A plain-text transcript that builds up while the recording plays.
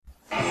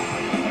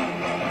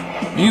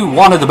You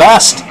wanted the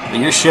best, but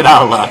you're shit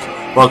out of luck.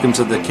 Welcome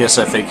to the KISS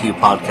FAQ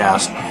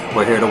podcast.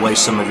 We're here to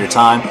waste some of your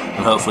time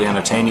and hopefully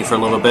entertain you for a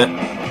little bit.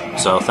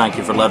 So thank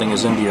you for letting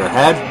us into your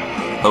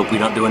head. Hope we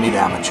don't do any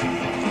damage.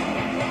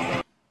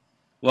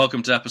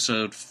 Welcome to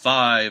episode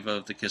 5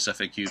 of the KISS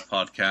FAQ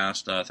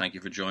podcast. Thank you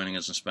for joining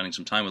us and spending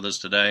some time with us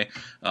today.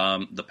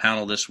 The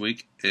panel this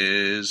week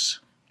is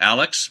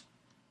Alex,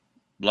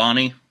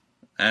 Lonnie,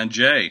 and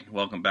Jay.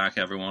 Welcome back,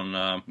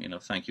 everyone.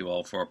 Thank you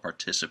all for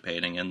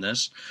participating in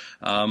this.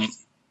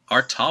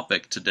 Our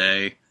topic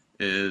today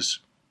is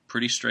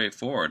pretty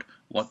straightforward.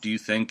 What do you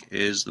think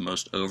is the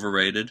most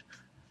overrated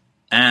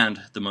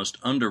and the most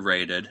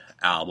underrated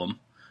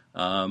album?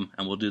 And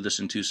we'll do this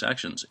in 2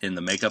 sections, in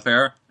the makeup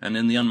era and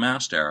in the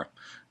unmasked era.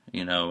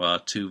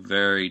 Two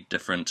very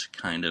different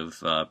kind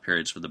of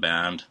periods for the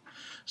band.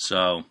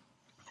 So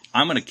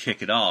I'm going to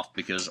kick it off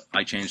because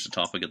I changed the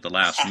topic at the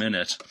last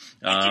minute.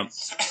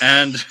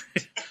 And,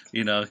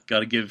 got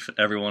to give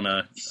everyone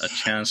a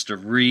chance to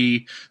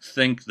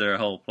rethink their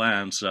whole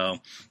plan. So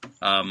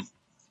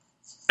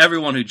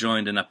everyone who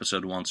joined in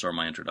episode 1 saw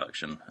my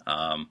introduction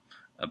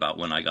about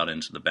when I got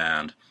into the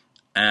band.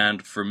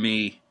 And for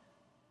me,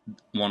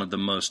 one of the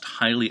most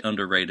highly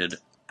underrated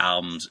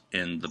albums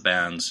in the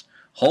band's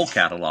whole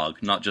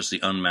catalog, not just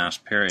the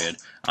unmasked period.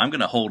 I'm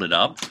going to hold it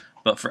up.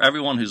 But for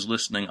everyone who's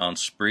listening on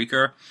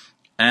Spreaker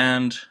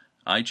and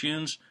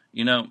iTunes,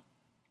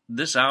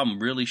 this album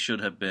really should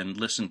have been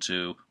listened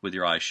to with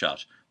your eyes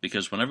shut.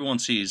 Because when everyone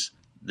sees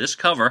this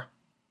cover,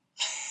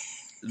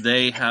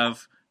 they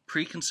have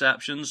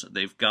preconceptions,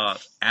 they've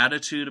got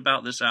attitude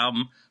about this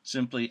album,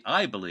 simply,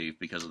 I believe,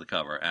 because of the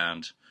cover.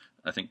 And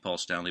I think Paul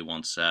Stanley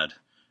once said,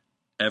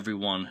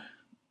 everyone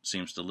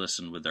seems to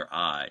listen with their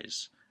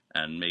eyes.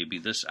 And maybe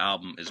this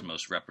album is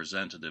most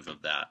representative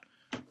of that.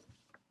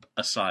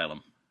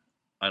 Asylum.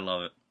 I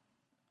love it.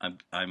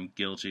 I'm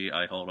guilty.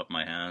 I hold up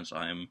my hands.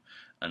 I'm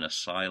an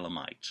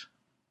asylumite.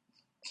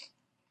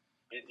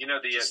 The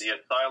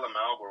Asylum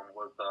album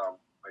was,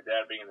 my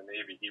dad being in the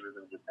Navy, he was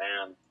in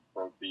Japan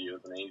for a few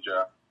years in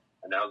Asia,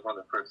 and that was one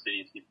of the first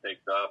CDs he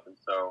picked up, and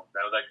so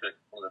that was actually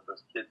one of the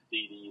first kids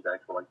CDs,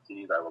 actual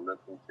CDs I would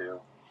listen to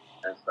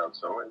and stuff.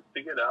 So it's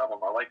a good album.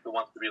 I like Who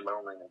Wants to Be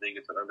Lonely. I think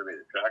it's an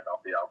underrated track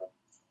off the album.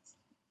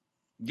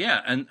 Yeah,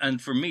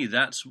 and for me,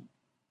 that's,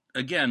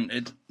 again,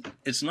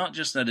 it's not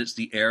just that it's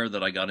the era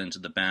that I got into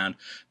the band,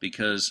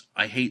 because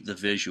I hate the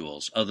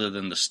visuals, other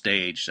than the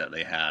stage that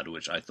they had,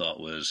 which I thought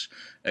was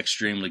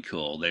extremely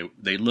cool.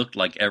 They looked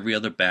like every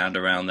other band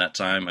around that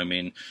time. I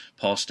mean,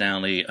 Paul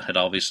Stanley had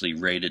obviously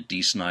raided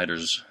Dee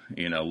Snider's,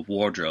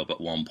 wardrobe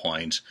at one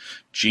point.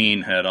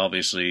 Gene had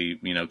obviously,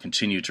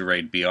 continued to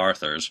raid B.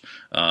 Arthur's.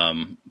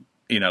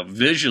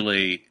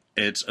 Visually,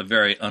 it's a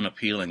very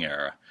unappealing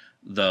era,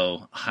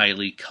 though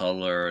highly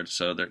colored,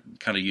 so they're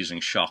kind of using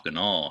shock and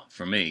awe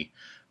for me.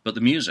 But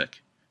the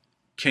music,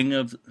 King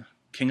of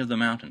the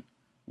Mountain,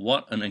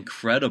 what an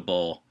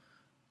incredible,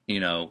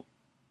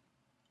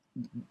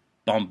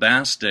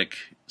 bombastic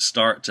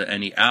start to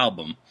any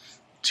album.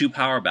 2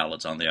 power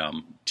ballads on the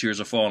album,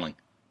 Tears Are Falling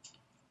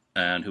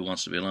and Who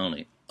Wants to Be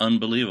Lonely.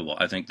 Unbelievable.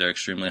 I think they're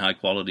extremely high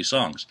quality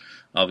songs.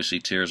 Obviously,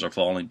 Tears Are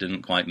Falling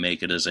didn't quite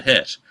make it as a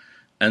hit.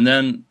 And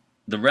then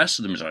the rest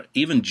of them is,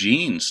 even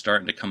Gene's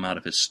starting to come out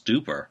of his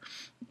stupor.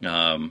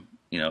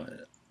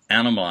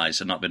 Animalize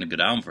had not been a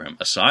good album for him.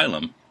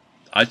 Asylum,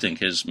 I think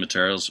his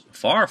material's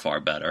far,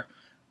 far better.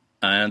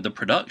 And the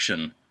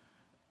production,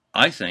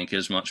 I think,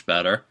 is much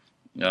better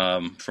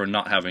for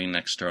not having an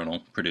external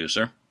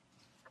producer.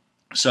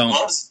 So,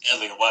 Love's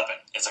Deadly Weapon.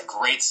 It's a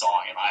great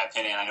song, in my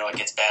opinion. I know it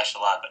gets bashed a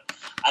lot, but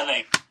I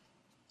think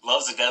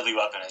Love's a Deadly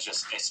Weapon is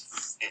just,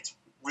 it's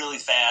really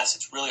fast,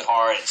 it's really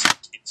hard,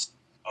 it's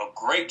a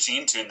great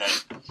Gene tune that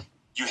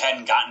you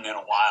hadn't gotten in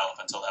a while up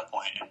until that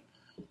point. And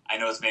I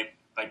know it's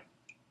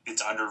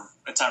it's not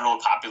really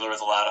popular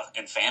with a lot of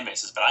in fan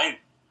bases, but I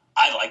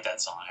like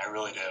that song. I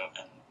really do,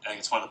 and I think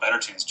it's one of the better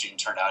tunes Gene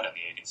turned out in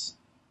the '80s.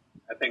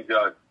 I think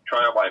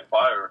Trial by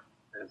Fire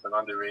is an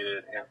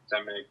underrated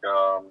anthemic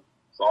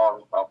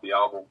song off the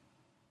album.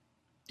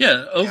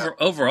 Yeah,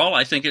 overall,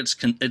 I think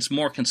it's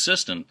more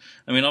consistent.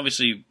 I mean,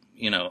 obviously,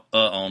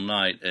 All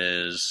Night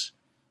is,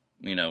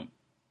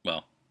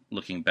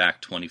 looking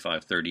back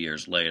 25, 30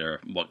 years later,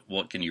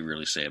 what can you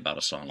really say about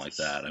a song like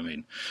that? I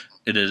mean,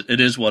 it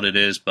is what it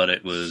is, but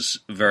it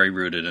was very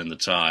rooted in the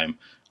time.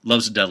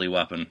 Love's a Deadly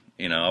Weapon,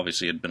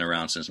 obviously it had been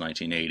around since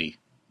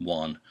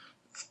 1981.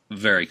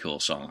 Very cool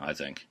song, I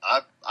think.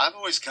 I've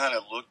always kind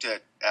of looked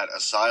at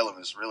Asylum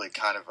as really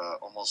kind of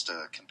almost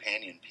a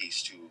companion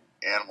piece to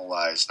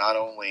Animalize, not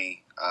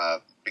only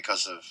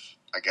because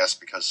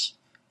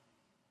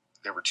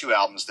there were 2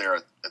 albums there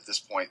at this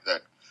point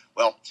that,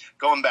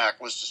 going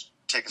back, let's just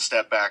take a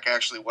step back.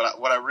 Actually,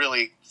 what I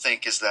really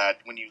think is that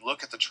when you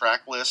look at the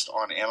track list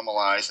on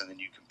Animalize and then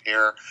you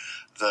compare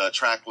the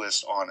track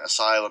list on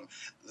Asylum,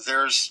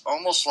 there's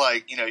almost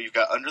like, you've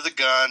got Under the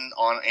Gun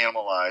on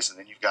Animalize, and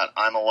then you've got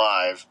I'm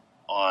Alive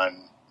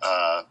on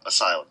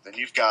Asylum. Then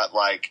you've got,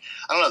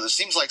 there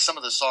seems like some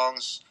of the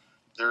songs,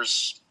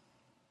 there's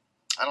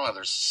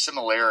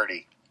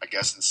similarity, I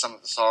guess, in some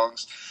of the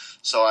songs.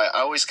 So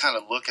I always kind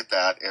of look at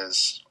that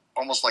as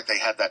almost like they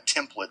had that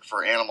template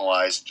for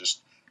Animalize and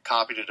just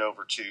copied it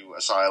over to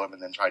Asylum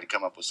and then tried to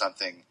come up with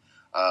something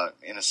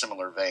in a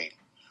similar vein.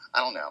 I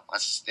don't know.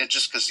 It's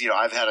just because,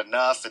 I've had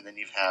enough, and then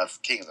you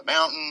have King of the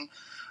Mountain.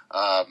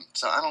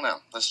 So I don't know.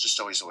 That's just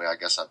always the way I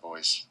guess I've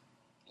always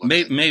looked at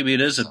it. Maybe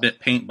it is a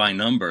bit paint by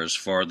numbers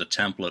for the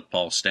template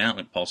Paul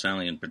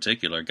Stanley in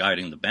particular,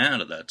 guiding the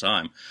band at that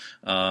time.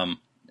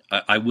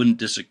 I wouldn't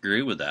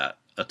disagree with that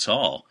at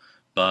all.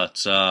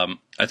 But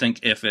I think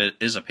if it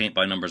is a paint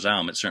by numbers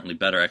album, it's certainly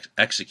better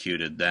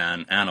executed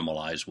than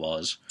Animalize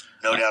was.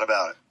 No doubt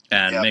about it.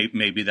 And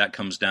maybe that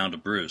comes down to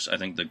Bruce. I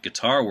think the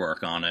guitar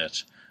work on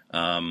it,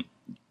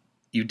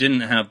 you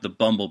didn't have the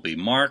Bumblebee.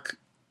 Mark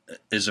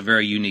is a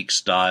very unique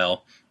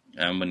style,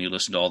 and when you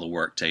listen to all the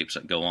work tapes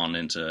that go on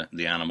into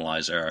the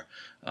Animalize era,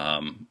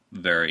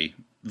 very,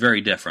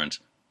 very different.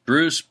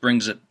 Bruce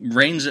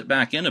reins it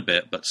back in a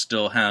bit, but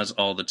still has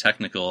all the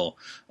technical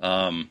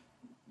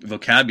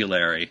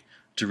vocabulary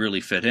to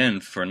really fit in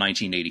for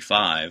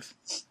 1985.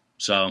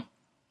 So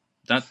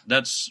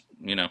that's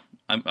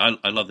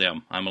I love the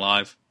album. I'm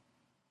Alive.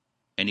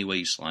 Any way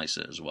you slice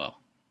it as well.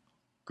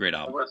 Great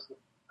album.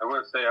 I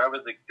would say I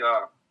was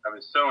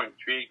so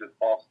intrigued with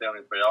Paul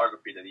Stanley's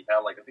biography that he had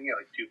I think he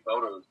had 2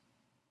 photos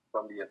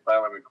from the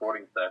Asylum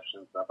recording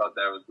sessions. I thought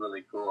that was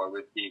really cool. I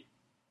wish he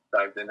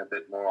dived in a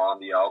bit more on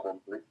the album,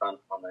 at least on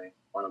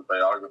his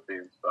biography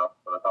and stuff.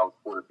 But I thought it was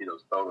cool to see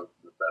those photos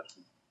from the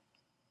sessions.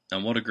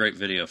 And what a great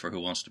video for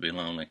Who Wants to Be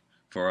Lonely.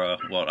 For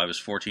I was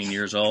 14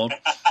 years old.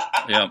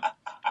 Yeah,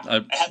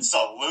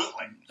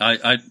 absolutely.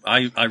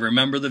 I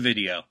remember the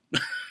video.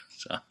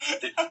 So.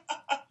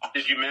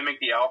 Did you mimic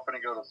the outfit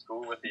and go to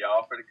school with the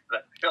outfit? Because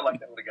I feel like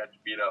that would have got you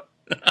beat up.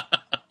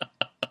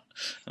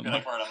 I feel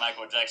like wearing a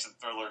Michael Jackson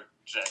Thriller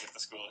jacket at the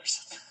schoolers.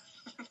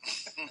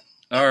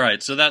 All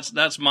right, so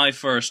that's my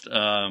first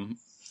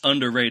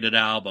underrated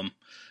album.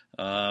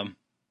 Who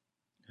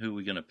are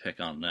we gonna pick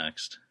on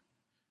next?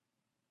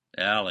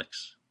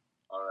 Alex.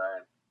 All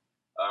right.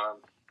 I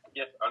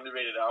guess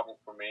underrated album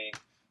for me.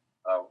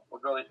 We'll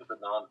go with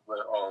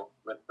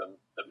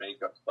the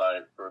makeup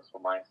side first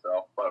for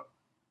myself, but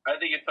I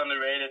think it's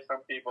underrated.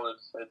 Some people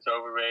it's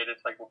overrated.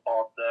 It's like what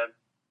Paul said.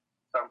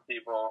 Some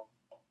people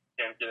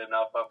can't get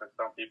enough of it.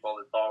 Some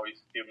people it's always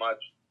too much.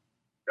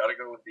 Got to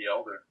go with The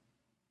Elder.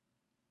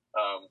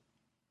 I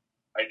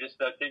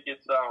think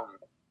it's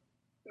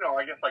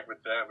I guess like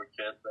with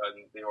Kiss,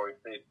 they always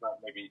say it's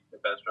not maybe the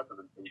best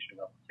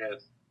representation of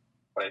Kiss,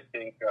 but I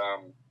think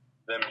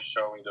them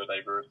showing their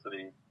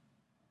diversity,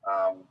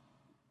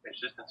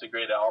 it's a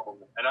great album.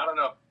 And I don't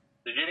know,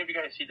 did any of you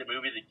guys see the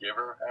movie The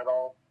Giver at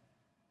all?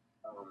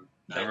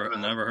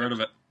 Never heard of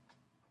it.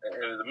 It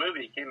was a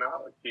movie. It came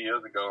out 2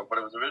 years ago, but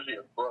it was originally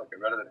a book. I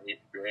read it in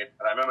 8th grade,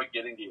 and I remember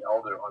getting The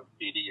Elder on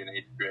CD in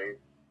 8th grade,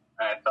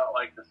 and I felt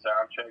like the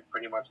soundtrack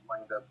pretty much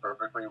lined up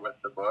perfectly with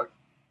the book,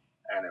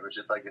 and it was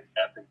just like this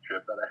epic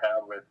trip that I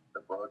had with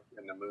the book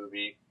and the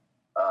movie.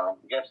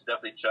 You guys should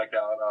definitely check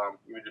out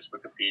even just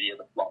Wikipedia,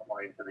 the plot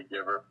line to The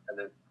Giver, and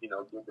then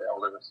give The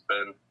Elder a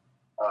spin.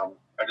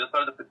 I just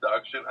love the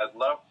production. I'd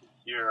love to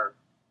hear.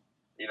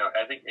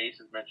 I think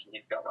Ace has mentioned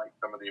he's got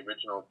some of the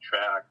original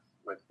tracks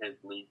with his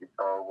lead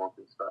guitar work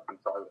and stuff, and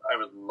so I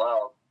would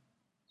love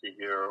to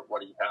hear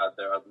what he had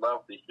there. I'd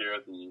love to hear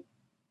the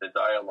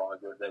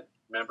dialogue that.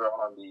 Remember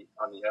on the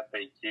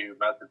FAQ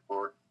message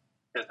board,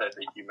 his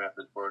FAQ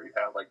message board, you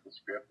have the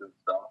script and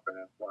stuff, and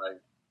it's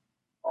like,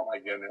 oh my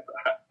goodness,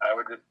 I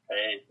would just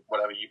pay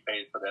whatever you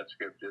paid for that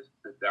script, just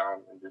sit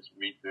down and just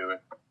read through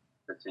it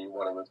to see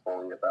what it was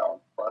fully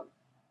about. But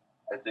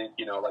I think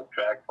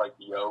tracks like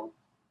The Oath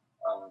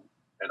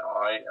and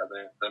I as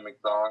an anthemic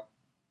song.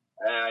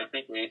 And I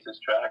think Ace's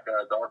track,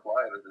 Dark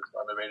Light, is this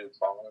underrated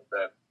song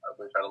that I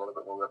wish had a little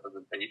bit more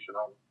representation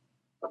on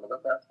some of the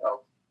best stuff.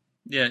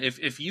 Yeah,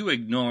 if you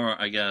ignore,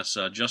 I guess,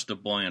 Just a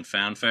Boy and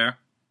Fanfare,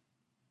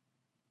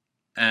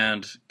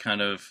 and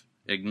kind of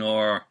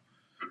ignore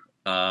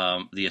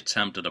the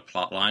attempt at a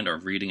plotline or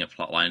reading a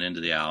plotline into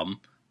the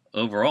album,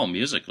 overall,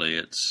 musically,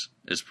 it's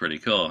pretty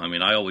cool. I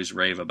mean, I always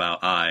rave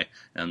about I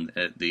and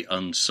the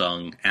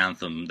unsung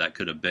anthem that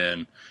could have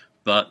been,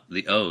 but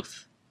The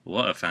Oath,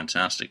 what a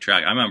fantastic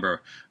track. I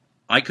remember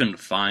I couldn't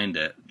find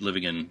it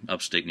living in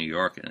upstate New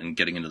York and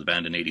getting into the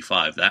band in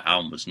 85. That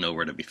album was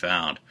nowhere to be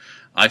found.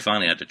 I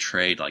finally had to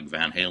trade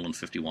Van Halen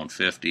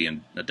 5150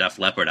 and a Def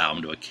Leppard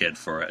album to a kid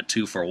for a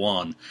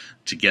 2-for-1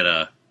 to get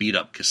a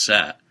beat-up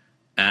cassette.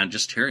 And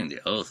just hearing The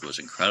Oath was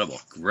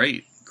incredible.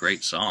 Great,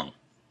 great song.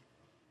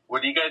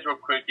 Well, you guys, real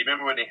quick, do you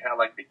remember when they had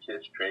the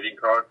Kiss trading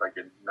cards,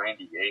 in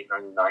 98,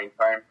 99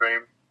 time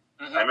frame?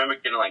 Mm-hmm. I remember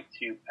getting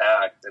 2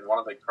 packs, and one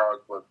of the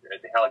cards was, they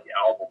had the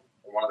album,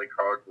 and one of the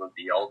cards was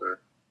The Elder.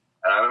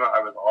 And I remember I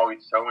was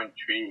always so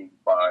intrigued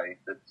by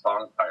the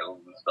song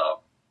titles and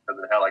stuff because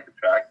it had the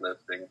track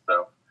listing.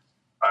 So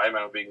I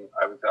remember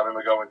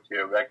going to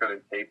a record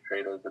and tape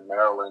traders in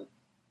Maryland,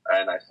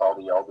 and I saw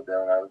The Elder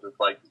there, and I was just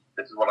like,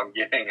 "This is what I'm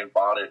getting," and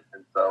bought it.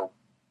 And so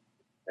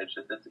it's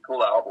a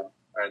cool album,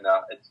 and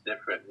it's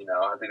different.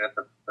 I think that's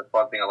the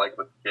fun thing I like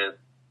with Kiss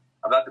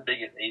I'm not the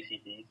biggest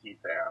AC/DC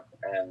fan,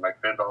 and my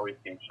friends always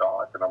seem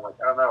shocked, and I'm like,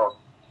 I don't know,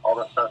 all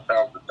this stuff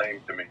sounds the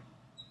same to me.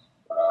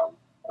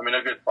 I mean,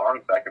 they're good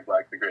songs. Back in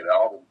Black's a great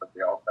album, but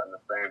they all sound the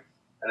same.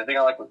 And the thing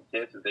I like with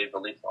Kiss is they've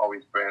at least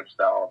always branched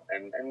out,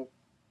 and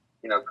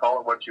you know, call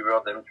it what you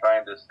will, them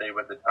trying to stay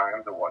with the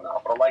times and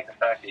whatnot. But I like the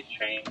fact they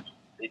changed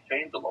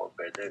a little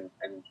bit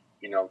and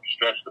you know,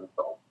 stretched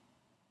themselves.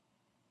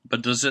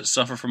 But does it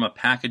suffer from a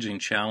packaging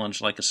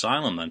challenge like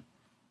Asylum then?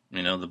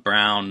 You know, the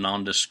brown,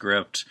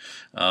 nondescript,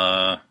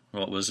 what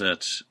was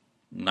it,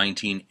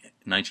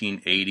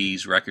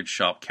 1980s record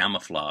shop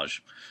camouflage,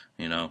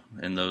 you know,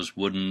 in those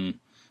wooden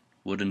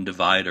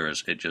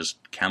dividers. It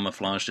just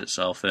camouflaged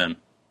itself in.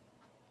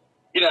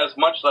 You know, as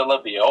much as I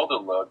love the older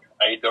look,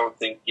 I don't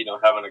think, you know,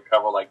 having a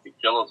cover like the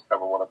Killers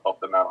cover would have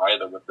helped them out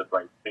either with the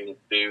bright things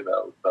too,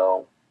 though.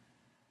 So,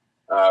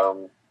 I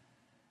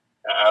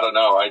don't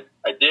know.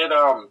 I did,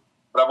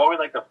 but I've always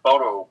liked the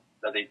photo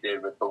that they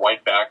did with the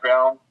white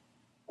background,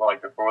 well,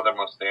 like the four of them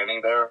were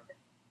standing there,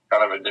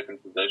 kind of in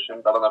different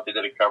positions. I don't know if they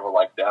did a cover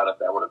like that, if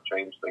that would have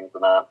changed things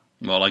or not.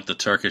 Well, like the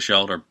Turkish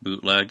Elder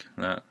bootleg,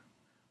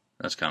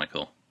 that's kind of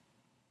cool.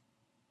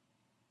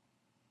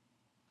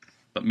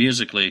 But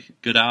musically,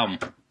 good album.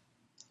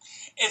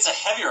 It's a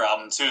heavier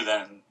album too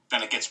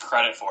than it gets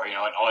credit for. You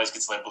know, it always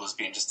gets labeled as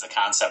being just a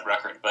concept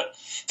record, but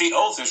The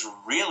Oath is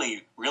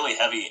really, really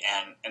heavy,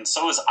 and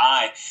so is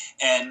I.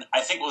 And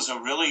I think it was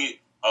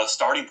a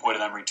starting point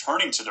of them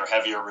returning to their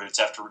heavier roots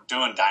after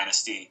doing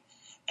Dynasty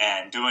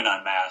and doing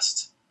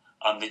Unmasked.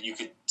 That you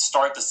could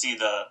start to see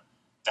the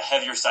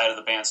heavier side of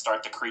the band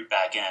start to creep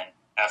back in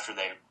after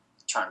they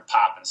turned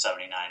pop in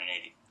 79 and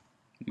 80.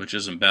 Which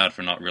isn't bad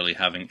for not really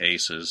having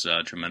Aces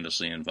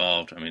tremendously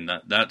involved. I mean,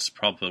 that's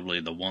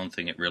probably the one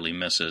thing it really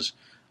misses,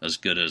 as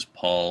good as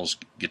Paul's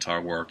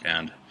guitar work.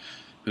 And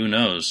who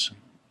knows?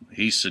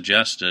 He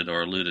suggested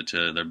or alluded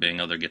to there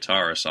being other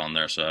guitarists on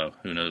there, so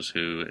who knows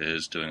who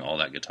is doing all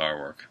that guitar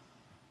work.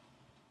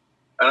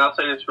 And I'll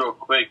say this real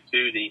quick,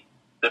 too.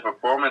 The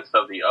performance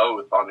of The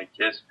Oath on the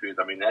Kiss Cruise,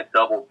 I mean, that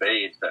double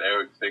bass that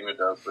Eric Singer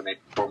does when they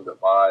performed it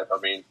live, I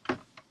mean,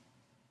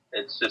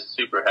 it's just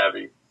super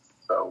heavy.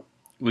 So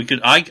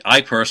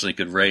I personally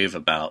could rave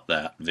about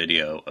that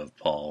video of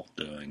Paul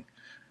doing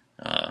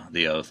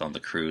The Oath on the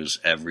cruise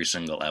every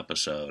single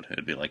episode.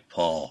 It'd be like,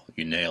 Paul,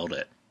 you nailed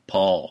it.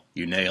 Paul,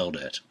 you nailed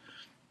it.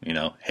 You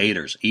know,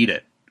 haters, eat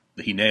it.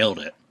 He nailed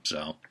it.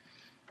 So,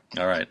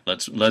 all right,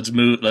 let's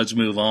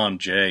move on.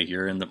 Jay,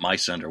 you're in my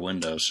center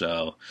window,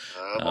 so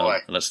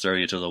let's throw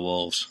you to the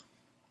wolves.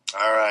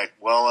 All right.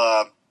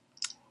 Well,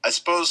 I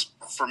suppose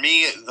for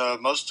me, the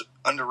most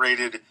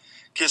underrated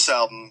Kiss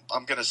album,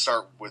 I'm going to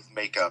start with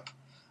Makeup,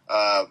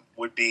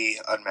 would be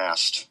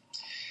Unmasked.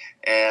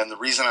 And the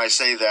reason I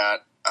say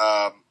that,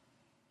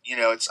 you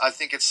know, I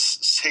think it's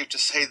safe to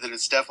say that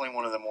it's definitely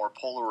one of the more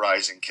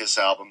polarizing Kiss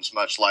albums,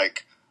 much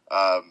like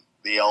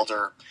The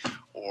Elder,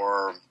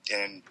 or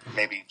in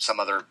maybe some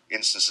other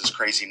instances,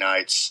 Crazy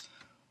Nights,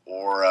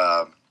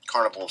 or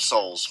Carnival of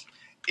Souls.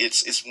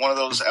 It's one of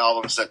those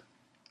albums that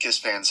Kiss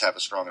fans have a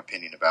strong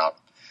opinion about.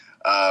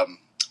 I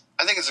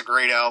think it's a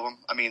great album.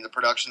 I mean, the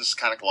production's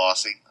kind of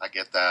glossy. I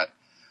get that.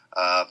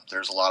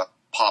 There's a lot of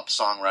pop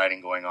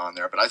songwriting going on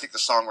there, but I think the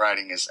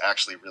songwriting is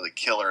actually really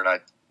killer, and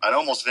I'd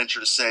almost venture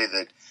to say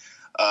that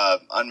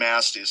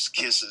Unmasked is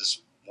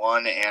Kiss's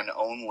one and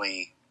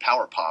only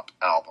power pop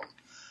album.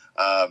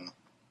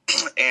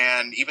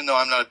 And even though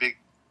I'm not a big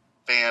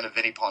fan of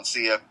Vinnie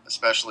Poncia,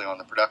 especially on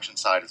the production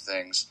side of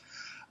things,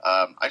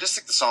 I just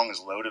think the song is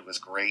loaded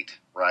with great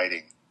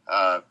writing.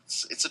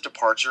 It's a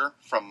departure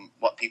from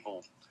what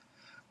people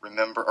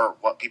remember, or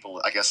what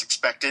people, I guess,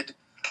 expected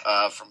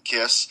from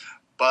Kiss,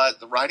 but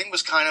the writing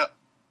was kind of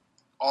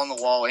on the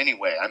wall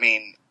anyway. I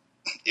mean,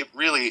 it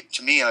really,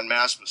 to me,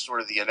 Unmasked was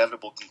sort of the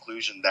inevitable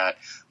conclusion that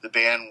the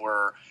band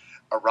were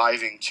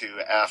arriving to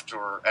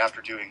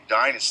after doing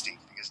Dynasty,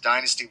 because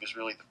Dynasty was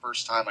really the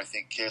first time I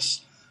think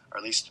Kiss, or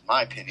at least in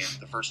my opinion,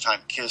 the first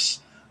time Kiss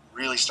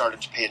really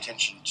started to pay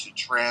attention to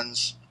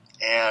trends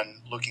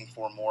and looking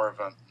for more of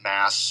a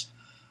mass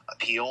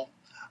appeal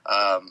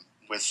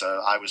with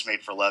I Was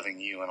Made for Loving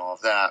You and all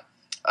of that.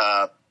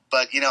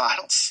 But, you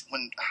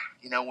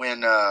know,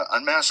 when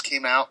Unmasked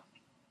came out,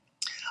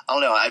 I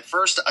don't know. At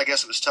first, I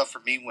guess it was tough for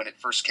me when it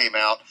first came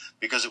out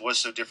because it was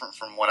so different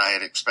from what I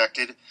had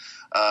expected.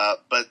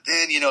 But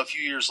then, you know, a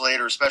few years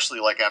later, especially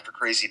like after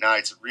Crazy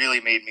Nights, it really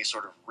made me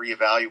sort of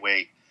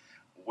reevaluate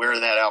where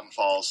that album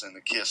falls in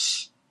the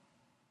Kiss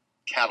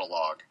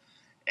catalog.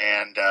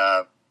 And,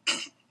 I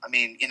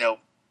mean, you know,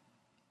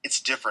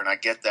 it's different. I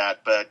get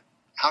that. But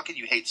how can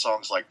you hate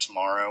songs like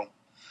Tomorrow,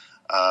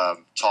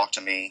 Talk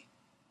to Me,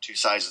 Two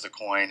Sides of the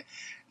Coin,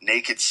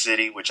 Naked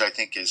City, which I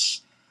think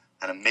is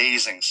an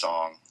amazing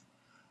song.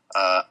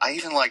 I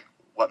even like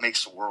What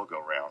Makes the World Go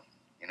Round,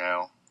 you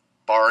know,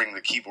 barring the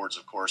keyboards,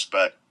 of course,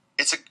 but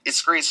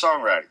it's great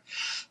songwriting.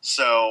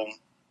 So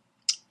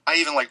I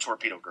even like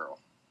Torpedo Girl.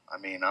 I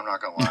mean, I'm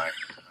not going to lie.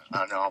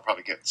 I know I'll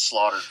probably get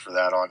slaughtered for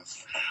that on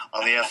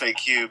the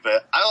FAQ,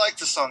 but I like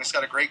the song. It's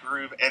got a great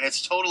groove, and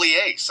it's totally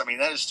Ace. I mean,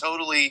 that is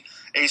totally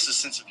Ace's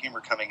sense of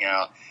humor coming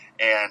out.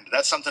 And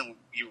that's something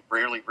you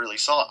rarely really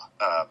saw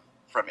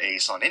from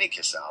Ace on any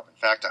Kiss album. In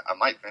fact, I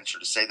might venture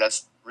to say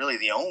that's really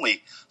the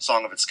only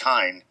song of its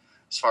kind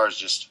as far as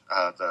just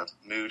the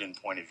mood and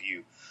point of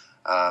view.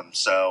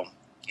 So,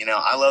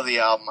 I love the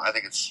album. I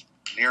think it's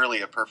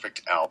nearly a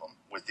perfect album,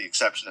 with the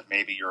exception of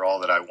maybe You're All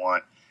That I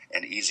Want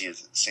and Easy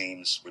As It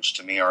Seems, which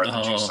to me are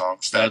the two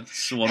songs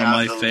that's one of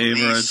my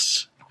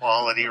favorites.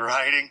 Quality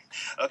writing.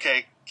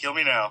 Okay, kill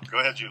me now. Go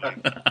ahead, Julie.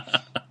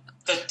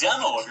 The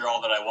demo of You're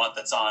All That I Want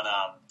that's on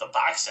the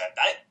box set,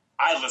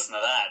 I listen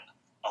to that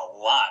a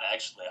lot,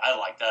 actually. I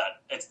like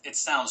that. It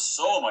sounds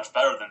so much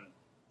better than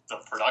the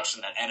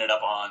production that ended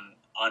up on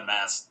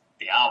Unmasked,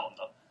 the album.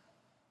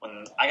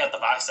 When I got the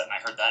box set and I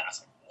heard that, I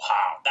was like,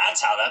 wow,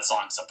 that's how that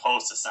song's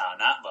supposed to sound,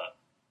 not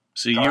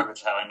the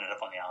garbage how it ended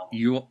up on the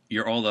album.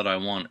 You're All That I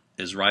Want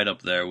is right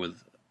up there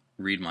with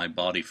Read My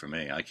Body for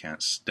me. I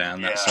can't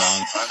stand that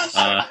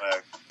song.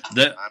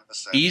 The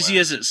Easy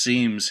As It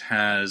Seems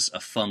has a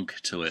funk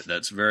to it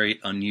that's very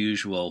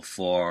unusual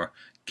for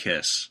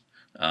Kiss.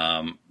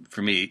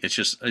 For me,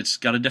 it's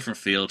got a different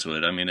feel to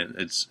it. I mean,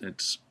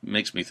 it's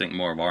makes me think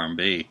more of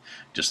R&B,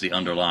 just the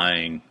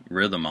underlying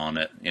rhythm on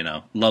it.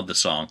 Love the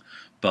song,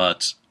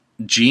 but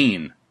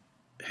Gene,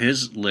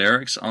 his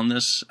lyrics on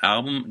this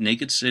album,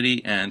 Naked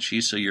City and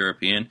She's So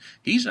European,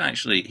 he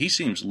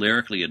seems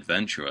lyrically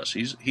adventurous.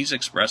 He's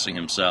expressing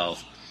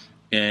himself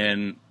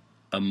in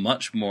a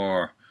much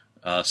more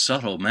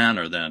subtle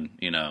manner than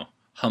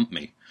Hump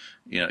Me.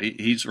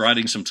 He's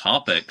writing some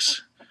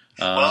topics.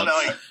 Well,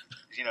 no.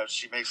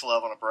 She makes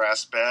love on a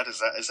brass bed. Is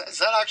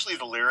that actually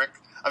the lyric?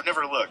 I've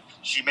never looked.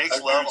 She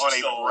makes love on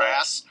a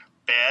brass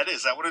bed.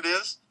 Is that what it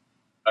is?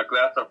 A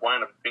glass of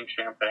wine of pink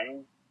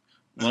champagne.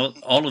 Well,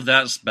 all of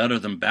that's better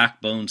than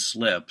Backbone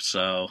Slip.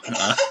 So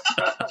out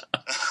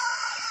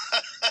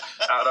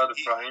of the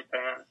frying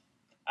pan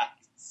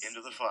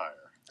into the fire.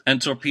 And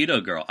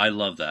Torpedo Girl, I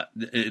love that.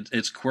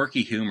 It's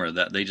quirky humor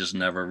that they just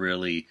never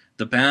really.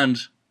 The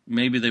band.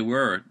 Maybe they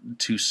were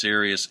too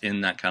serious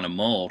in that kind of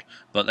mold,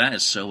 but that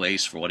is so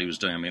Ace for what he was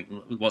doing. I mean,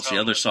 what's the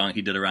other song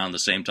he did around the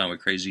same time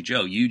with Crazy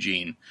Joe?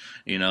 Eugene,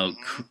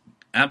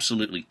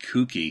 absolutely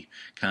kooky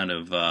kind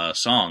of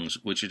songs,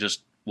 which are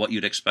just what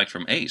you'd expect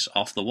from Ace,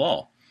 off the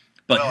wall.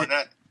 But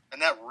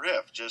and that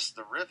riff, just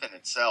the riff in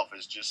itself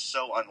is just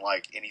so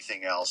unlike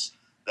anything else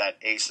that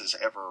Ace has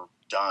ever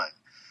done.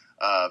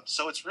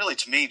 So it's really,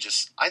 to me,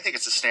 I think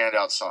it's a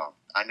standout song.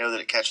 I know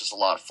that it catches a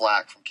lot of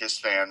flack from Kiss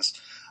fans.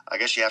 I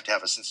guess you have to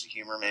have a sense of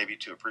humor maybe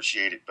to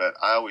appreciate it, but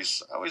I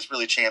always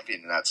really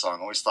championed that song.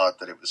 I always thought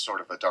that it was sort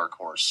of a dark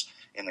horse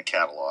in the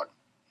catalog.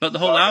 But the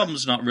whole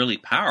album's not really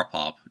power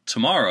pop.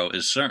 Tomorrow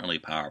is certainly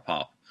power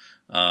pop.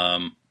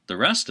 The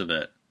rest of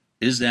it,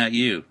 Is That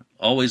You?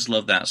 Always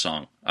loved that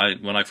song.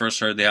 When I first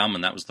heard the album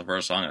and that was the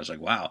first song, I was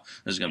like, wow,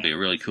 this is going to be a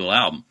really cool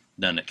album.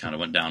 Then it kind of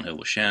went downhill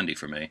with Shandy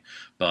for me.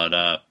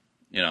 But,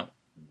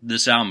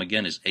 this album,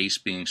 again, is Ace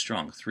being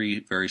strong.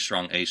 3 very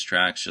strong Ace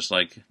tracks, just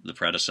like the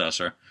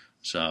predecessor.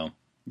 So,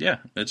 yeah,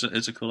 it's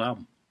a cool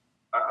album.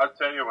 I'll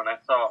tell you, when I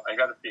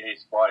got to see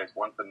Ace twice,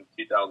 once in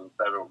 2007,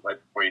 right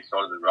before he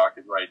started the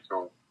Rocky Ride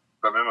tour.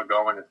 So I remember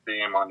going to see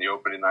him on the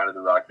opening night of the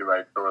Rocky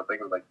Ride tour. I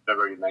think it was like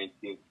February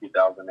 19th,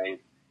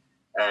 2008.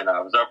 And I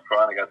was up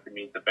front. I got to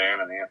meet the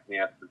band and Anthony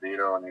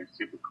Esposito, and he was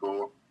super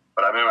cool.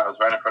 But I remember I was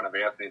right in front of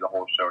Anthony the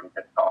whole show, and he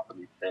kept talking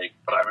me take.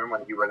 But I remember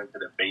when he went into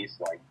the bass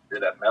line,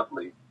 did that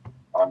medley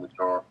on the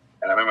tour.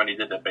 And I remember when he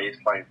did the bass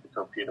line for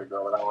Torpedo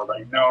Girl, and I was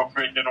like, no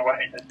freaking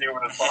way, they're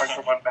doing a song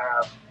from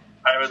Unmasked.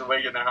 I was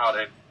wigging out.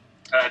 And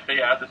I tell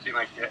you, after seeing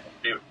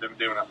them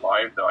doing it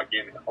live, though, I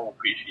gained a whole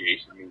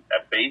appreciation. I mean,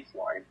 that bass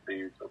line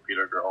to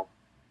Torpedo Girl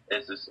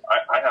is just,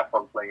 I have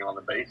fun playing on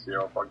the bass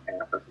here up on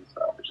campus and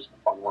stuff. It's just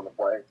a fun one to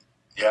play.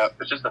 Yeah,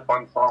 it's just a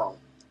fun song.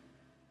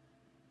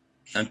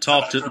 And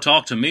Talk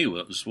to Me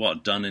was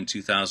done in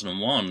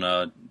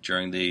 2001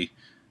 during the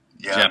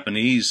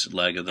Japanese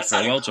leg of the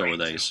farewell tour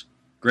with Ace.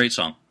 Great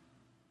song.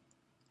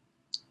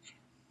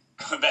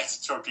 Back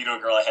to Torpedo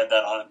Girl, I had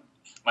that on.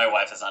 My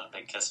wife is not a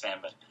big Kiss fan,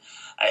 but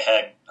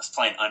I was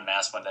playing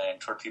Unmasked one day,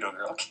 and Torpedo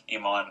Girl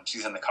came on.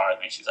 She's in the car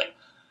with me. She's like,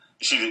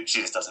 she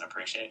just doesn't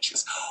appreciate it. She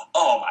goes,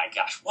 "Oh my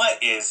gosh,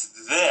 what is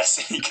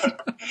this?" And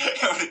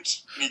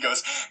he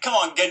goes, "Come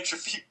on, get your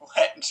feet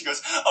wet." And she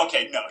goes,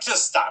 "Okay, no,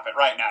 just stop it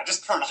right now.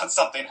 Just turn on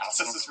something else.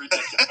 This is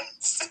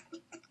ridiculous."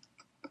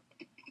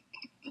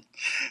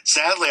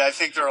 Sadly, I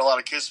think there are a lot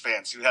of Kiss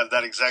fans who have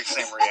that exact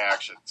same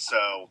reaction.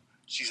 So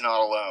she's not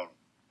alone.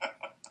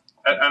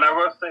 And I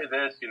will say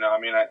this,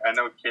 I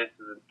know Kiss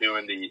isn't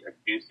doing the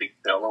acoustic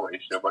sail away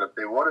show, but if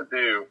they want to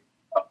do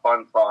a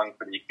fun song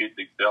for the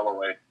acoustic sail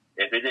away,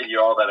 if they did You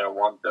All That I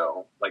Want,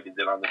 though, like they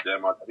did on the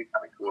demo, that'd be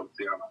kind of cool to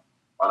see on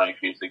an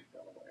acoustic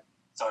sail away.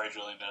 Sorry,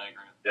 Julian, but I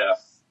agree.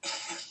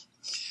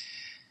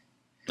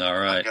 Yeah. All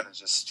right. I'm going to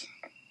just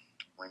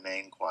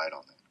remain quiet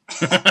on that.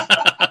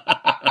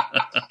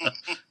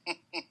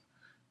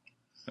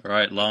 All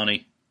right,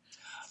 Lonnie.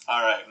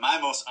 All right, my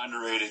most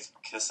underrated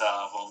Kiss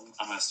album,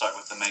 I'm going to start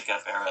with the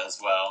Makeup era as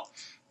well,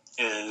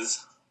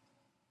 is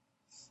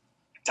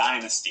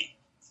Dynasty.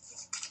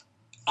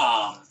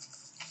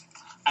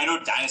 I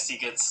know Dynasty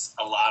gets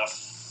a lot of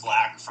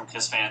flack from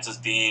Kiss fans as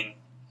being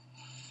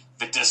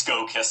the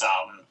disco Kiss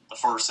album, the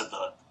first of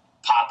the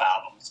pop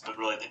albums, but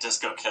really the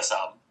disco Kiss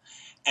album.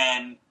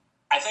 And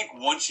I think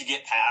once you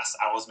get past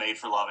I Was Made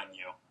for Loving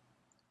You,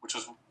 which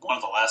was one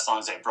of the last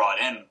songs they brought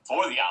in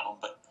for the album,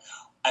 but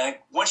I think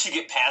once you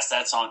get past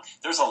that song,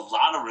 there's a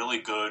lot of really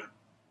good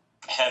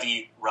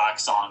heavy rock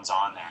songs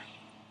on there.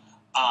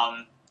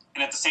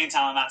 And at the same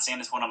time, I'm not saying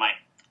it's one of my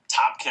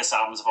top Kiss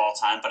albums of all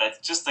time, but I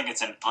just think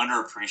it's an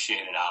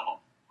underappreciated album.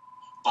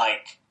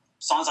 Like,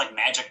 songs like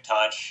Magic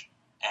Touch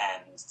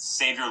and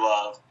Save Your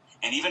Love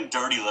and even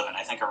Dirty Livin',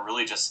 I think are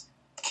really just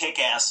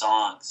kick-ass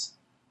songs.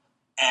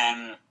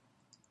 And,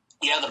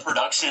 yeah, the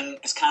production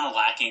is kind of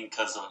lacking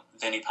because of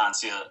Vinnie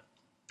Poncia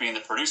being the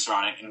producer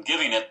on it and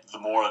giving it the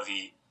more of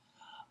the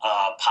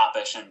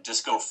popish and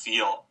disco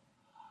feel.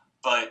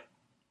 But,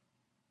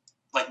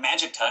 like,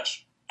 Magic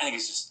Touch, I think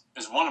is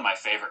one of my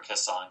favorite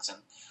Kiss songs. And,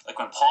 like,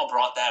 when Paul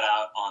brought that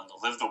out on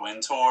the Live the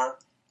Wind tour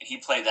and he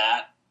played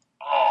that,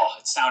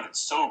 it sounded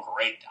so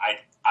great.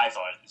 I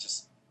thought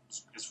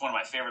it's one of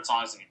my favorite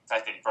songs, and the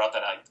fact that he brought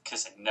that out,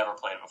 Kiss had never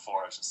played it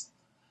before. It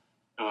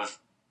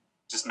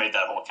just made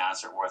that whole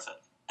concert worth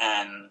it.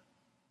 And,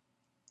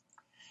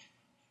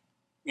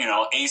 you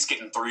know, Ace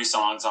getting 3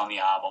 songs on the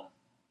album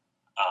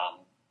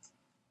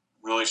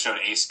really showed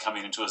Ace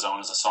coming into his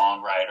own as a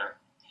songwriter.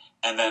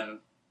 And then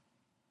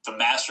the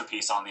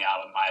masterpiece on the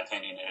album, in my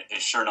opinion,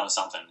 is Sure Know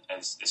Something.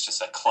 It's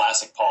just a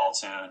classic Paul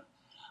tune.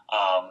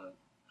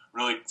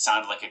 Really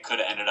sounded like it could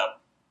have ended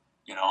up,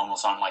 you know,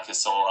 almost on like his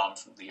solo album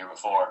from the year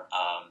before.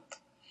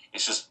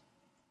 It's just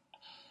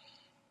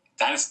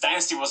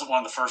Dynasty wasn't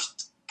one of the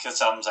first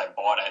Kiss albums I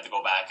bought. I had to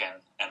go back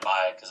and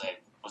buy it because I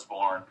was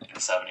born in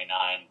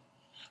 '79.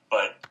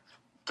 But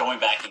going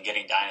back and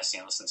getting Dynasty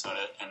and listening to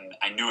it, and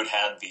I knew it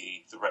had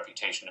the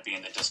reputation of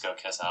being the disco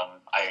Kiss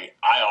album. I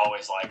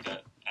always liked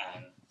it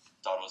and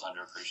thought it was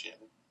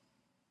underappreciated.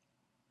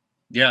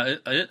 Yeah,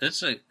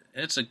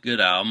 it's a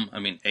good album. I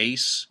mean,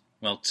 Ace,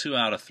 well, 2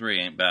 out of 3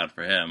 ain't bad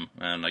for him,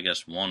 and I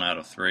guess 1 out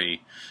of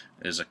 3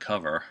 is a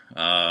cover.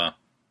 Not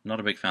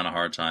a big fan of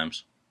Hard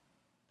Times,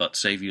 but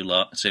Save Your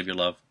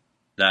Love,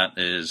 that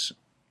is,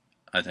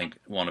 I think,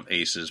 one of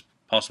Ace's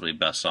possibly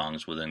best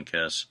songs within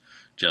Kiss.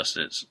 Just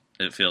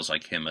it feels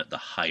like him at the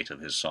height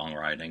of his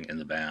songwriting in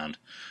the band.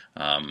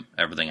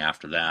 Everything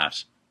after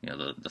that, you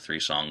know, the 3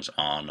 songs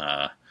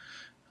on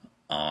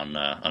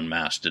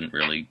Unmasked didn't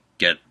really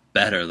get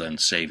better than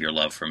Save Your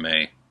Love for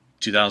me.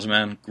 2000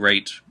 Man,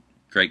 great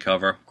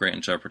cover, great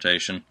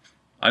interpretation.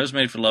 I Was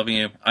Made for Loving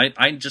You.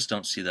 I just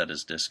don't see that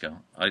as disco.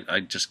 I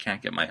just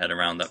can't get my head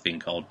around that being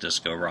called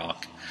disco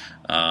rock.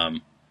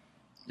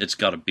 It's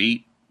got a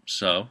beat,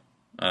 so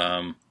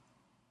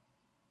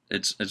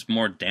it's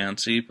more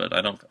dancey, but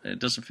it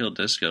doesn't feel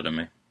disco to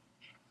me.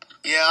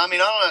 Yeah, I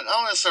mean, I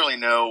don't necessarily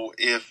know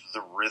if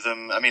the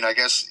rhythm, I mean, I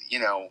guess, you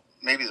know,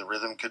 maybe the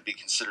rhythm could be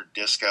considered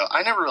disco.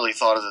 I never really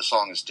thought of the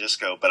song as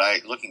disco, but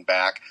looking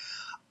back,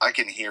 I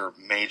can hear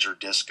major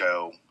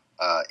disco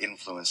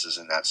influences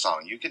in that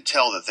song. You can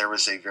tell that there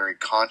was a very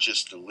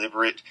conscious,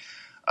 deliberate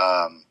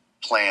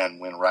plan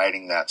when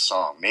writing that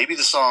song. Maybe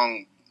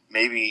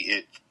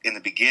in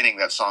the beginning,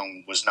 that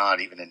song was not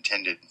even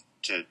intended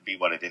to be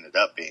what it ended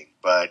up being.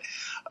 But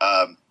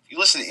if you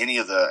listen to any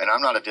of and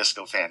I'm not a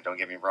disco fan, don't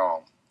get me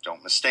wrong,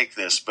 don't mistake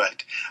this,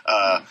 but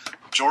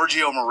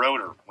Giorgio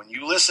Moroder, when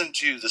you listen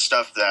to the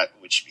stuff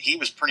which he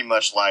was pretty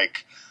much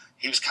like,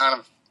 he was kind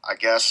of, I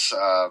guess,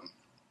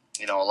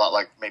 you know, a lot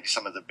like maybe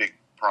some of the big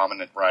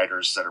prominent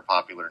writers that are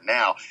popular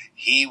now.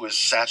 He was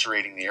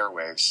saturating the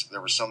airwaves.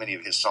 There were so many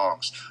of his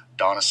songs,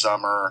 Donna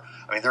Summer,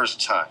 I mean, there's a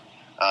ton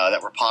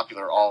that were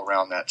popular all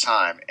around that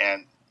time.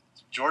 And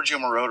Giorgio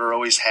Moroder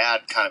always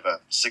had kind of a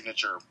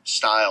signature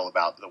style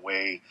about the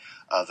way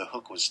the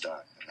hook was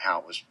done and how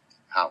it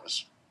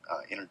was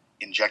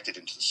injected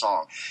into the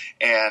song.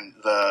 And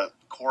the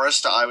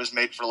chorus to I Was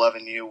Made for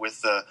Loving You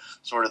with the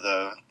sort of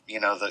the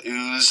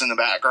ooze in the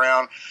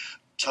background,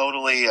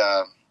 totally,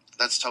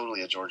 that's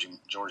totally a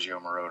Giorgio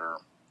Moroder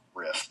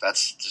riff.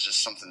 That's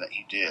just something that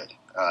he did.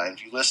 And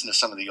if you listen to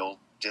some of the old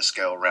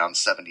disco around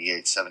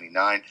 78,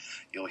 79,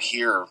 you'll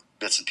hear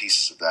bits and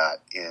pieces of that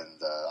in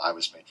the I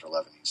Was Made for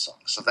Loving You song.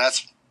 So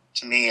that's,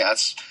 to me,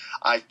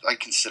 I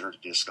consider it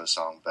a disco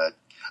song, but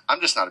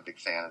I'm just not a big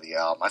fan of the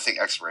album. I think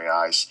X-Ray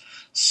Eyes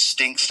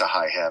stinks to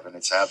high heaven.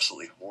 It's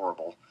absolutely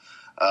horrible.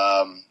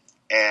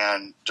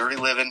 And Dirty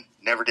Livin'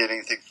 never did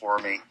anything for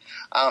me.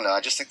 I don't know.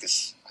 I think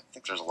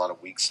there's a lot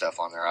of weak stuff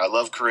on there. I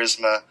love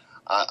Charisma.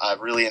 I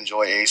really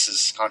enjoy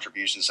Ace's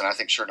contributions, and I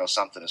think Sure Know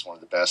Something is one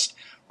of the best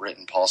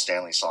written Paul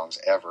Stanley songs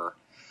ever.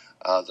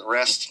 The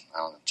rest, I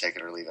don't know, take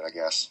it or leave it, I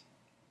guess.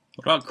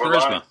 What about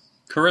Charisma?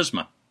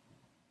 Charisma.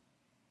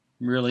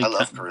 Really, I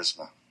love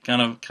Charisma.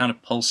 Kind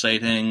of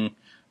pulsating.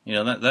 You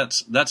know,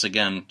 that's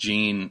again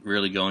Gene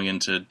really going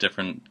into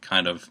different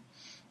kind of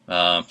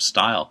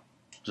style.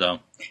 So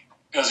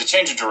it was a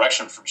change of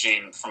direction for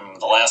Gene from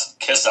the last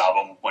Kiss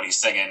album when he's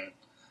singing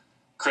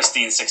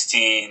Christine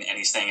 16 and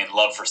he's singing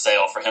Love for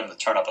Sale. For him to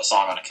turn up a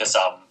song on a Kiss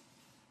album,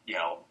 you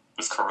know,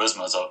 with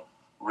Charisma is a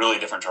really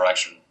different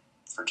direction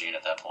for Gene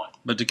at that point.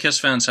 But do Kiss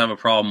fans have a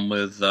problem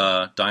with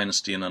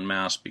Dynasty and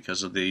Unmasked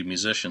because of the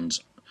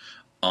musicians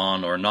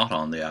on or not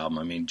on the album?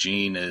 I mean,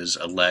 Gene is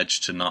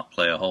alleged to not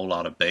play a whole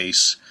lot of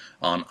bass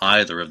on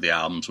either of the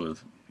albums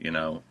with,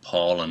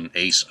 Paul and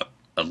Ace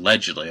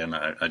allegedly, and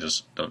I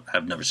just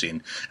have never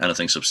seen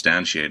anything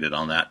substantiated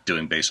on that,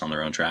 doing bass on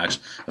their own tracks.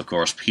 Of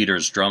course,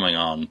 Peter's drumming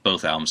on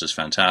both albums is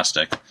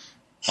fantastic.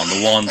 On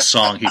the one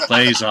song he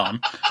plays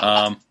on,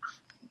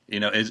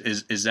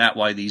 is that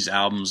why these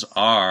albums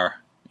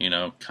are,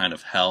 kind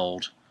of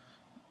held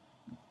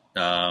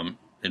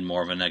in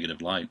more of a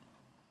negative light?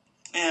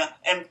 Yeah,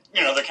 and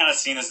they're kind of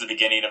seen as the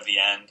beginning of the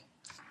end,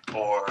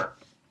 or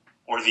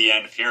the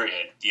end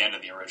period, the end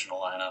of the original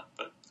lineup.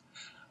 But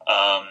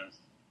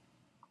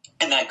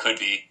and that could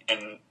be,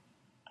 and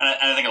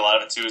I think a lot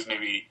of it too is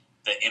maybe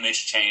the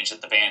image change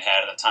that the band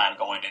had at the time,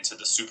 going into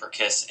the Super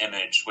Kiss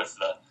image with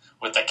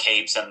the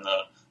capes and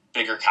the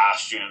bigger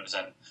costumes,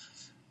 and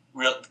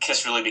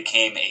Kiss really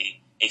became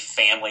a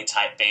family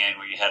type band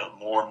where you had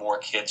more and more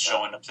kids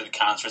showing up to the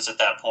concerts at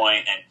that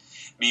point, and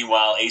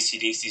meanwhile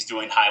AC/DC's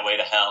doing Highway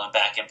to Hell and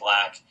Back in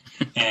Black,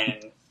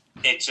 and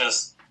it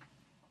just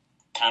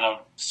kind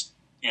of,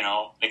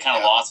 they kind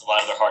of lost a lot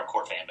of their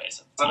hardcore fan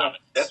base at the time.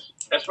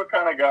 That's what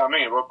kind of got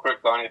me. Real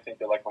quick, Donnie, I think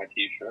they like my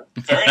T-shirt.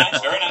 Very nice,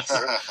 very nice.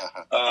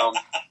 I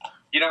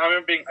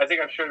remember I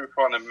think I've shared it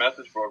before on the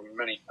message board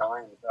many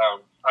times.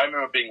 I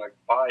remember being like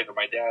 5, and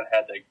my dad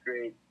had that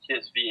great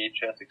Kiss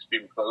VHS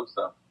Extreme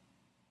Close-Up,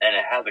 and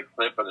it had the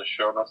clip of the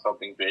Show Us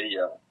Something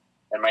video.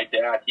 And my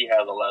dad, he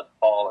had the Les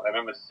Paul, and I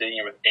remember seeing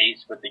it with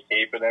Ace with the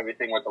cape and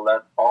everything with the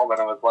Les Paul,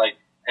 and I was like,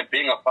 and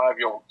being a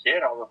 5-year-old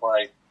kid, I was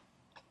like,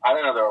 I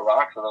didn't know they were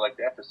rock, so they're like,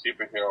 that's a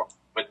superhero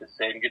with the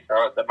same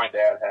guitar that my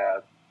dad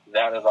has.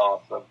 That is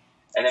awesome.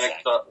 And then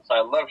so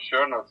I love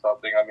Sure Know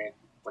Something. I mean,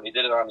 when he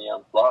did it on the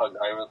Unplugged,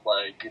 I was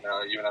like,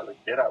 even as a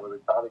kid, I was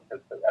excited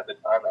because at the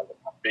time that was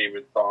my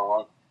favorite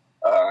song.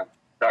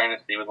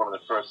 Dynasty was one of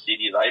the first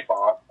CDs I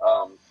bought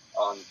on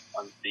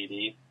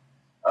CD.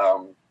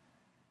 I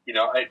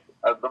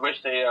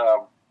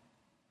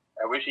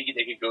wish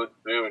they could go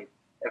through, and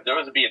if there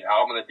was to be an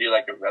album to do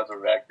like a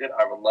Resurrected,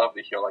 I would love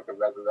to hear like a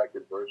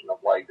Resurrected version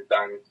of like the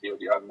Dynasty or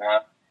the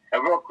Unmasked.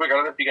 And real quick, I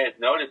don't know if you guys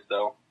noticed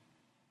though,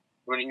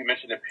 when you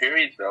mentioned the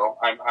periods though,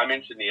 I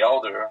mentioned The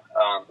Elder,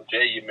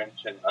 Jay, you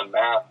mentioned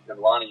Unmasked, and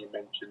Lonnie, you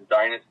mentioned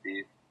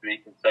Dynasty, 3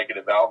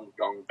 consecutive albums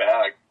going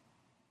back.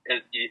 Do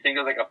you think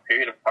there's like a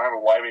period of time,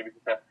 or why maybe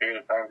that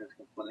period of time is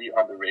completely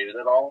underrated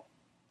at all?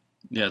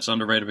 Yeah, it's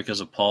underrated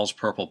because of Paul's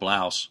purple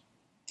blouse.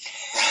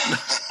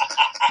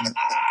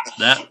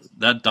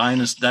 that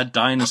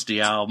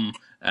Dynasty album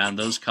and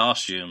those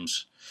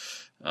costumes.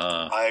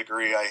 I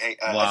agree.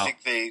 Wow. I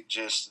think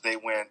they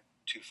went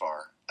too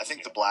far. I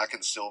think the black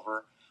and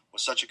silver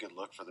was such a good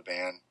look for the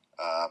band.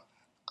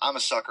 I'm a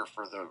sucker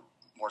for the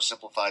more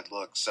simplified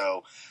look,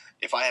 so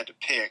if I had to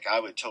pick, I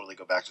would totally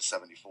go back to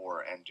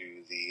 '74 and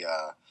do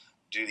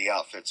the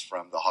outfits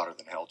from the Hotter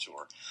Than Hell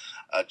tour,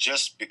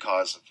 just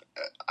because of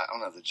I don't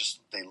know,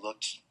 they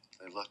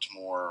looked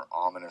more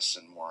ominous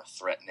and more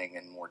threatening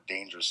and more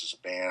dangerous as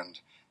a band.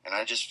 And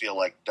I just feel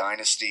like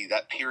Dynasty,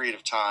 that period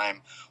of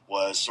time,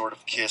 was sort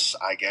of Kiss,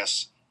 I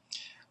guess,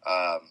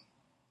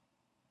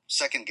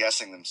 second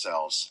guessing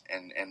themselves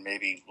and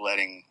maybe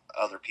letting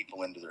other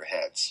people into their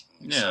heads.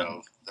 And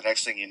so the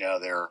next thing you know,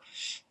 they're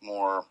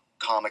more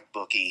comic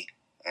booky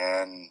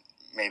and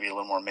maybe a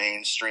little more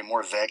mainstream,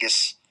 more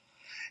Vegas.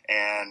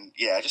 And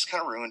yeah, it just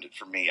kind of ruined it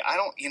for me. I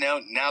don't,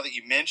 now that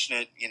you mention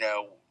it,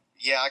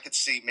 I could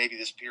see maybe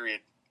this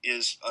period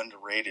is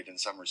underrated in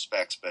some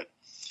respects, but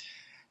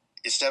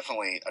it's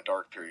definitely a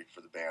dark period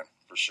for the band,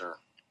 for sure.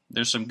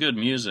 There's some good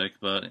music,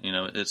 but,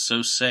 it's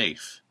so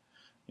safe.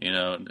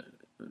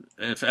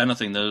 If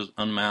anything, those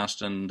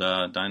Unmasked and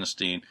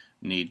Dynasty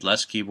need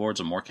less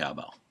keyboards and more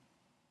cowbell.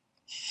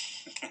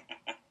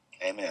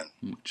 Amen.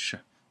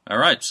 All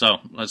right, so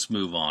let's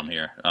move on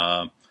here.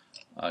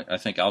 I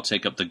think I'll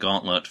take up the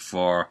gauntlet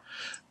for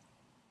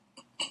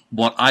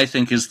what I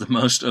think is the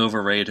most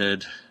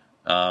overrated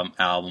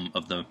album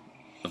of the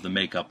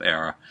makeup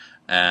era,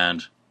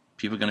 and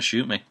people are going to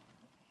shoot me.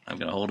 I'm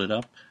going to hold it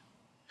up.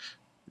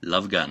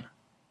 Love Gun.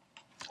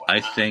 Wow. I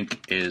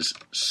think is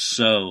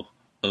so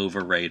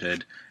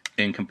overrated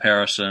in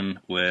comparison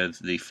with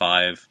the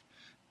 5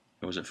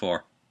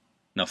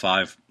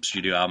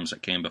 studio albums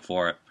that came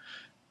before it.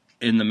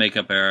 In the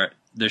makeup era,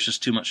 there's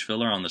just too much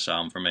filler on this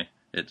album for me.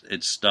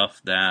 It's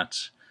stuff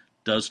that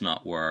does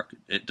not work.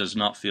 It does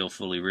not feel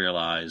fully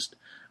realized.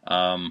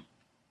 I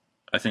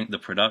think the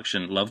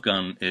production, Love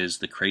Gun, is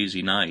the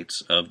Crazy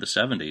Nights of the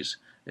 70s.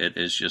 It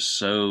is just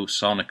so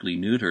sonically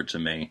neutered to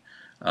me.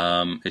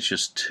 It's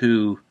just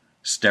too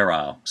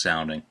sterile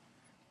sounding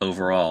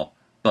overall.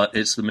 But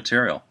it's the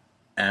material.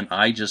 And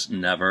I just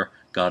never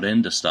got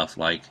into stuff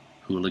like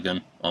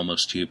Hooligan,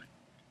 Almost Tube,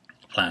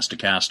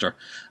 Plasticaster.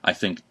 I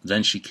think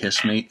Then She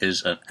Kissed Me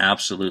is an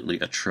absolutely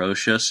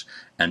atrocious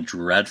and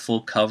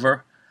dreadful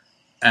cover.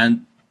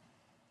 And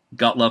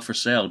Got Love for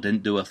Sale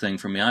didn't do a thing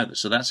for me either.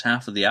 So that's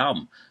half of the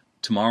album.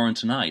 Tomorrow and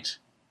Tonight,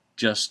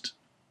 just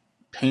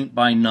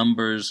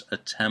paint-by-numbers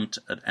attempt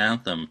at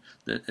Anthem.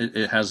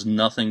 It has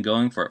nothing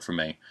going for it for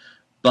me.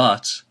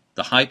 But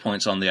the high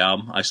points on the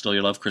album, I Still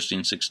Your Love,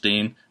 Christine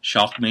 16,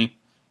 Shock Me,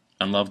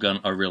 and Love Gun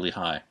are really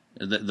high.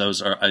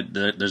 Those are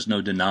there's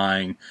no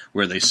denying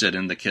where they sit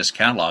in the Kiss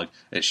catalog.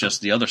 It's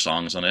just the other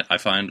songs on it I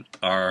find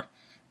are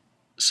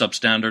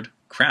substandard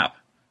crap.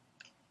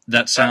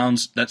 That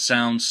sounds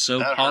so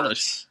that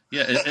polished. Hurts.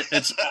 Yeah,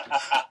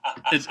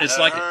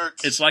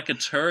 it's like a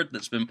turd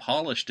that's been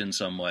polished in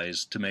some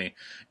ways to me.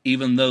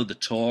 Even though the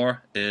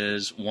tour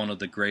is one of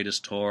the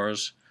greatest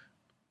tours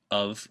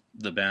of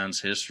the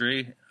band's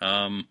history,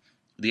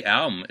 the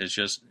album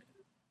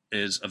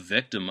is a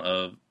victim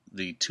of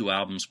the 2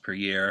 albums per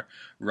year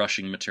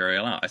rushing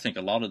material out. I think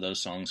a lot of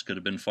those songs could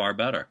have been far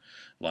better.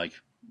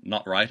 Like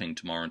Not Writing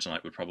Tomorrow and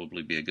Tonight would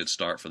probably be a good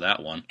start for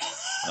that one.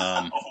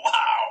 Wow.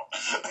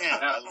 Man,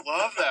 I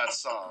love that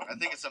song. I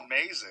think it's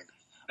amazing.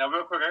 Now,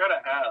 real quick, I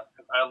gotta ask.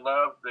 I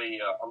love the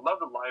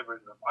live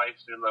version of I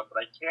Still Love, but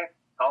I can't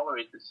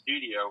tolerate the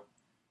studio.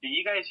 Do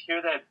you guys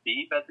hear that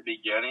beep at the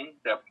beginning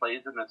that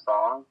plays in the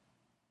song?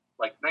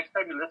 Like next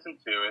time you listen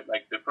to it,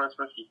 like the first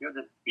verse, you hear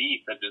this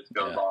beep that just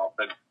goes off,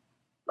 and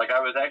like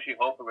I was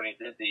actually hoping when he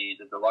did the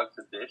deluxe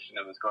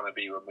edition, it was going to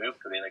be removed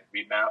because they like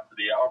remastered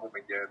the album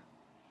again,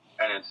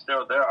 and it's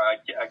still there. I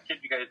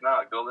kid you guys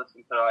not. Go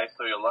listen to I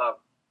Still Your Love,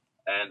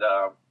 and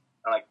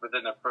like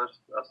within the first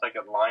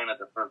second line of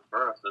the first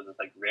verse, there's this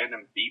like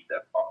random beep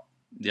that pops.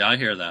 Yeah, I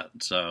hear that.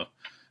 So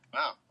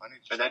Wow, I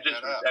need to And check that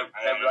just that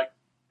out. like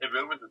it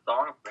ruins the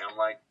song for me. I'm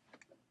like,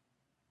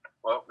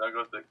 well, there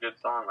goes a good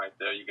song right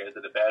there. You guys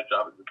did a bad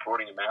job of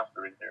recording and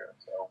mastering here.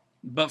 So.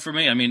 But for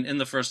me, I mean, in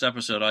the first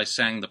episode, I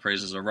sang the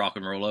praises of Rock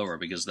and Roll Over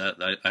because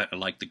I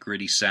like the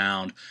gritty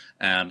sound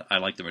and I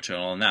like the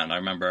material on that. And I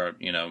remember,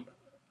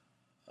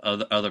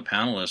 other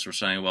panelists were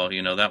saying, well,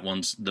 that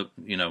one's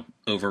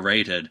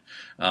overrated.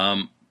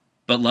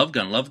 But Love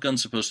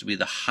Gun's supposed to be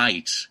the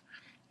height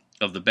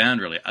of the band,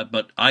 really.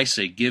 But I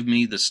say, give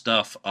me the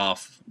stuff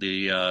off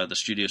the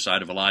studio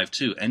side of Alive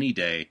 2 any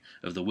day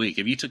of the week.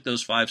 If you took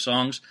those 5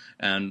 songs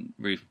and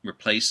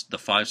replaced the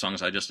 5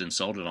 songs I just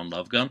insulted on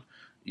Love Gun,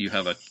 you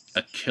have a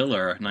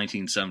killer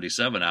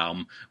 1977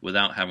 album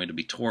without having to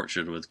be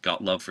tortured with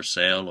Got Love for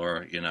Sale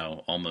or,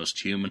 Almost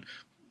Human.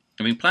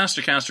 I mean,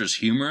 Plaster Caster is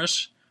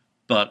humorous,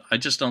 but I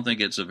just don't think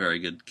it's a very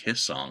good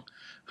Kiss song.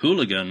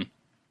 Hooligan,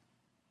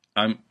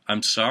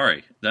 I'm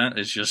sorry. That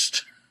is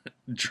just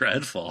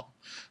dreadful.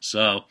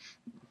 So,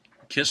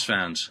 Kiss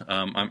fans,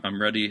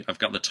 I'm ready. I've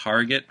got the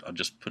target. I'll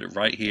just put it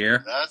right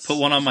here. Put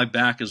one on my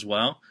back as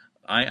well.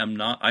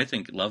 I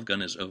think Love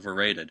Gun is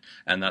overrated,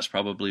 and that's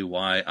probably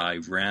why I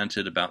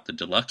ranted about the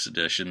deluxe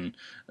edition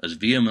as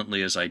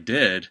vehemently as I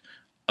did,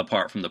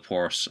 apart from the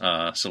poor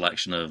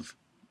selection of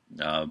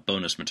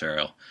bonus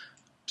material.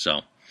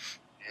 So,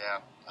 yeah,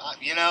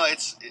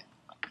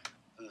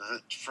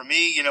 for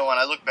me, when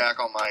I look back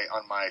on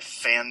my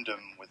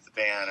fandom with the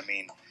band, I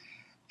mean,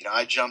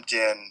 I jumped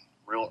in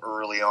real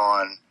early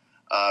on,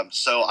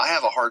 so I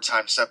have a hard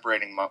time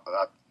separating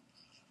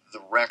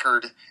the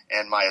record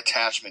and my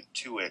attachment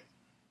to it,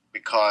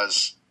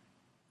 because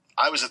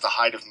I was at the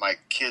height of my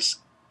Kiss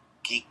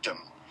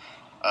geekdom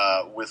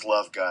with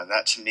Love Gun.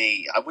 That, to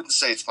me, I wouldn't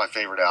say it's my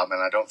favorite album,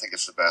 and I don't think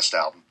it's the best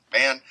album.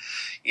 Man,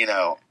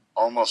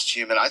 Almost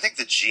Human. I think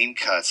the Gene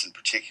cuts in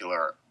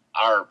particular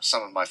are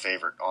some of my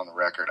favorite on the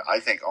record. I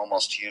think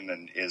Almost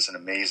Human is an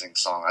amazing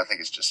song. I think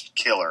it's just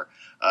killer.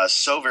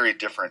 So very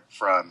different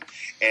from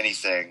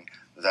anything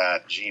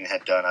that Gene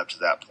had done up to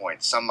that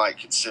point. Some might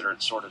consider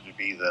it sort of to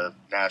be the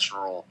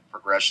natural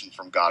progression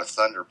from God of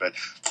Thunder, but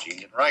Gene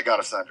didn't write God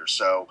of Thunder.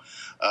 So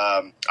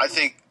I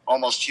think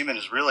Almost Human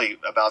is really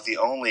about the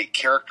only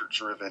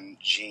character-driven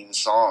Gene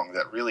song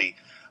that really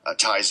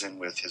ties in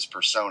with his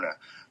persona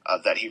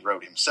that he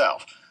wrote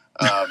himself.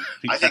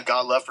 I think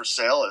God Love for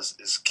Sale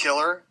is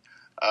killer.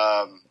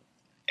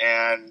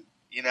 And,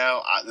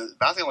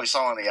 about the only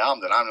song on the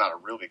album that I'm not a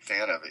real big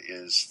fan of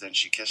is Then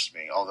She Kissed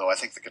Me, although I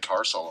think the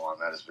guitar solo on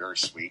that is very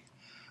sweet.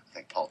 I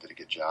think Paul did a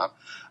good job,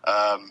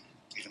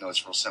 even though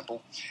it's real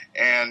simple.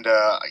 And,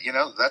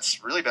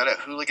 that's really about it.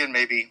 Hooligan,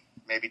 maybe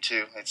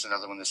too. It's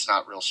another one that's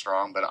not real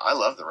strong, but I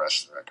love the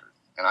rest of the record.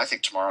 And I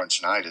think Tomorrow and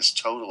Tonight is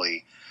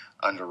totally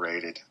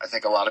underrated. I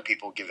think a lot of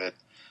people give it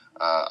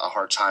a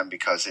hard time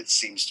because it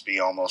seems to be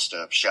almost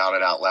a Shout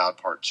It Out Loud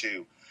Part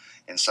 2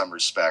 in some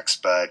respects,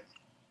 but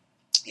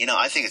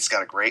I think it's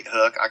got a great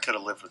hook. I could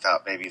have lived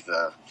without maybe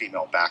the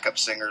female backup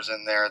singers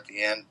in there at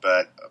the end,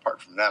 but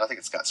apart from that, I think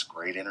it's got some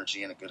great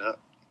energy and a good hook.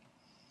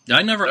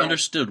 I never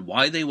understood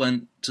why they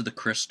went to the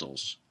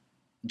Crystals.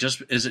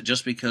 Is it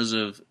just because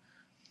of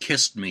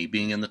Kissed Me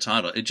being in the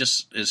title? It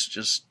just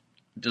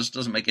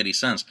doesn't make any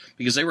sense,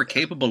 because they were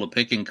capable of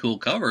picking cool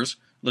covers.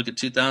 Look at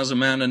 2000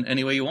 Man and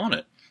Any Way You Want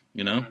It.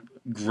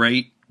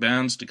 Great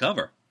bands to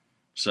cover.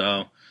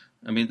 So,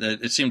 I mean,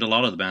 it seemed a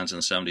lot of the bands in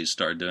the 70s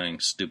started doing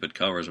stupid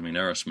covers. I mean,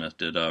 Aerosmith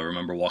did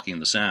Remember Walking in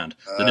the Sand.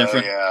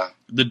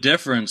 The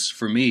difference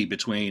for me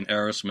between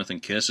Aerosmith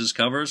and Kiss's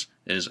covers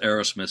is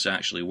Aerosmith's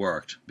actually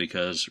worked,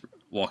 because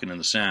Walking in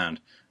the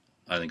Sand,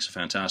 I think it's a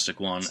fantastic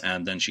one,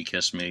 and Then She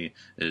Kissed Me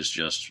is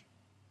just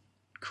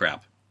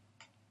crap.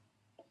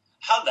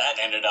 How that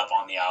ended up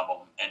on the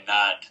album and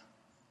not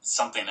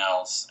something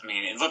else. I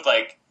mean, it looked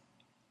like,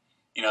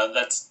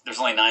 there's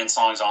only 9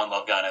 songs on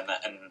Love Gun,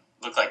 and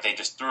looked like they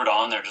just threw it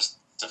on there just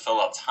to fill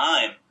up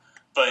time.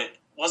 But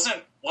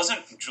wasn't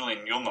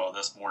Julian, you'll know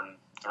this more than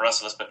the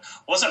rest of us, but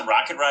wasn't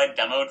Rocket Ride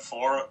demoed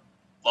for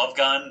Love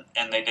Gun,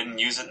 and they didn't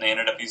use it, and they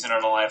ended up using it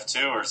on Alive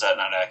 2, or is that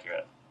not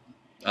accurate?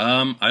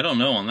 I don't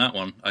know on that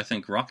one. I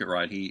think Rocket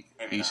Ride, he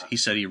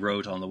said he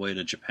wrote on the way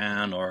to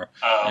Japan, or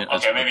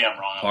okay, maybe I'm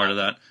wrong. Part of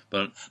that,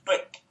 but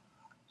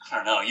I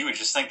don't know. You would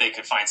just think they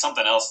could find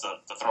something else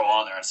to throw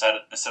on there instead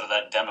of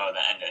that demo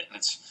that ended. And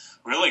it's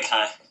really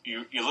kind of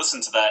you listen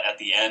to that at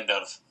the end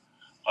of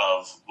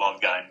Love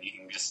Gun.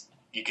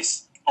 You can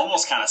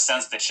almost kind of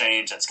sense the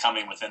change that's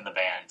coming within the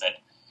band,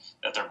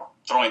 that they're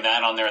throwing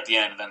that on there at the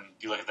end, and then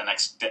you look at the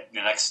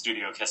next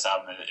studio Kiss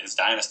album is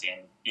Dynasty,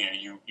 and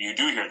you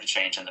do hear the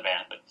change in the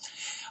band. But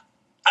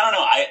I don't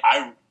know.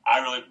 I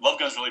really Love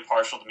Gun's really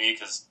partial to me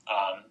because,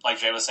 like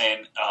Jay was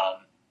saying,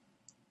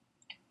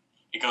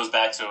 it goes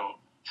back to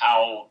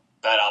how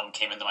that album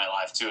came into my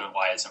life too, and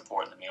why it's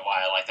important to me, and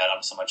why I like that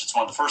album so much. It's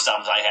one of the first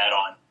albums I had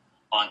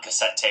on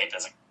cassette tape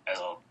as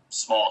a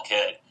small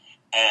kid,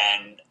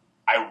 and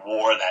I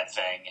wore that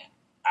thing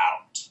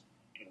out.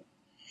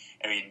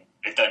 I mean,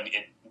 it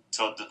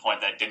to the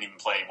point that it didn't even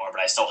play anymore, but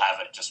I still have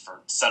it just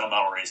for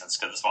sentimental reasons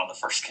because it's one of the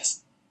first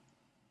Kiss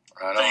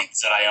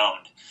things that I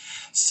owned.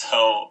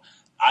 So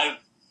I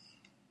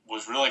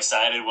was really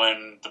excited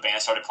when the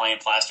band started playing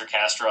Plaster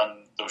Caster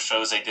on those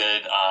shows they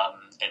did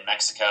in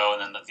Mexico,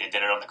 and then they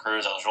did it on the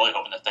cruise. I was really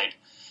hoping that they'd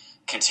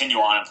continue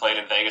on and play it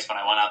in Vegas when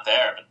I went out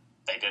there, but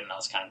they didn't. I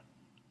was kind of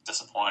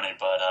disappointed,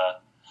 but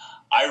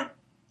I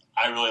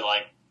really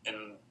liked,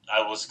 and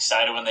I was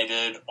excited when they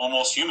did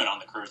Almost Human on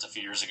the cruise a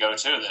few years ago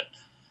too. That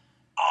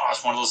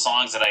it's one of those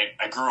songs that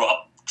I grew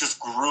up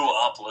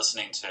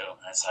listening to,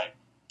 and it's like,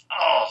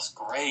 it's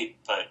great.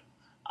 But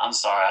I'm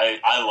sorry,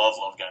 I love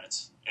Love Gun. It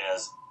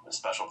has a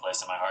special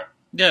place in my heart.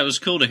 Yeah, it was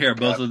cool to hear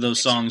both of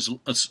those songs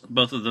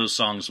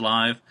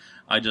live.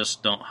 I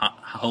just don't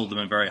hold them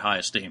in very high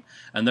esteem.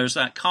 And there's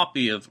that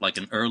copy of like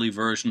an early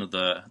version of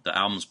the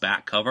album's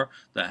back cover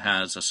that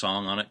has a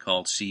song on it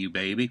called "See You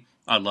Baby."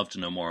 I'd love to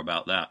know more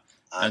about that.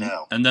 I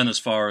know. And then as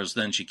far as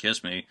Then She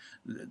Kissed Me,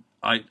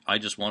 I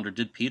just wondered,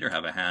 did Peter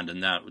have a hand in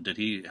that? Did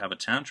he have a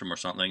tantrum or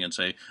something and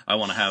say, I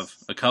want to have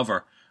a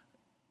cover?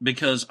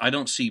 Because I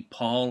don't see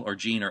Paul or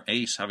Gene or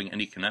Ace having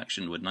any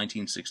connection with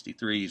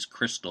 1963's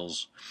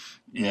Crystals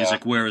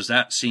music, whereas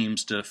that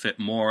seems to fit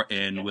more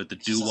in with the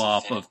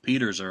doo-wop of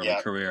Peter's early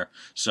career.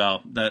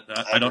 So that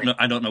I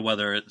don't know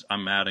whether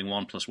I'm adding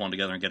 1 + 1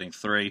 together and getting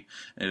 3,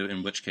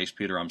 in which case,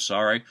 Peter, I'm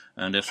sorry.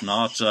 And if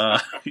not,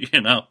 we'd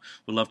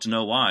love to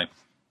know why.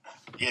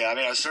 Yeah, I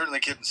mean, I certainly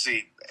couldn't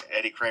see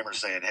Eddie Kramer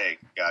saying, hey,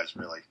 guys,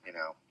 really,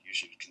 you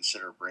should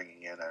consider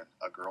bringing in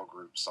a girl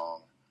group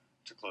song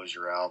to close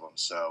your album.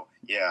 So,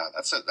 yeah,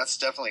 that's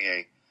definitely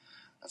a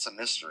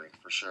mystery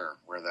for sure,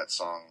 where that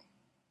song...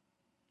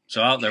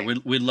 So out there,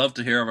 we'd love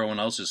to hear everyone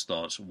else's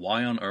thoughts.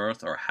 Why on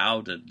earth or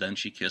how did Then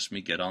She Kissed Me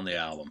get on the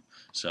album?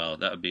 So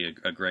that would be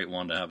a great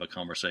one to have a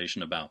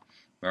conversation about.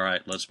 All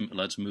right,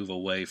 let's move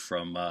away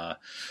from the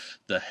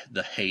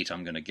hate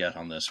I'm going to get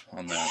on that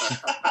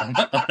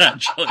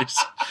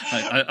choice.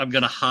 I'm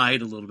going to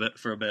hide a little bit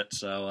for a bit,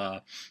 so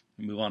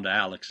move on to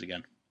Alex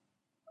again.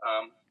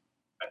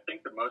 I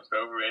think the most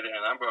overrated,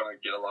 and I'm going to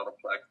get a lot of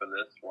flack for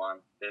this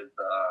one, is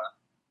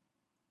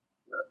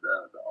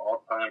the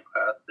all-time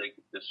classic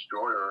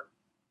Destroyer.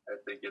 I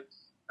think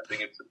it's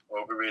an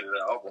overrated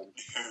album.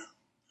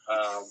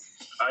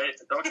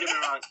 Don't get me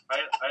wrong.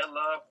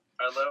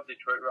 I love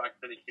Detroit Rock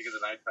City King of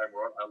the Nighttime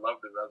World. I love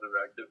the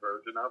resurrected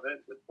version of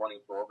it, the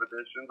 2012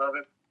 editions of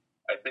it.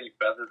 I think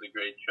Feather's a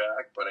great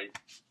track, but I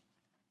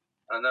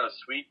don't know.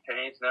 Sweet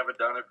Pain's never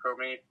done it for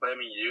me.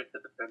 Flaming Youth,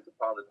 it depends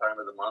upon the time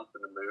of the month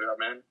and the mood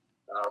I'm in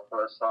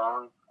for a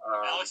song.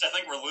 Alex, I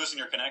think we're losing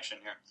your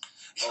connection here.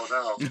 Oh,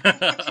 no.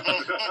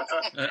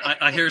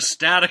 I hear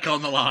static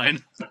on the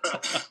line.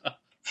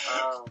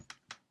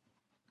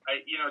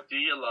 Do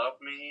You Love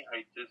Me?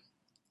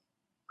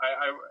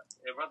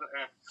 It wasn't.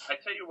 I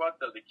tell you what,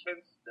 though, the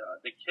Kiss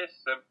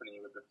Symphony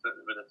with the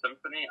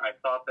symphony, I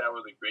thought that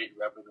was a great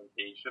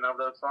representation of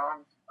those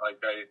songs.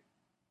 Like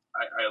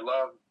I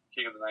love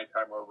King of the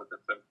Nighttime World with the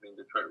symphony,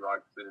 Detroit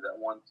Rock City,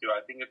 that one too. I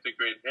think it's a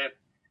great hit.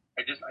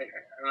 I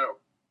don't know.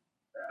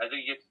 I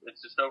think it's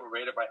just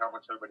overrated by how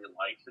much everybody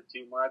likes it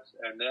too much.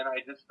 And then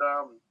I just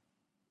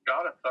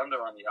God of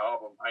Thunder on the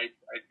album. I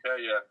tell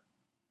you,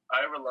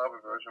 I would love a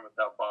version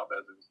without Bob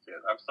Ezrin's kid.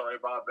 I'm sorry,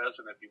 Bob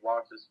Ezrin, if you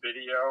watch this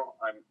video,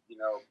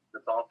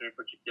 it's awesome to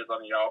put your kids on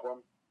the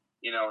album.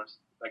 It's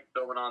like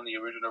throwing on the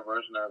original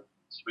version of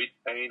Sweet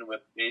Pain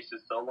with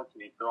Ace's solo.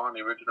 Can you throw on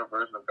the original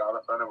version of God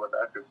of Thunder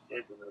without your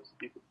kids and those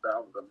stupid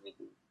sounds I'm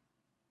making?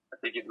 I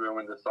think it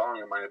ruined the song,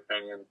 in my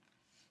opinion.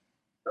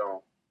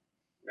 So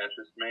that's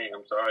just me.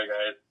 I'm sorry,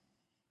 guys.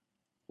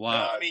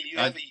 Wow. I mean, you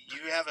have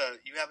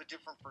a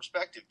different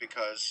perspective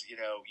because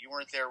you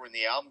weren't there when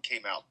the album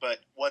came out. But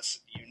what's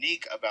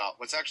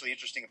actually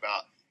interesting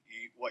about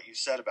what you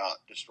said about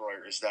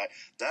Destroyer is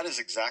that is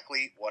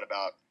exactly what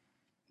about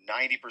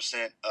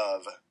 90%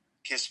 of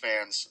Kiss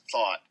fans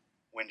thought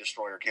when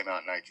Destroyer came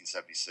out in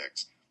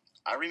 1976.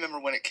 I remember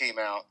when it came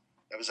out.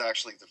 That was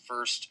actually the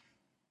first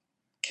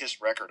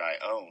Kiss record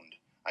I owned.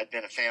 I'd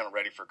been a fan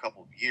already for a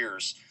couple of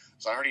years,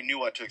 so I already knew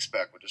what to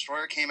expect. When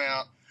Destroyer came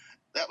out,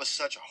 that was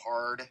such a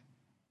hard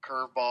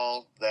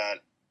curveball that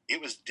it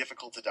was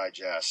difficult to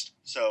digest.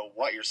 So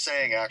what you're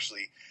saying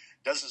actually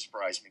doesn't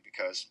surprise me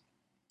because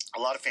a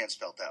lot of fans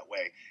felt that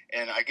way.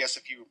 And I guess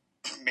if you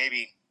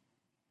maybe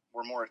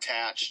were more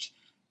attached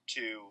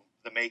to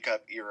the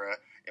makeup era,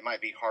 it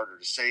might be harder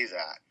to say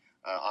that.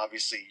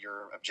 Obviously,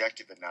 you're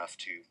objective enough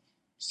to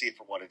see it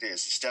for what it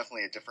is. It's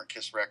definitely a different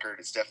Kiss record.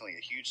 It's definitely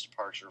a huge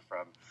departure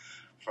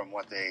from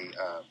what they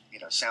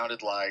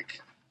sounded like.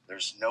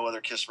 There's no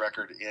other Kiss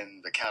record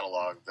in the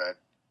catalog that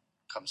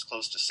comes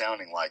close to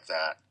sounding like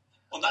that.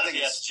 Well, not if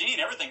you ask Gene.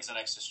 Everything's an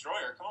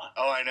ex-Destroyer. Come on.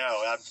 Oh, I know.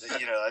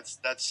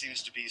 That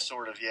seems to be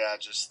sort of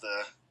just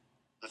the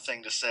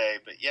thing to say.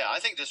 But yeah, I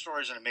think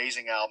Destroyer is an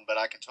amazing album. But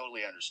I can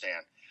totally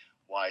understand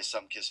why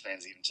some Kiss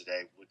fans even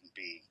today wouldn't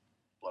be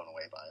blown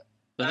away by it.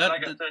 But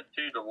like I said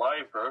too, the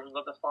live versions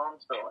of the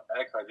songs so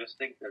X. I just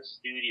think the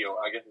studio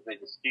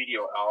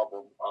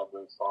album of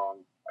those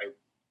songs.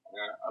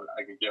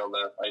 I could care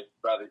less. I'd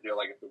rather hear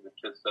like if it was a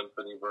Kiss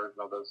Symphony version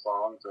of those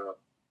songs. Or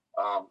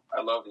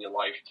I love the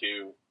Life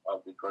 2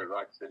 of Detroit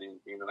Rock City and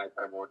King of the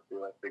Nighttime War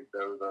 2. I think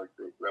those are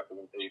great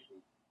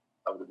representations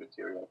of the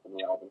material from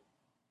the album.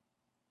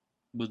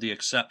 With the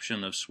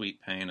exception of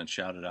Sweet Pain and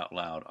Shout It Out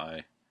Loud,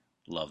 I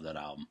love that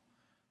album.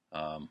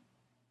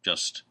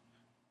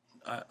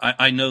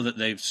 I know that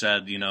they've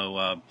said,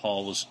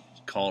 Paul was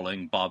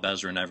calling Bob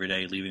Ezrin every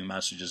day, leaving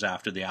messages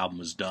after the album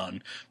was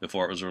done,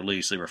 before it was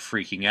released. They were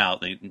freaking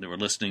out. They were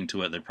listening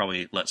to it. They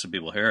probably let some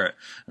people hear it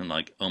and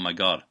like, oh my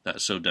God,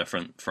 that's so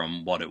different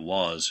from what it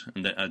was.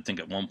 And I think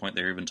at one point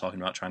they were even talking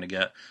about trying to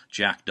get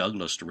Jack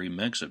Douglas to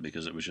remix it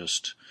because it was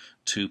just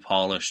too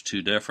polished,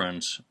 too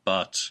different.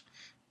 But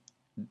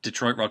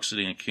Detroit Rock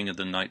City and King of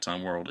the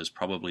Nighttime World is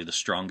probably the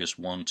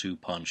strongest 1-2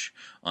 punch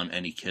on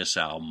any Kiss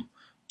album.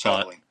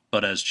 Totally.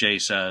 But as Jay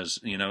says,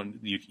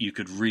 you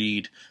could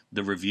read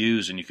the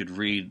reviews and you could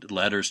read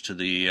letters to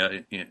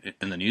the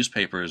in the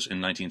newspapers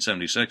in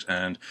 1976,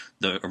 and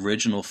the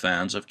original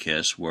fans of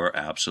Kiss were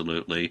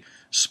absolutely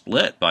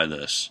split by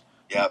this.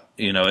 Yep.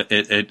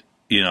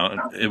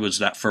 It was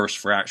that first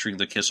fracturing of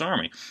the Kiss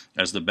Army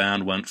as the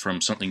band went from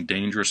something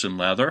dangerous in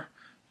leather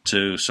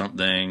to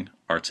something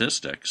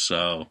artistic.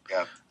 So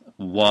yep.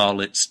 While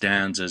it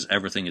stands as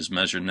everything is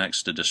measured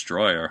next to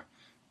Destroyer,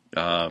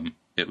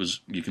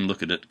 you can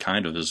look at it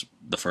kind of as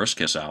the first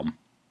Kiss album.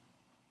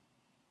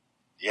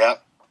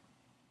 Yep.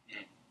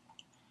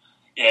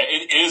 Yeah,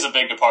 it is a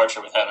big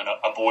departure with having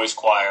a boys'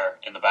 choir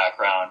in the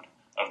background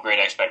of Great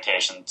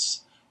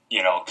Expectations,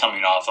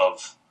 coming off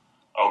of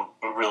a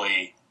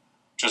really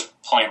just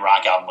plain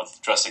rock album with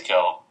Dressed to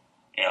Kill.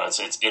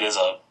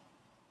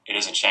 It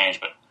is a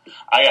change, but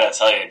I gotta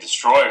tell you,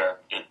 Destroyer,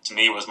 to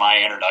me, was my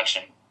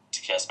introduction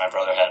to Kiss. My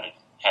brother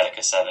had a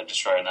cassette of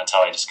Destroyer, and that's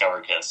how I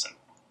discovered Kiss. And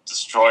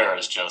Destroyer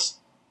is just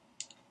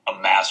a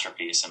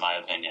masterpiece, in my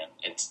opinion.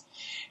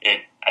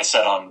 I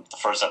said on the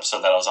first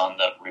episode that I was on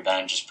that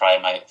Revenge is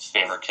probably my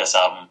favorite Kiss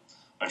album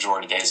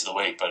majority days of the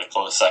week, but a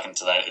close second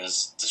to that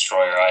is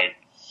Destroyer.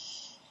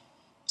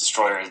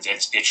 Destroyer,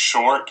 it's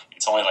short.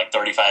 It's only like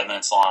 35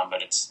 minutes long,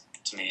 but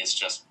to me it's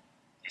just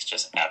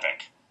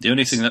epic. The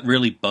only thing that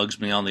really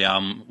bugs me on the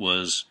album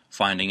was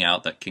finding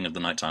out that King of the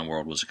Nighttime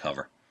World was a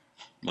cover.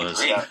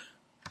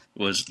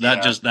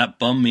 That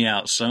bummed me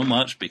out so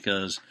much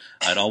because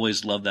I'd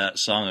always loved that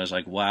song. I was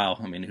like, wow,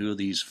 who are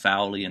these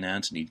Fowley and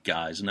Anthony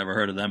guys? Never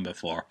heard of them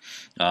before.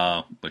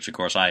 Which of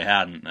course I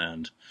hadn't,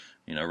 and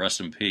rest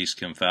in peace,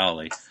 Kim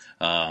Fowley.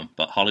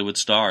 But Hollywood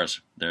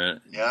Stars,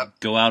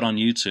 go out on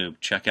YouTube,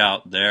 check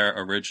out their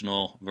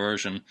original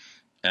version,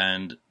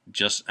 and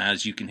just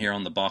as you can hear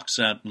on the box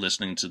set,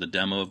 listening to the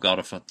demo of God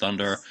of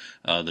Thunder,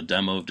 the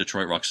demo of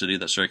Detroit Rock City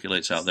that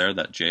circulates out there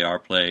that JR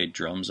played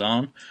drums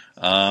on,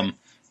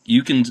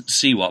 you can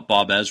see what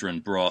Bob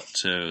Ezrin brought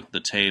to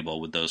the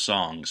table with those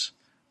songs.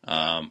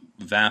 Not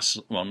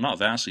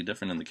vastly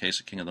different in the case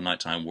of King of the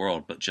Nighttime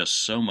World, but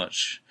just so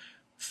much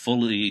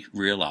fully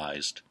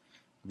realized.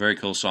 Very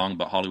cool song,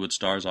 but Hollywood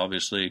Stars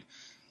obviously,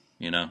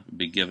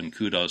 be given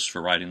kudos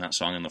for writing that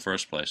song in the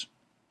first place.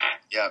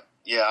 Yeah.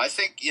 I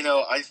think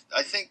I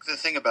think the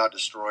thing about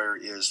Destroyer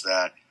is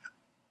that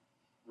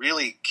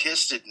really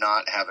Kiss did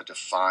not have a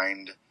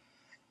defined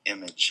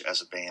image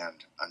as a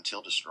band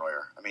until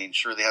Destroyer.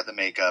 Sure, they had the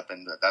makeup,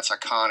 and that's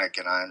iconic,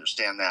 and I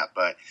understand that,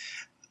 but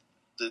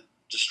the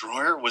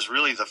Destroyer was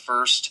really the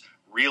first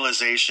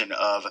realization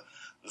of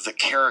the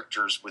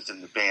characters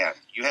within the band.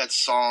 You had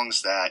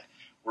songs that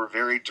were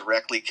very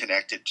directly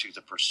connected to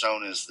the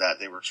personas that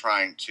they were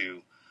trying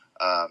to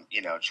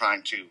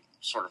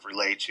sort of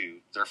relay to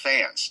their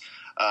fans.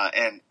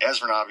 And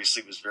Ezrin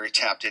obviously was very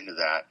tapped into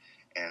that.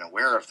 and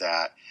aware of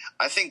that.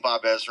 I think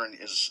Bob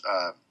Ezrin is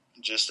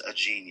just a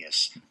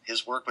genius.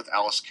 His work with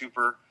Alice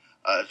Cooper,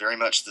 very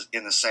much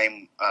in the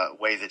same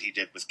way that he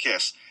did with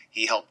Kiss.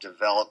 He helped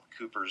develop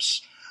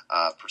Cooper's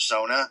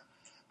persona,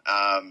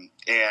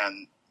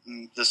 and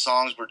the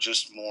songs were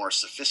just more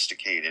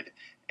sophisticated.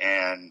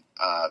 And,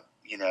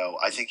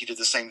 I think he did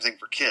the same thing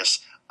for Kiss.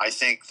 I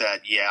think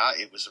that,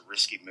 it was a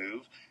risky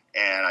move,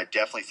 and I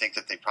definitely think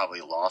that they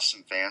probably lost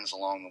some fans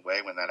along the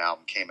way when that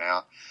album came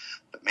out.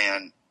 But,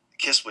 man,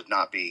 Kiss would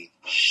not be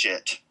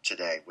shit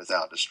today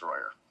without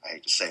Destroyer. I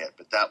hate to say it,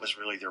 but that was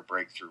really their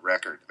breakthrough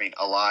record. I mean,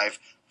 Alive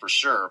for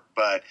sure,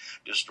 but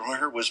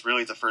Destroyer was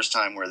really the first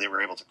time where they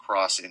were able to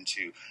cross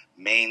into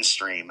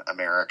mainstream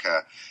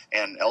America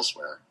and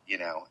elsewhere,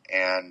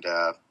 and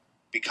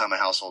become a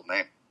household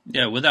name.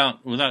 Yeah,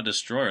 without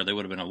Destroyer, they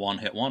would have been a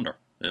one-hit wonder.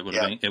 It would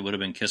have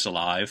been Kiss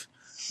Alive,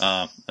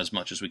 as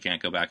much as we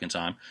can't go back in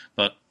time.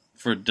 But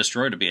for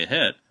Destroyer to be a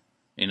hit,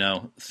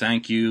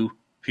 thank you,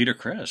 Peter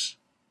Criss.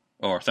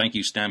 Or thank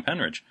you, Stan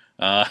Penridge.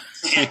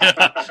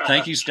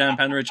 Thank you, Stan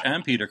Penridge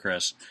and Peter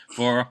Criss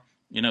for,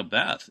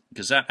 Beth.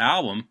 Because that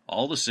album,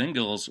 all the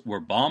singles were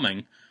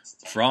bombing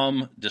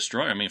from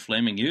Destroyer. I mean,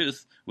 Flaming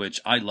Youth, which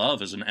I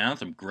love as an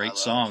anthem. Great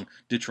song.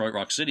 Detroit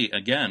Rock City,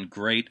 again,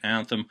 great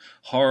anthem.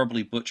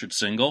 Horribly butchered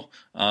single,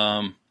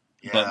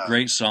 but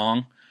great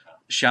song.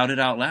 Shout It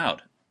Out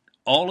Loud.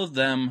 All of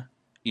them,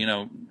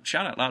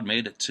 Shout Out Loud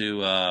made it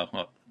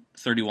to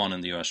 31 in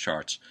the U.S.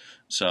 charts.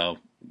 So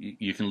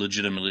you can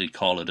legitimately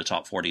call it a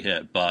top 40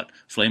 hit. But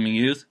Flaming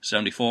Youth,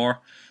 74.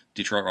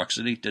 Detroit Rock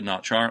City did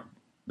not chart.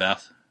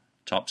 Beth,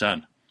 top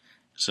 10.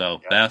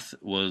 So Beth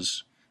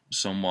was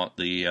somewhat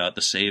the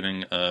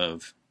saving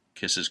of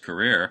Kiss's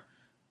career.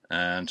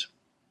 And,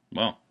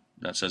 well,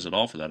 that says it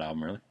all for that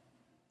album, really.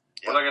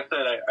 Well, like I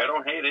said, I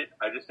don't hate it.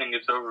 I just think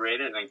it's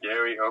overrated. And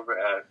Gary over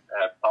at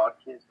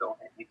Podcast, don't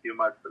hate me too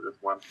much for this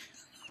one.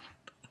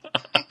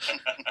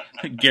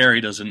 Gary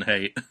doesn't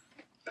hate.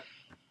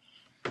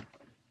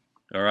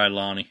 All right,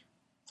 Lonnie.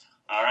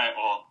 All right,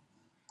 well,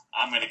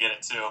 I'm going to get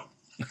it too.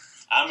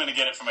 I'm going to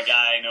get it from a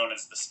guy known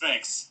as the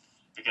Sphinx,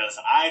 because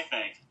I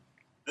think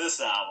this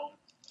album,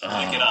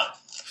 Lick It Up,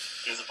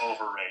 is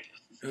overrated.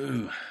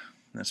 Ooh,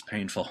 that's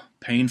painful.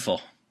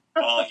 Painful.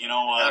 Well, you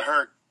know what? That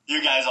hurt.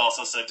 You guys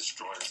also said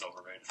Destroyer's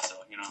overrated, so,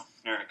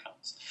 here it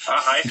comes.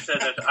 I said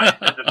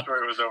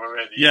Destroyer was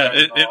overrated.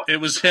 Yeah, it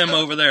was him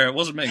over there. It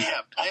wasn't me.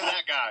 Yeah, blame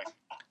that guy.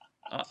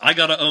 I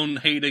gotta own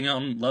hating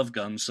on Love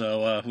Gun,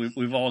 so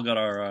we've all got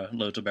our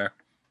load to bear.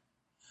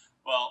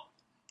 Well,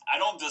 I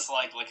don't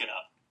dislike Lick It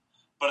Up,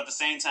 but at the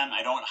same time,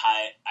 I don't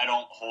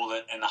hold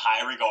it in the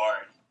high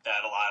regard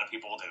that a lot of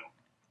people do.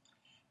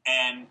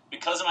 And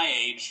because of my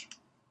age,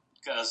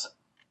 because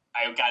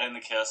I got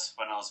into Kiss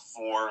when I was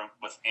 4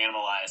 with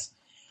Animalize,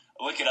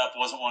 Lick It Up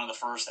wasn't one of the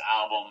first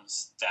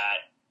albums that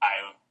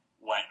I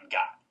went and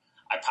got.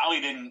 I probably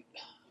didn't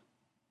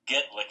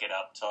get Lick It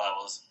Up till I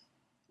was,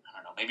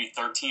 maybe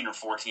 13 or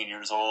 14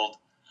 years old.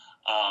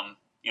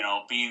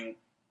 Being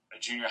a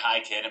junior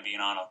high kid and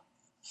being on a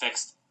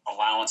fixed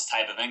allowance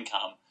type of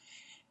income,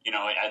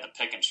 I had to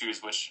pick and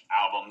choose which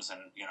albums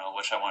and,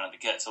 which I wanted to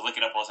get. So Lick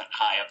It Up wasn't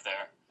high up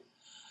there.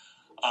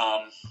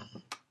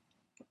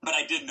 But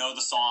I did know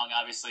the song,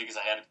 obviously, because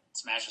I had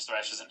Smashes,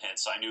 Thrashes, and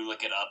Hits, so I knew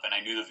Lick It Up, and I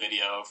knew the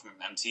video from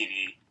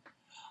MTV.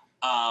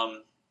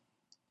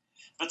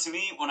 But to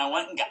me, when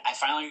I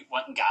finally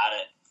went and got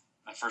it,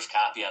 my first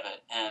copy of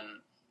it,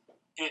 and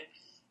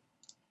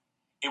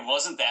it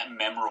wasn't that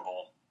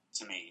memorable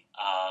to me.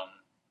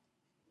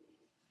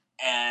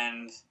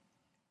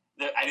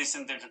 I just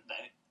think that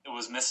it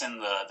was missing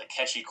the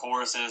catchy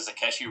choruses, the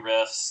catchy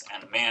riffs,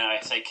 and man, I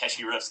say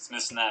catchy riffs, it's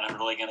missing that. I'm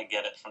really going to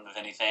get it from the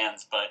Vinnie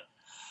fans, but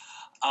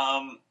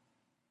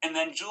and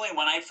then Julian,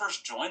 when I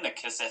first joined the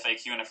Kiss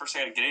FAQ and I first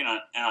started getting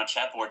on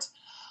chat boards,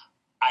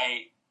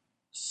 I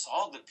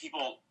saw that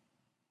people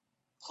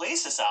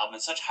place this album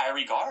in such high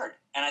regard,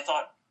 and I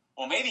thought,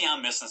 well, maybe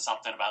I'm missing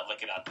something about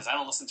Lick It Up because I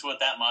don't listen to it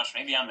that much.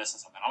 Maybe I'm missing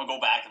something. I'll go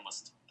back and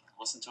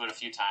listen to it a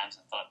few times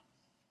and thought,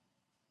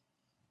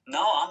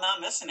 no, I'm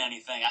not missing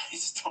anything. I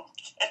just don't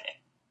get it.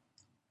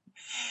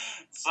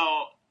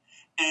 So,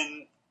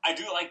 and I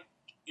do like,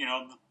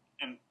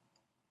 and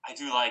I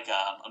do like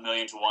A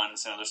Million to One.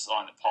 It's another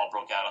song that Paul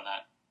broke out on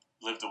that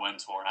Live to Win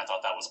tour, and I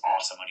thought that was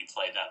awesome when he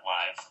played that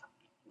live.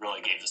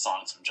 Really gave the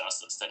song some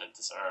justice that it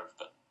deserved.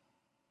 But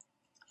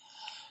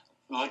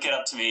Lick It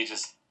Up to me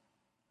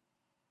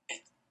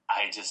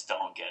I just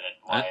don't get it,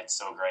 why it's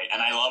so great.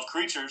 And I love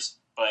Creatures,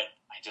 but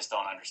I just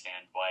don't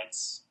understand why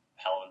it's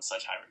held in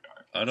such high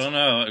regard. I don't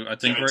know.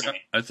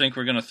 I think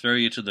we're gonna throw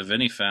you to the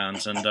Vinnie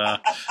fans, and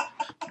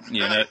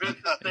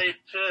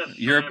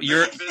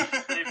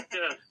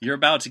you're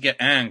about to get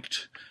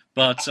anked.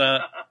 But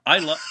I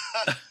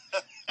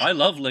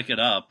love Lick It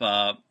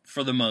Up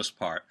for the most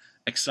part.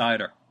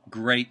 Exciter,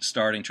 great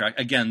starting track.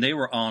 Again, they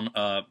were on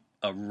a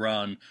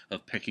run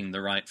of picking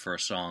the right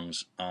first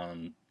songs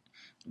on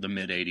the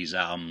mid-'80s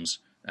albums,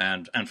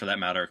 and for that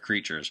matter,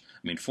 Creatures.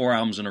 I mean, 4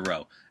 albums in a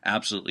row.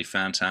 Absolutely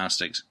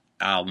fantastic.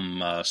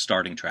 album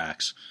starting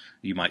tracks.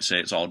 You might say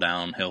it's all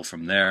downhill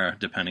from there,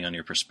 depending on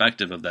your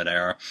perspective of that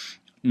era.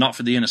 Not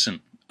for the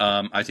Innocent.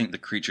 I think the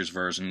Creatures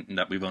version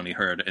that we've only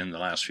heard in the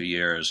last few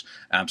years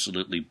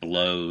absolutely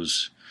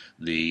blows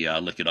the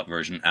Lick It Up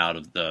version out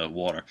of the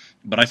water.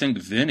 But I think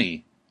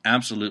Vinny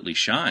absolutely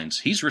shines.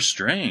 He's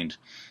restrained.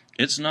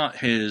 It's not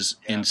his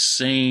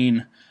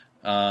insane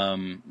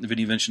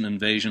Vinnie Vincent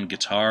Invasion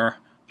guitar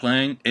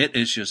playing. It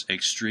is just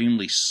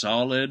extremely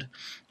solid,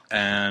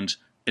 and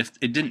if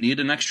it didn't need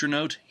an extra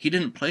note, he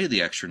didn't play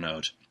the extra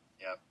note.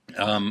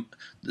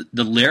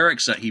 The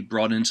lyrics that he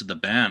brought into the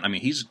band, I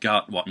mean, he's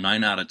got,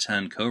 9 out of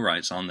 10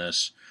 co-writes on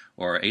this,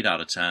 or 8 out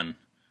of 10.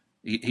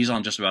 He's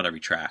on just about every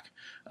track.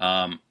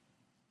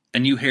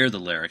 And you hear the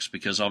lyrics,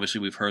 because obviously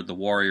we've heard the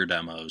Warrior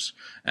demos,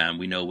 and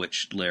we know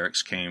which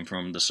lyrics came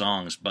from the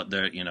songs, but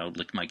they're,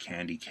 Lick My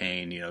Candy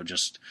Cane,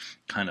 just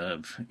kind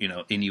of,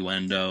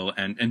 innuendo,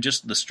 and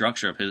just the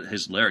structure of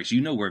his lyrics.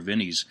 You know where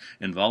Vinny's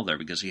involved there,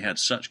 because he had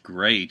such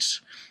great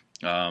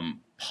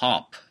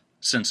pop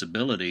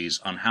sensibilities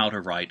on how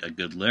to write a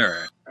good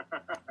lyric.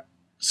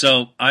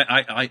 So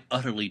I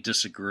utterly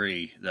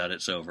disagree that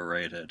it's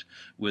overrated,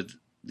 with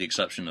the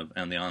exception of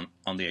on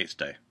the Eighth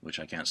Day, which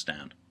I can't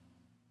stand.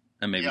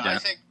 And maybe I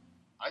think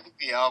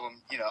the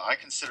album, I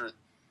consider it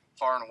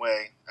far and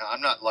away. I'm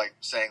not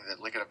saying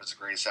that Lick It Up is the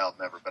greatest album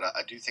ever, but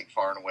I do think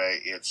far and away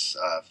it's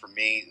for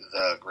me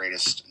the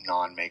greatest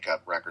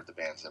non-makeup record the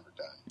band's ever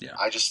done. Yeah.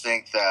 I just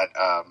think that.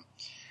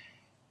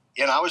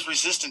 I was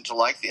resistant to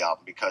like the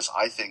album because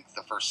I think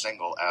the first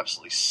single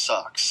absolutely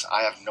sucks.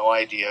 I have no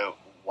idea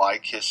why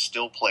Kiss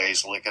still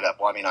plays Lick It Up.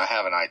 Well, I mean, I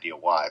have an idea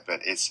why, but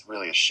it's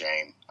really a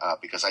shame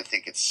because I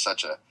think it's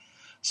such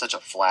a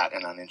flat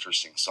and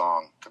uninteresting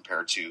song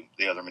compared to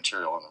the other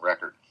material on the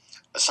record.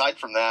 Aside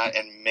from that,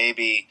 and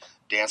maybe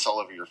Dance All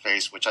Over Your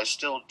Face, which I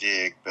still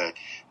dig, but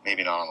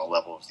maybe not on the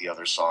level of the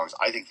other songs,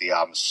 I think the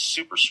album's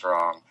super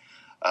strong.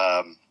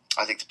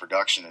 I think the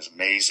production is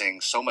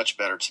amazing, so much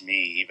better to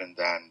me even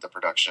than the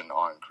production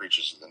on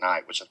Creatures of the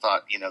Night, which I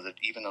thought, that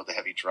even though the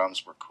heavy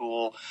drums were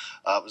cool,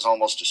 it was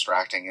almost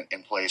distracting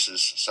in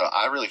places. So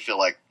I really feel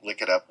like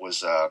Lick It Up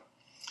was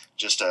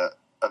just a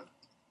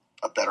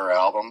better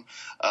album.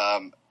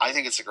 I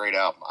think it's a great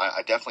album.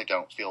 I definitely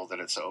don't feel that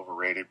it's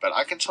overrated, but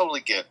I can totally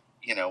get,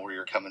 where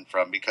you're coming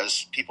from,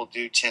 because people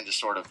do tend to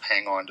sort of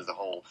hang on to the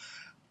whole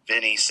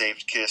Vinny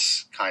saved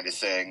Kiss kind of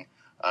thing.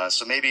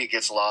 So maybe it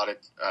gets lauded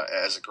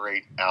as a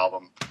great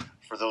album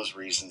for those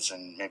reasons,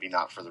 and maybe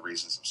not for the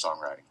reasons of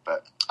songwriting.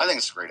 But I think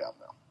it's a great album,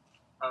 though.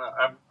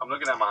 I'm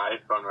looking at my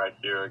iPhone right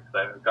here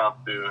because I've gone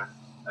through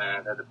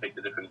and had to pick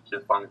the different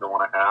Kiss songs I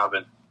want to have,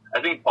 and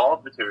I think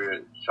Paul's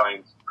material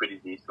shines pretty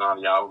decent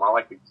on the album. I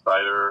like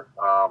Exciter,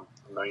 A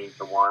Million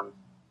to One.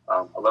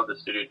 I love the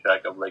studio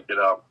track of Lick It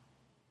Up.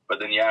 But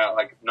then,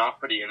 Not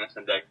Pretty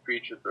Innocent, that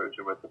Creatures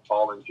version with the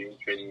Paul and Gene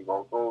trading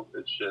vocals,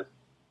 it's just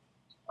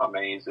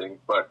amazing.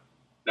 But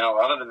no,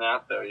 other than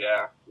that, though,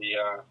 the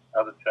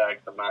other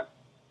tracks I'm not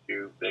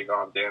too big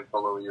on. Dance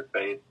All Over Your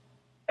Face.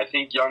 I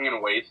think Young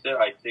and Wasted,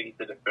 I think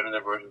the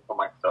definitive version for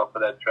myself for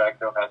that track,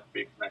 though, has to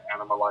be from the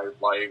Animalized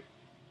Live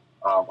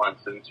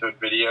Uncensored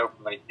video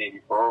from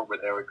 1984 with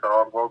Eric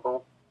Carr on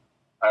vocals.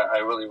 I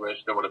really wish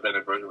there would have been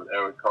a version with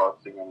Eric Carr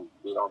singing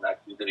lead on that.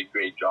 He did a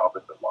great job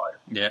with it live.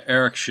 Yeah,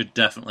 Eric should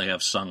definitely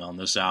have sung on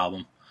this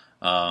album,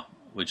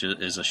 which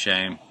is a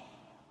shame.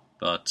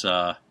 But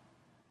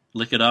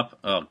Lick It Up,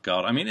 oh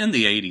God. I mean, in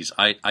the 80s,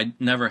 I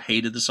never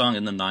hated the song.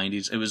 In the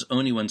 90s, it was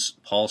only when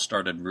Paul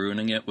started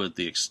ruining it with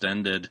the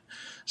extended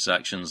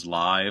sections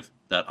live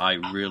that I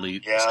really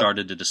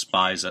started to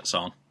despise that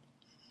song.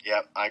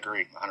 Yeah, I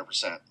agree,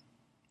 100%.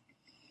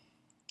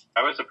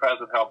 I was surprised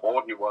with how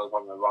bold he was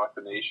on the Rock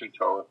the Nation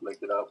tour with Lick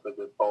It Up with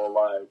his whole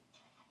live.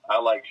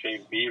 I like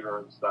Shave Beaver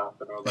and stuff,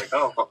 and I was like,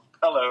 oh,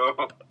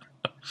 hello.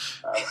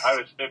 I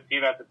was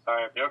 15 at the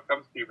time. Here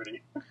comes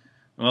puberty.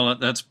 Well,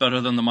 that's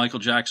better than the Michael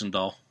Jackson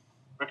doll.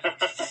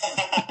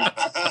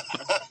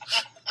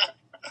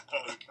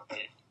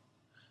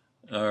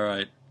 All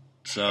right.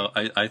 So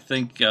I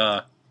think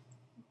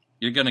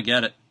you're going to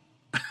get it.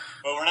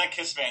 Well, we're not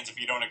Kiss fans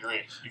if you don't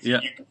agree.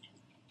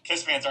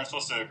 Kiss fans aren't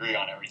supposed to agree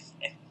on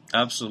everything.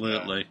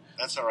 Absolutely. Yeah,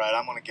 that's all right.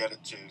 I'm going to get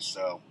it, too.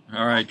 So.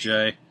 All right,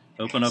 Jay.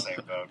 Open up.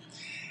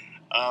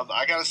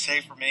 I got to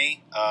say for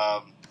me,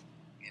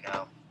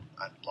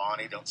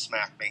 Lonnie, don't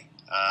smack me.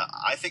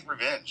 I think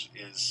Revenge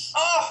is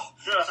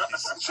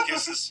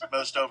Kiss's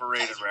most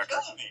overrated record.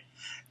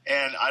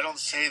 And I don't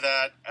say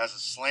that as a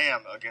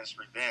slam against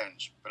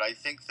Revenge, but I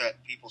think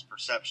that people's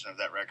perception of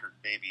that record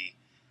may be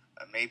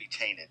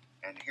tainted.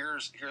 And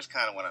here's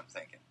kind of what I'm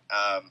thinking.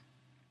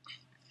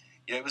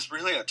 It was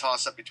really a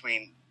toss-up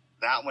between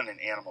that one and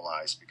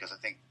Animalize, because I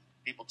think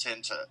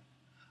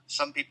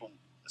some people,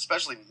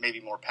 especially maybe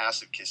more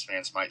passive Kiss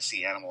fans, might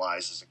see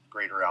Animalize as a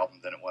greater album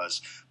than it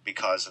was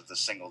because of the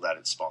single that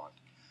it spawned.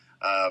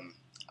 I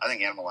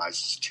think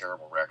Animalize is a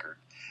terrible record,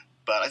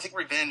 but I think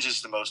Revenge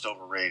is the most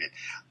overrated.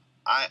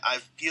 I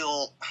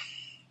feel,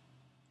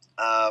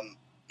 I'm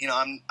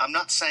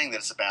not saying that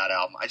it's a bad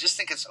album. I just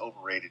think it's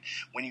overrated.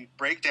 When you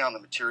break down the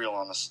material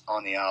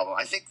on the album,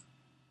 I think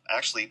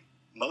actually,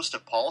 most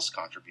of Paul's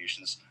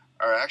contributions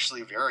are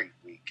actually very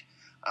weak.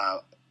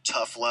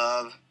 Tough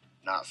Love,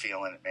 not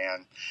feeling it,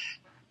 man.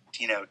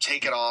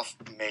 Take It Off,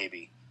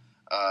 maybe.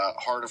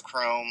 Heart of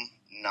Chrome,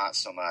 not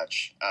so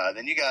much.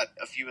 Then you got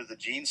a few of the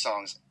Gene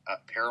songs,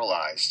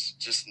 Paralyzed,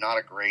 just not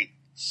a great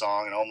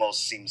song. It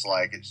almost seems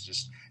like it's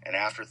just an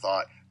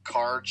afterthought.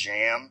 Car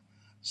Jam,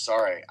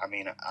 sorry. I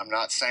mean, I'm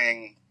not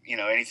saying,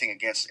 anything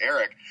against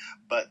Eric,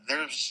 but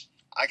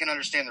I can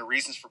understand the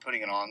reasons for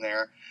putting it on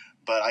there,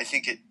 but I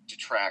think it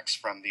detracts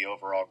from the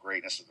overall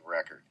greatness of the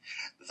record.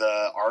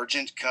 The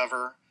Argent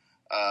cover,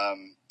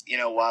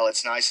 while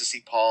it's nice to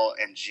see Paul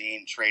and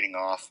Gene trading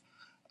off,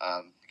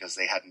 because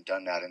they hadn't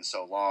done that in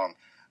so long,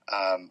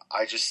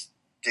 I just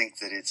think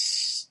that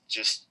it's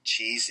just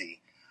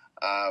cheesy.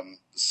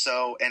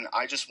 And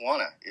I just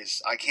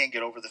I can't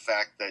get over the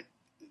fact that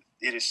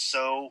it is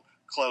so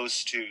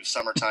close to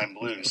Summertime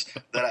Blues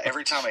that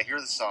every time I hear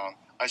the song,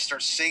 I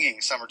start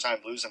singing Summertime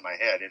Blues in my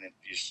head, and it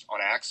just on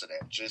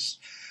accident, just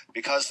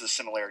because of the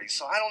similarities.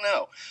 So I don't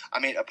know.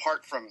 I mean,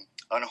 apart from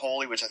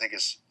Unholy, which I think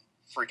is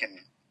freaking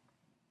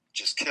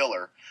just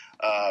killer,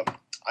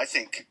 I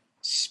think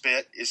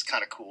Spit is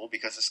kind of cool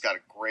because it's got a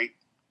great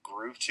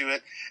groove to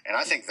it. And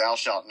I think Thou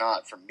Shalt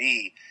Not, for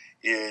me,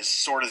 is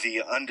sort of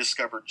the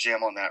undiscovered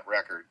gem on that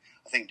record.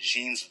 I think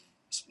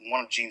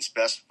one of Gene's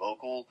best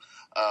vocal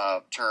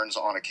turns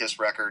on a Kiss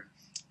record,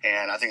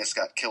 and I think it's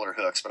got killer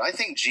hooks. But I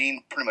think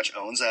Gene pretty much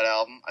owns that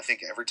album. I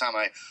think Every Time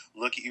I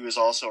Look at You is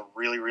also a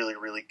really, really,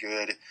 really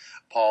good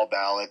Paul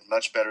ballad,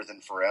 much better than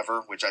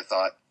Forever, which I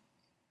thought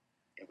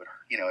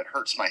it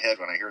hurts my head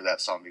when I hear that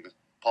song because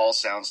Paul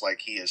sounds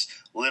like he is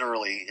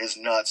literally, his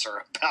nuts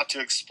are about to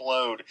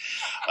explode.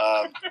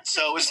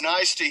 So it was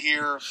nice to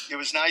hear. It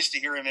was nice to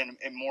hear him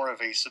in more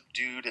of a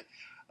subdued,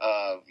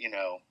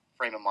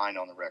 frame of mind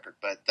on the record.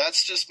 But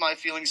that's just my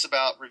feelings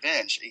about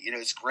Revenge.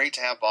 It's great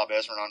to have Bob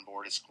Ezrin on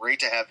board. It's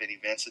great to have Vinnie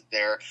Vincent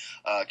there,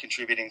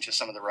 contributing to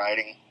some of the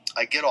writing.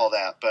 I get all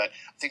that, but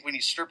I think when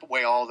you strip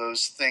away all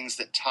those things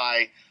that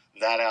tie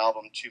that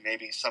album to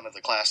maybe some of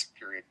the classic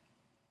period,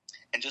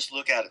 and just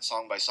look at it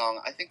song by song,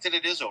 I think that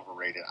it is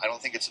overrated. I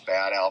don't think it's a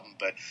bad album,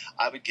 but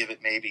I would give it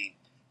maybe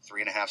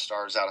 3.5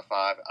 stars out of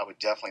 5. I would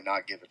definitely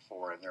not give it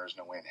 4, and there is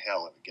no way in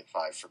hell it would get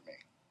 5 from me.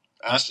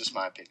 That's just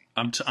my opinion.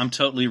 I'm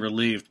totally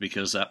relieved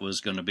because that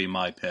was going to be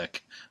my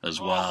pick as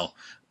well.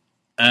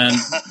 And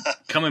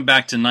coming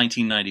back to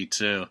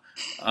 1992,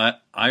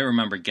 I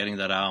remember getting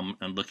that album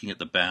and looking at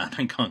the band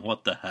and going,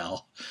 what the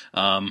hell?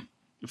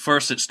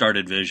 First, it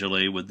started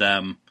visually with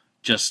them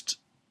just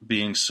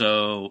being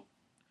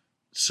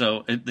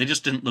they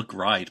just didn't look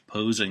right,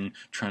 posing,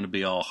 trying to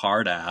be all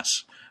hard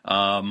ass.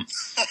 I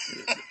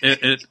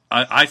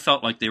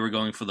felt like they were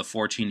going for the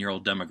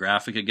 14-year-old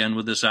demographic again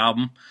with this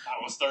album.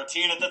 I was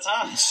 13 at the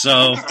time.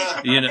 So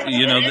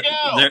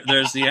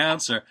there's the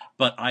answer.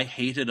 But I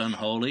hated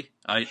Unholy.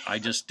 I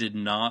just did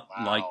not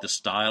like the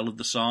style of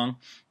the song.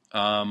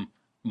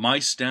 My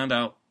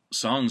standout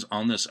songs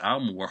on this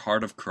album were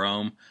Heart of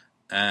Chrome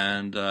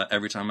and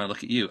Every Time I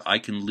Look at You. I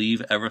can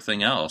leave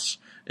everything else.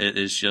 It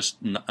is just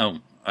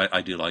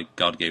I do like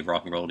God Gave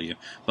Rock and Roll to You,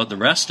 but the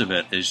rest of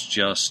it is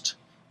just.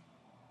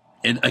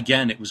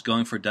 It was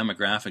going for a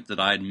demographic that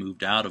I had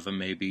moved out of and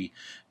maybe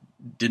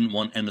didn't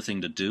want anything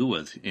to do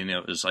with.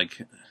 It was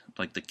like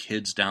the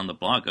kids down the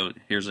block. Oh,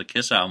 here's a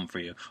Kiss album for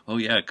you. Oh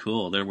yeah,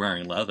 cool. They're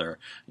wearing leather,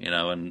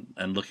 and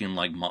looking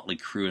like Motley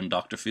Crue and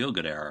Dr.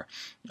 Feelgood era.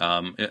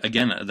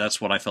 Again, that's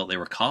what I felt they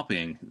were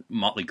copying,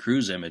 Motley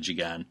Crue's image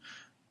again,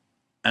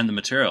 and the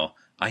material.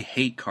 I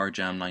hate Car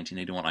Jam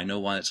 1981. I know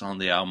why it's on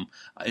the album.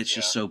 It's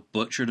just so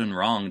butchered and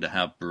wrong to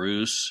have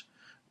Bruce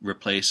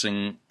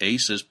replacing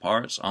Ace's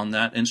parts on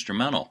that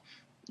instrumental.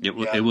 It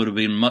would have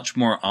been much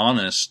more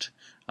honest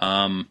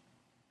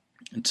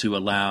to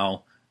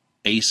allow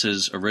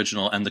Ace's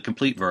original and the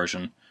complete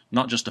version,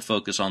 not just to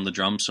focus on the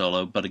drum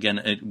solo, but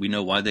again, we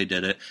know why they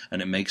did it,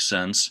 and it makes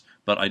sense,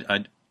 but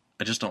I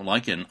just don't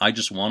like it, and I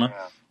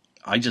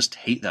just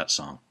hate that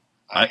song.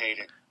 I hate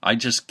it. I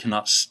just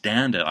cannot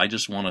stand it. I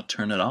just want to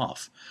turn it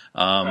off.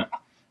 And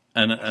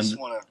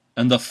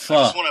the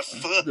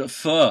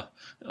pho.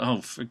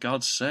 Oh, for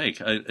God's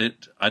sake!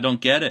 I don't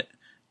get it.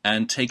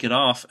 And Take It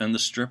Off and the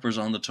strippers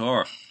on the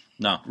tour.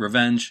 No,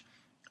 Revenge,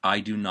 I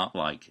do not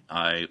like.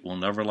 I will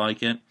never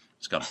like it.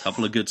 It's got a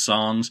couple of good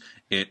songs.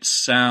 It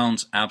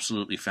sounds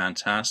absolutely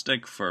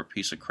fantastic for a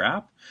piece of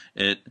crap.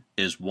 It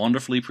is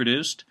wonderfully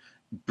produced.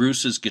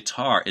 Bruce's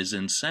guitar is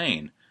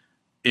insane.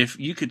 If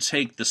you could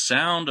take the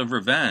sound of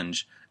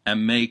Revenge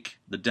and make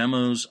the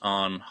demos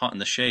on Hot in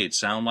the Shade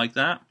sound like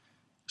that,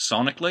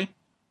 sonically,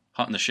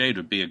 Hot in the Shade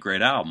would be a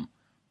great album.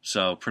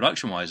 So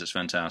production-wise, it's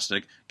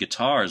fantastic.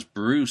 Guitars,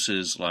 Bruce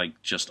is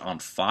like just on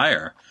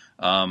fire,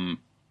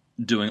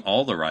 doing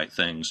all the right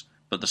things,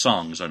 but the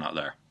songs are not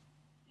there.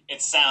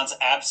 It sounds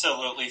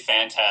absolutely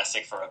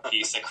fantastic for a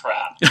piece of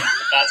crap.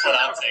 That's what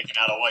I'm taking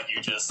out of what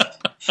you just said.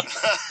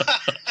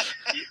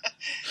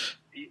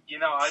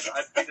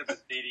 I picked up a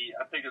CD.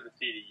 I picked up a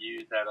CD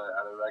used at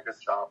a record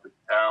shop in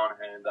town,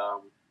 and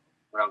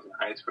when I was in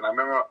high school, and I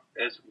remember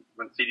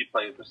when CD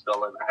players were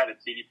still in. I had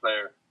a CD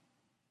player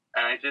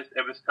And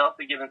it was tough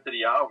to get into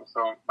the album.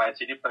 So my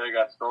CD player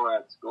got stolen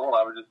at school.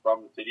 I was just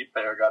bummed the CD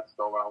player got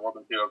stolen. I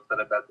wasn't too upset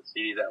about the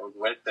CD that was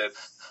with it.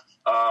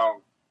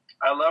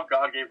 I love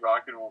God Gave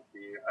Rock and Roll to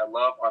You. I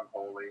love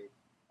Unholy.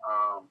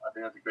 I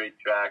think that's a great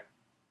track.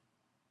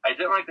 I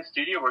didn't like the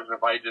studio version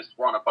of I Just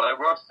Wanna, but I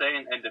will say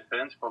in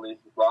defense for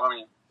Lisa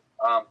Lonnie,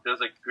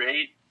 there's a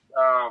great,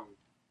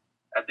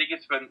 I think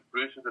it's when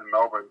Bruce was in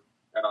Melbourne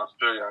and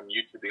Australia on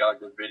YouTube. They got like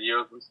the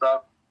videos and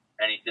stuff,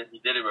 and he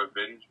did a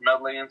revenge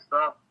medley and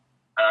stuff.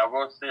 And I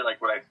will say, like,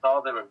 when I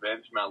saw the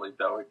revenge medley,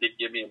 though, it did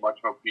give me a much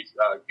more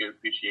good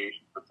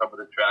appreciation for some of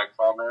the tracks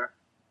on there.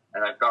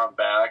 And I've gone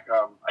back.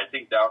 I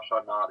think Thou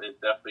Shalt Not is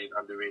definitely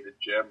an underrated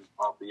gem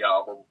off the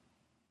album.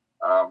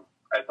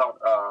 I thought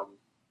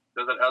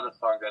there's another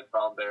song that's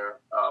on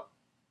there.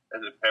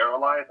 Is it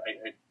Paralyzed?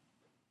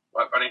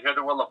 When I hear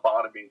the word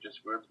lobotomy, it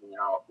just weirds me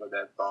out with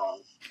that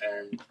song.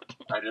 And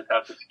I just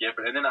have to skip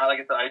it. And then,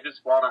 like I said, I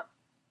just want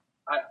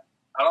to...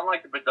 I don't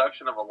like the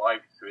production of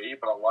Alive 3,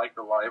 but I like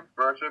the live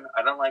version.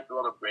 I don't like the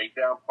little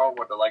breakdown part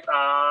where they're like,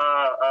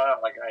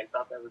 like, I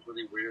thought that was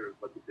really weird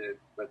what they did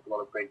with the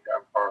little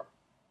breakdown part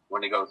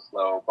when they go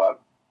slow. But,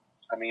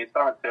 I mean, it's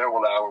not a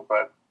terrible album,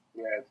 but,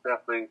 yeah, it's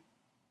definitely,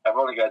 I've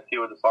only got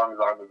 2 of the songs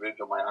on the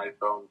video on my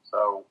iPhone,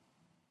 so.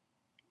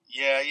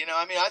 Yeah,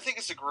 I mean, I think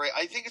it's a great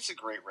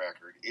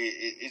record.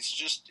 It's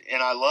just,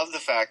 and I love the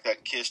fact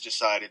that Kiss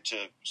decided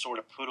to sort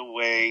of put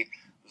away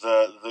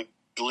the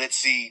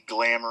glitzy,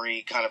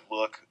 glamoury kind of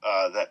look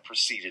that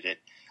preceded it.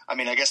 I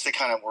mean, I guess they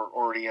kind of were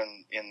already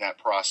in that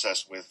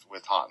process with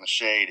Hot in the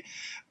Shade,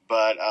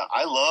 but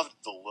I loved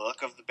the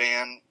look of the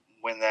band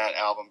when that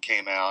album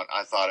came out.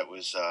 I thought it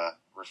was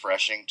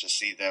refreshing to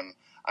see them.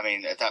 I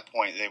mean, at that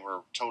point, they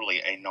were totally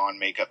a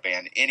non-makeup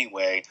band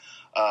anyway.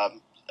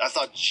 I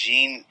thought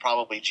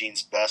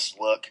Gene's best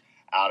look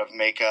out of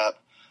makeup.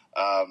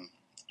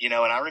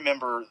 And I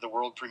remember the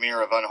world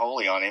premiere of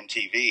Unholy on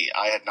MTV.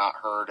 I had not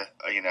heard,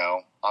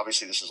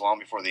 obviously this is long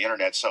before the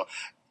internet, so,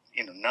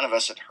 none of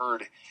us had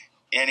heard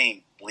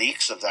any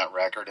leaks of that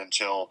record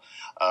until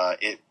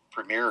it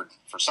premiered.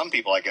 For some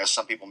people, I guess,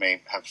 some people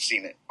may have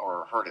seen it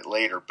or heard it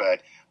later,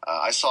 but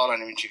I saw it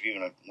on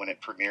MTV when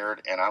it premiered,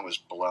 and I was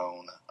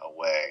blown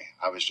away.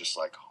 I was just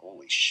like,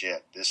 holy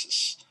shit, this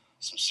is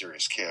some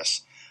serious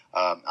Kiss.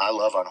 I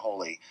love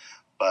Unholy,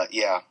 but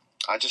yeah,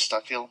 I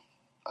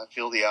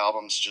feel the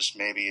album's just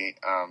maybe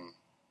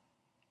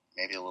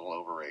a little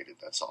overrated.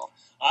 That's all.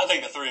 I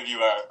think the 3 of you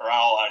are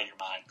all out of your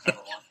mind.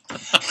 Number one.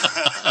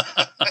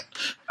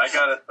 I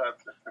got it.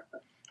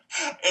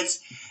 It's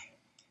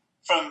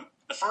from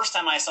the first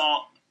time I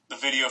saw the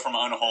video from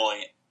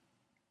Unholy,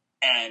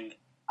 and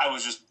I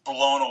was just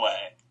blown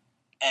away.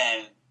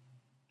 And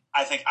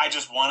I think I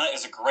Just Wanna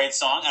is a great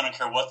song. I don't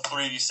care what the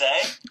 3 of you say.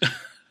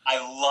 I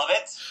love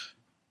it.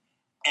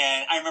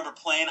 And I remember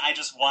playing I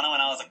Just Wanna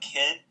when I was a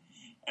kid.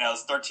 And I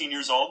was 13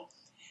 years old,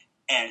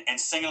 and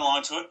singing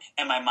along to it,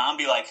 and my mom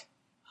be like,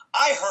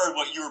 I heard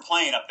what you were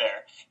playing up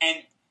there,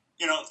 and,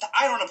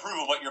 I don't approve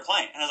of what you're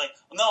playing. And I was like,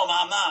 no,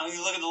 Mom,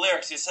 you look at the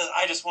lyrics, it says,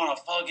 I just want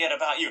to forget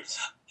about you.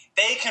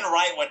 They can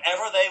write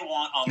whatever they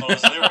want on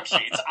those lyric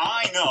sheets.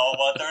 I know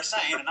what they're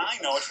saying, and I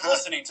know what you're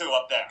listening to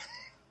up there.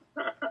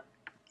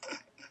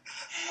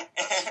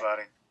 That's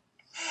funny.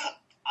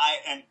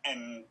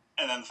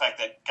 And then the fact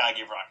that God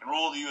Gave Rock and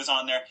Roll to You is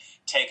on there,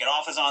 Take It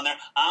Off is on there.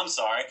 I'm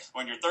sorry,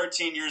 when you're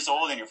 13 years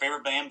old and your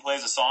favorite band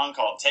plays a song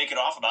called Take It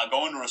Off about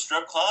going to a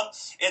strip club,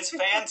 it's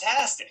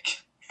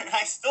fantastic. And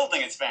I still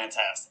think it's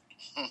fantastic.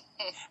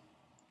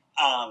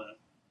 I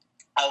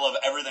love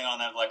everything on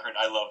that record.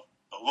 I love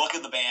the look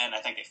of the band. I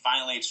think they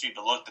finally achieved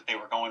the look that they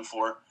were going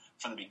for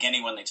from the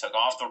beginning when they took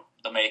off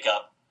the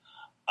makeup.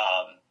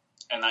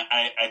 And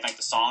I think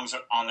the songs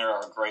on there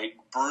are great.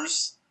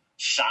 Bruce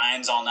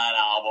shines on that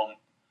album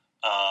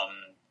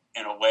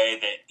in a way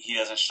that he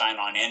doesn't shine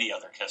on any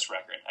other Kiss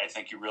record. I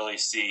think you really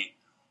see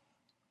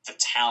the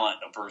talent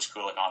of Bruce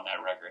Kulick on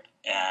that record.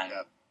 And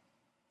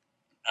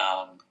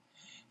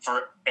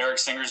for Eric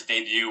Singer's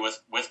debut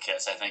with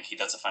Kiss, I think he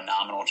does a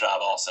phenomenal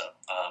job also.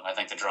 I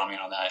think the drumming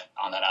on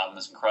that album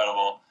is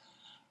incredible.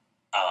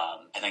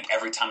 I think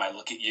Every Time I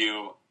Look at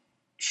You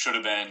should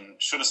have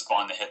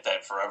spawned the hit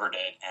that Forever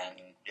did, and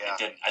it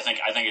didn't. I think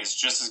it's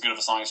just as good of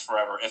a song as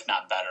Forever, if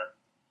not better.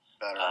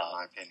 Better, in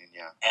my opinion,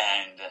 yeah.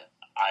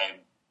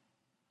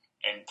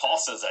 And Paul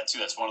says that too.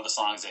 That's one of the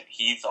songs that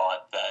he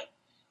thought that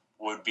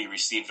would be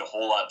received a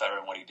whole lot better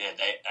than what he did.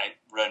 I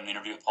read an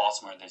interview with Paul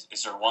somewhere.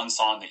 Is there one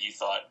song that you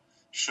thought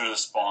should have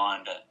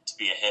spawned to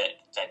be a hit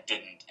that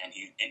didn't? And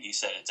he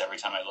said it's Every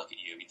Time I Look at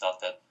You.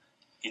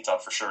 He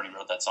thought for sure when he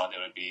wrote that song that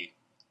would be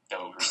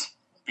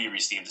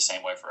received the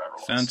same way Forever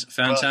was.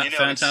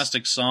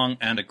 Fantastic song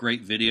and a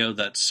great video.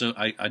 That's so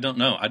I don't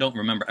know. I don't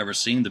remember ever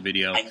seeing the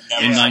video in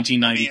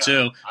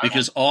 1992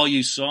 because all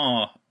you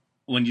saw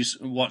when you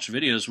watched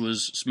videos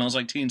was Smells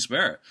Like Teen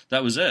Spirit.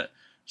 That was it.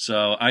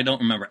 So I don't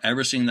remember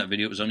ever seeing that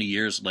video. It was only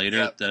years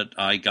later that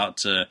I got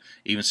to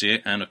even see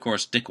it. And of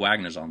course, Dick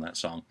Wagner's on that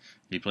song.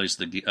 He plays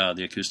the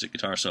acoustic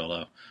guitar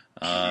solo.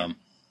 And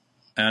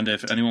And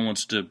if anyone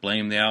wants to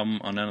blame the album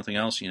on anything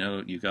else,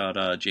 you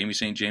got Jamie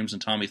St. James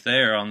and Tommy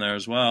Thayer on there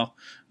as well,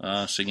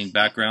 singing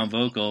background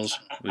vocals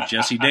with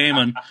Jesse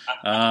Damon.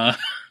 You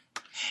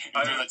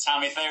threw the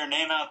Tommy Thayer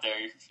name out there.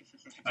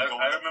 I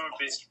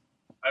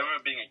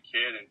remember being a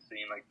kid and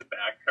seeing like the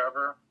back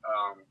cover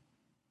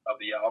of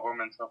the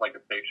album and stuff, like the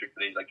picture, because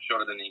they like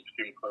showed it in the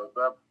extreme close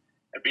up.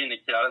 And being a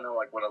kid, I didn't know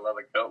like what a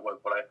leather coat was,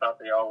 but I thought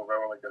they all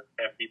were like those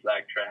hefty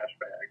black trash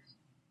bags.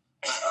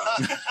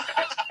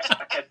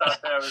 I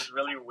thought that was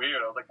really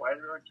weird. I was like, why are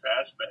they wearing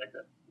trash bags?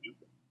 That's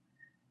stupid.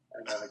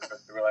 And then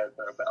I realized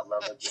they're about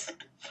leather.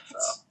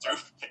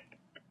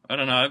 I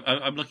don't know.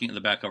 I'm looking at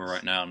the back cover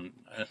right now, and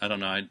I don't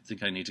know. I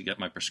think I need to get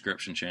my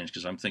prescription changed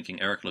because I'm thinking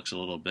Eric looks a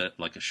little bit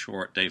like a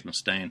short Dave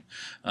Mustaine.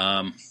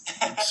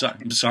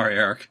 Sorry,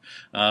 Eric.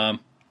 And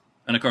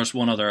of course,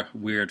 one other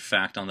weird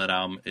fact on that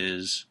album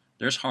is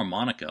there's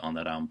harmonica on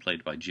that album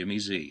played by Jimmy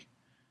Z.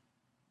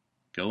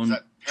 Is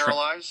that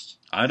Paralyzed?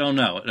 I don't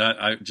know.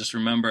 I just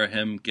remember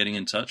him getting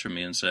in touch with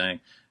me and saying,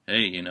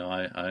 "Hey,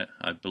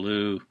 I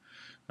blew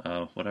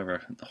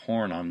the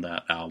horn on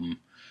that album."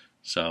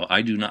 So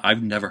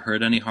I've never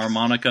heard any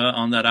harmonica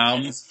on that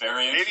album.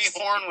 Maybe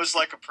Horn was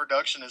like a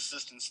production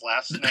assistant's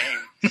last name.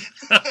 Maybe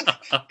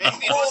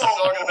he wasn't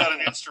talking about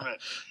an instrument.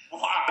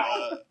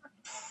 Wow.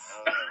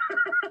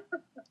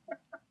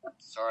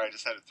 Sorry, I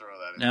just had to throw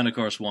that in. And of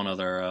course, one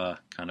other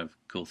kind of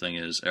cool thing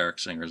is Eric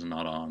Singer's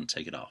not on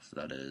Take It Off.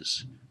 That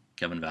is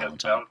Kevin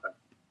Valentine.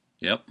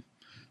 Yep.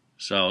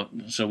 So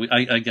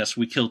I guess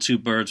we killed two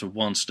birds with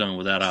one stone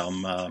with that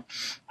album.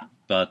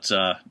 But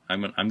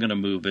I'm going to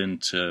move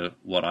into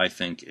what I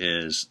think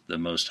is the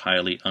most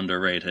highly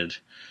underrated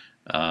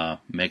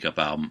makeup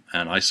album,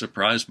 and I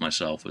surprised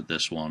myself with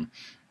this one.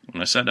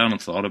 When I sat down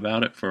and thought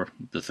about it for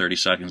the 30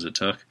 seconds it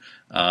took,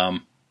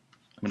 I'm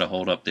going to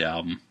hold up the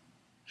album.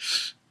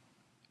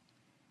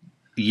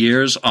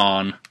 Years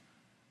on,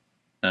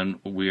 and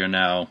we are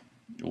now,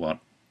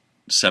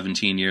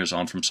 17 years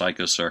on from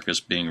Psycho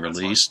Circus being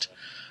released.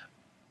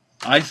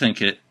 I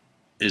think it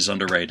is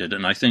underrated,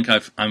 and I think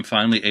I'm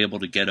finally able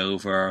to get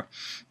over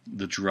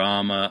the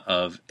drama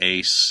of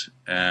Ace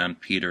and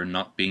Peter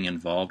not being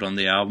involved on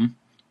the album.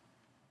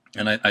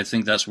 And I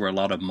think that's where a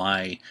lot of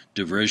my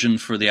derision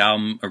for the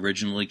album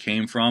originally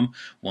came from,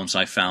 once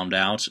I found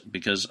out,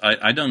 because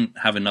I don't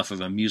have enough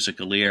of a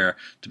musical ear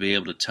to be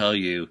able to tell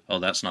you, oh,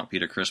 that's not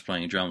Peter Criss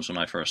playing drums when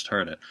I first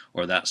heard it,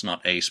 or that's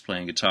not Ace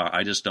playing guitar.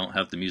 I just don't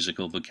have the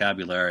musical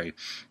vocabulary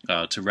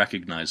to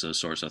recognize those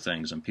sorts of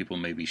things, and people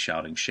may be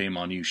shouting, shame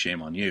on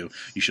you,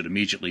 you should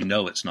immediately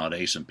know it's not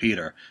Ace and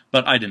Peter,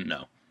 but I didn't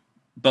know.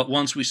 But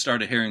once we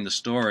started hearing the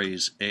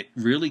stories, it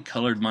really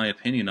colored my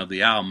opinion of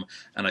the album,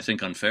 and I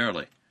think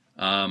unfairly.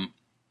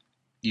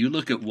 You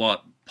look at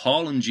what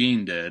Paul and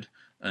Gene did,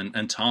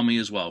 and Tommy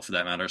as well, for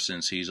that matter,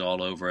 since he's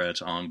all over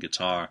it on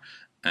guitar,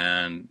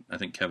 and I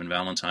think Kevin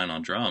Valentine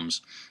on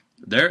drums.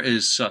 There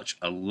is such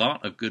a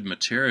lot of good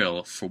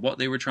material for what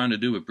they were trying to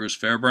do with Bruce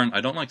Fairbairn.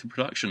 I don't like the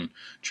production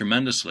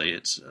tremendously.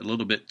 It's a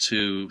little bit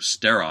too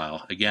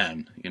sterile.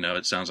 Again,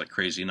 it sounds like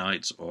Crazy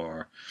Nights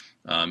or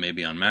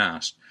maybe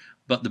Unmasked.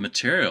 But the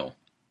material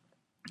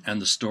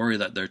and the story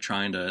that they're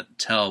trying to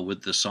tell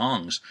with the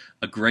songs,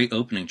 a great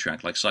opening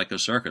track like Psycho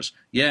Circus.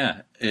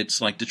 Yeah,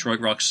 it's like Detroit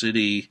Rock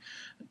City,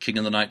 King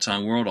of the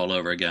Nighttime World all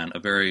over again. A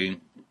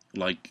very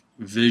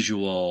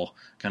visual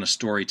kind of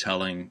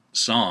storytelling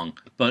song,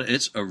 but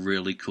it's a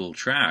really cool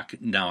track.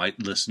 Now I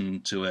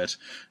listened to it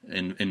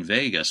in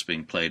Vegas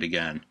being played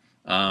again.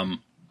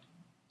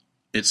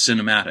 It's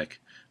cinematic.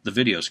 The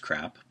video's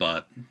crap,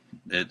 but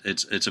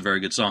it's a very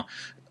good song.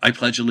 I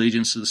pledge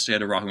allegiance to the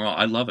state of rock and roll.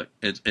 I love it.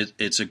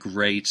 It's a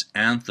great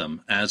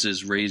anthem, as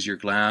is Raise Your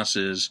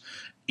Glasses,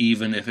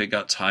 even if it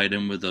got tied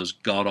in with those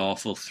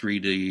god-awful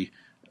 3D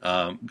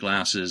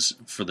glasses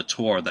for the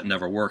tour that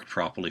never worked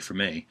properly for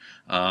me.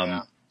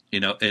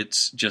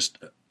 It's just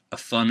a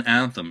fun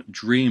anthem.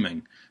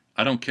 Dreaming.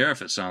 I don't care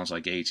if it sounds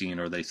like 18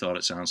 or they thought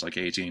it sounds like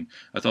 18.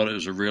 I thought it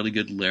was a really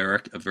good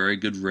lyric, a very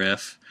good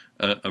riff,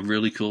 a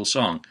really cool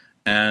song.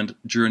 And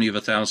Journey of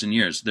 1,000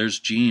 Years. There's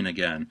Gene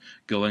again,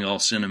 going all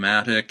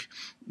cinematic.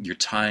 You're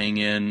tying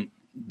in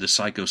the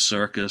Psycho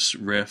Circus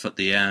riff at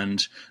the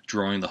end,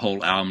 drawing the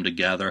whole album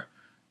together.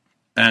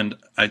 And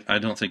I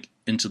don't think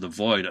Into the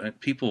Void,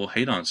 people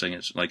hate on it, saying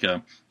it's like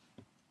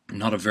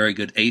not a very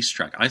good Ace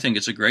track. I think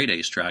it's a great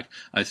Ace track.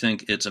 I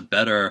think it's a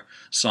better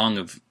song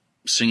of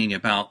singing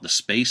about the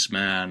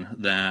spaceman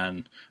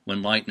than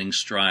When Lightning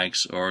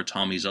Strikes or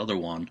Tommy's other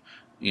one.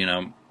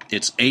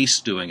 It's Ace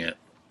doing it.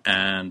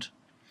 And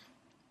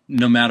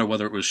no matter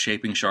whether it was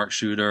Shaping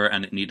Sharpshooter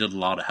and it needed a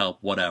lot of help,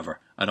 whatever.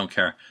 I don't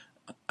care.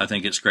 I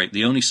think it's great.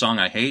 The only song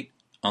I hate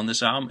on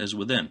this album is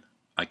Within.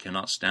 I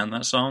cannot stand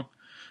that song.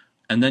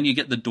 And then you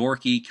get the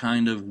dorky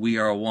kind of We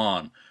Are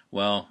One.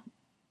 Well,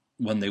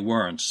 when they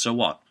weren't, so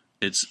what?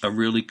 It's a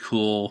really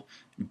cool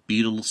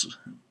Beatles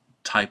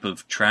type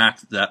of track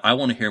that I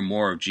want to hear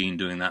more of Gene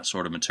doing that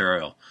sort of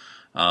material.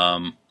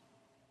 I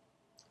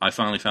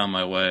finally found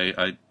my way.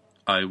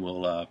 I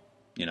will...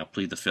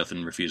 plead the fifth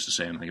and refuse to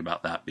say anything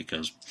about that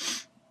because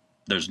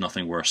there's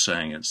nothing worth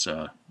saying. It's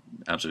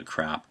absolute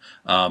crap.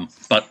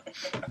 But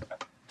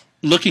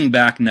looking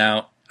back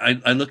now,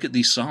 I look at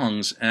these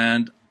songs,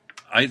 and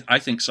I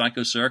think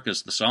Psycho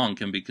Circus, the song,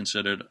 can be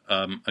considered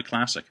a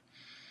classic.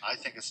 I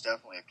think it's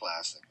definitely a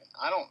classic.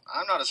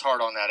 I'm not as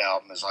hard on that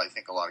album as I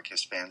think a lot of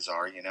Kiss fans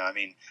are. I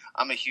mean,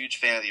 I'm a huge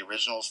fan of the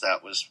originals.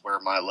 That was where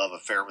my love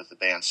affair with the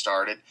band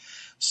started.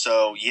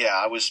 So yeah,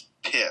 I was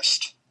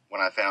pissed when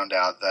I found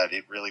out that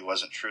it really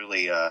wasn't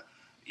truly a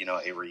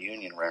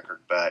reunion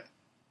record. But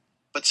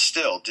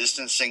still,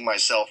 distancing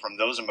myself from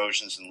those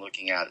emotions and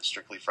looking at it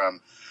strictly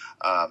from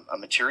a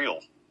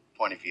material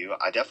point of view,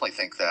 I definitely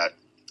think that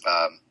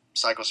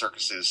Psycho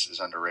Circus is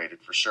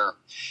underrated for sure.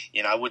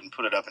 I wouldn't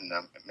put it up in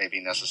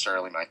maybe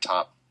necessarily my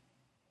top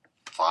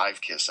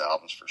 5 Kiss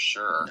albums for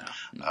sure.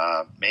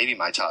 No. Maybe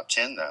my top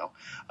 10 though.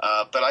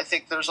 But I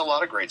think there's a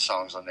lot of great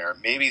songs on there.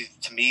 Maybe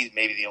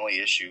the only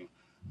issue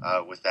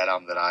with that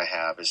album that I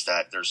have is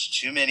that there's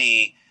too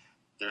many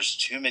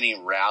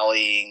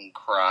rallying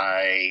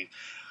cry,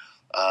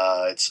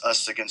 it's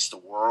us against the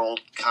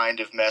world kind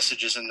of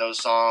messages in those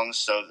songs.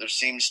 So there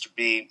seems to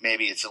be,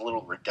 maybe it's a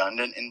little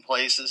redundant in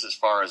places as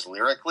far as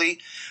lyrically.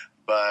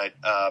 But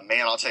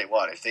man, I'll tell you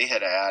what, if they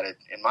had added,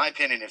 in my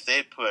opinion, if they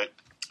had put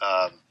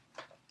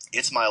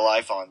It's My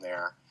Life on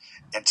there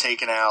and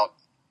taken out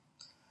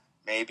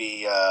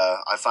maybe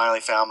I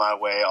Finally Found My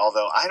Way,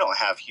 although I don't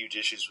have huge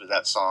issues with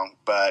that song,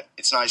 but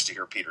it's nice to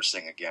hear Peter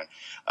sing again.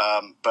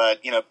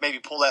 But maybe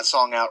pull that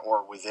song out,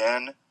 or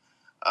Within,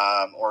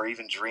 or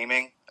even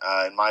Dreaming.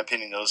 In my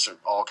opinion, those are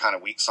all kind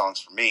of weak songs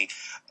for me.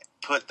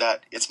 Put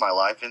that It's My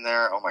Life in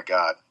there, oh my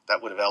God,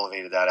 that would have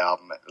elevated that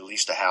album at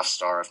least a half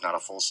star, if not a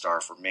full star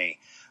for me.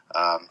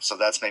 So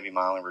that's maybe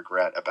my only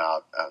regret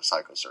about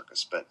Psycho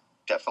Circus, but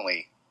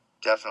definitely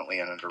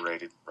an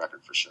underrated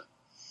record for sure.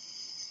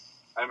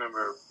 I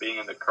remember being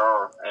in the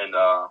car, and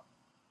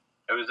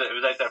it was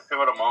like that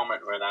pivotal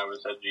moment when I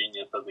was a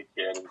genius as a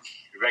kid and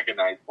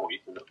recognized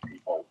voices of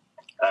people.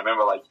 And I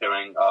remember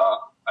hearing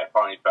I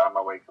Finally Found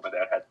My Way, because my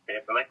dad had the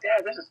tape. They're like,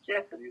 "Yeah, this is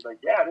Kiss," and he's like,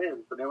 "Yeah, it is.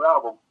 It's a new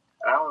album."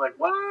 And I was like,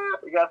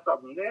 "What? We got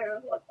something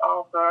new? Like,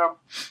 awesome!"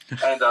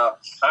 And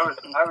I was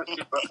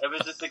super. It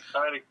was just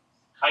exciting.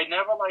 I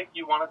never liked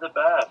You Wanted the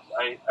Best.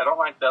 I don't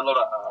like that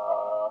little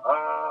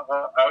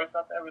I always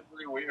thought that was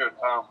really weird.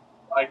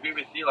 I agree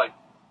with you.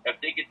 If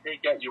they could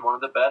take out You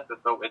Wanted the Best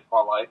and throw It's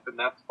My Life in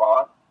that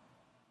spot,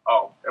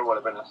 it would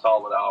have been a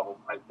solid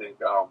album. I think.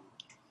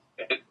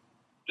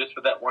 Just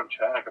for that one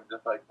track, I'm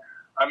just like,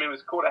 I mean, it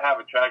was cool to have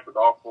a track with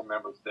all 4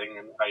 members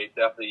singing.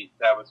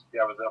 That was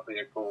definitely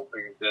a cool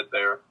thing it did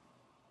there.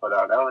 But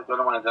that was the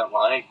other one I didn't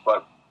like.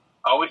 But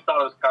I always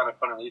thought it was kind of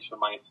fun, at least for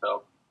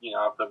myself.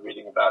 After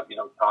reading about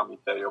Tommy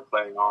Thayer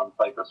playing on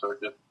Psycho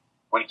Circus.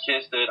 When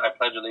Kiss did I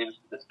Pledge Allegiance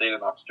to the State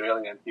in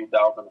Australia in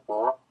 2004.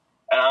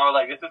 And I was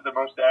like, this is the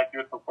most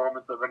accurate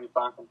performance of any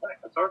song from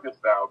Psycho Circus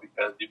now,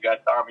 because you've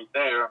got Tommy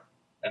Thayer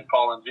and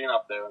Paul and Gene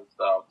up there and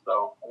stuff.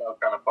 So that was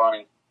kind of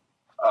funny.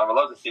 I'd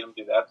love to see them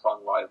do that song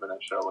live in a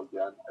show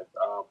again.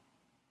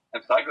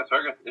 And Psycho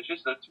Circus,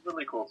 it's a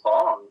really cool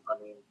song. I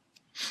mean,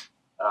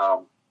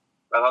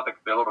 I thought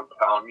the little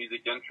clown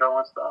music intro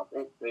and stuff,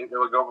 they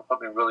were going for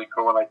something really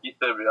cool. And like you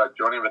said,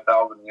 Journey of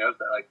 1,000 Years,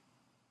 that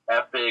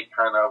epic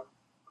kind of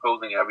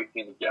closing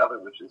everything together,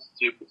 which is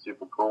super,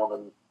 super cool.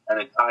 And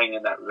then tying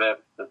in that riff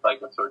to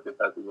Psycho Circus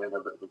at the end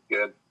of it was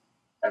good.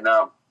 And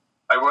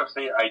I will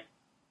say, I'm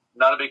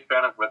not a big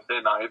fan of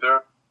Within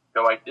either,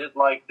 though I did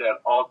like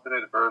that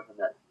alternate version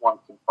that one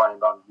can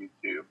find on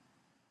YouTube.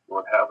 It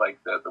would have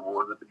the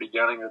words at the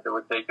beginning that they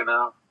were taking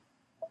out.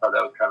 I thought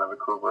that was kind of a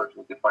cool version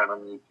you could find on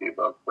YouTube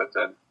of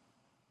Within.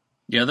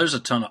 Yeah, there's a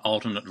ton of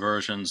alternate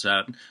versions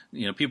that,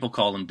 people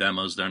call them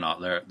demos. They're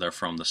not. They're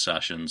from the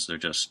sessions. They're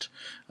just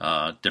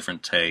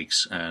different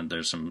takes, and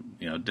there's some,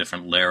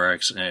 different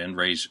lyrics, and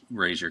raise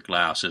your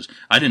glasses.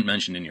 I didn't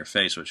mention In Your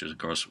Face, which of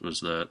course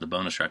was the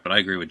bonus track, but I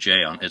agree with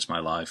Jay on It's My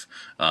Life,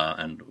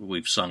 and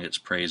we've sung its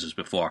praises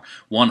before.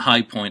 One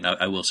high point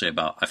I will say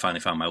about I Finally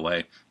Found My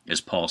Way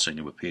is Paul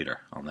singing with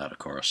Peter on that, of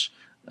course,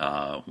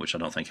 which I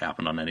don't think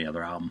happened on any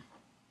other album.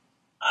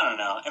 I don't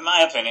know. In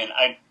my opinion,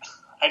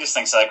 I just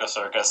think Psycho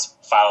Circus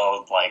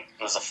followed,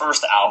 it was the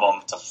first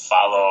album to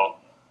follow,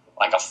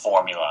 a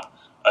formula.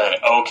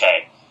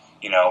 Okay,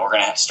 we're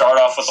going to start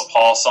off with the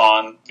Paul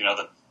song,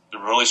 the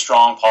really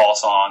strong Paul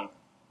song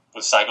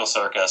with Psycho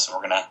Circus.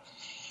 We're going to,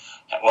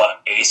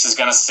 Ace is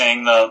going to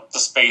sing the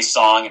space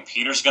song, and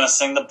Peter's going to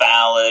sing the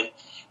ballad,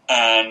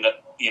 and,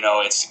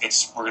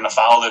 we're going to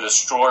follow the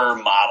Destroyer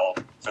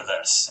model for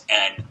this,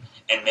 and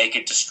make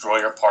it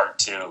Destroyer Part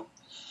 2.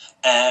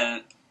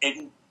 And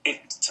it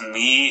to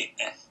me,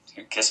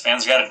 Kiss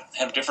fans got to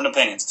have different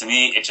opinions. To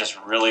me, it just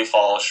really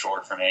falls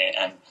short for me.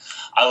 And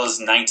I was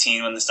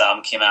 19 when this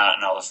album came out,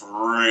 and I was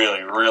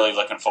really, really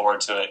looking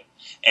forward to it.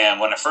 And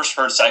when I first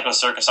heard Psycho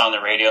Circus on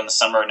the radio in the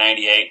summer of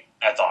 '98,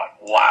 I thought,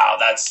 wow,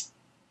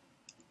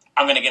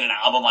 I'm going to get an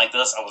album like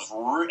this. I was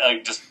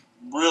just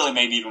really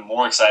maybe even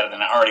more excited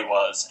than I already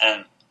was.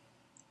 And,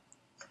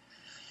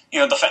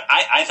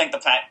 I think the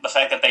fact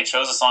that they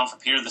chose a song for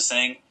Peter to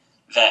sing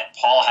that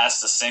Paul has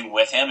to sing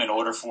with him in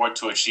order for it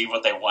to achieve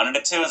what they wanted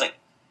it to, is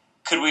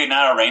could we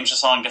not arrange the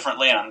song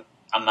differently? And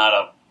I'm not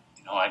a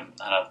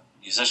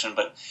musician,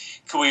 but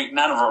could we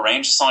not have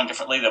arranged the song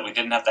differently that we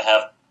didn't have to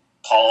have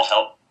Paul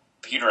help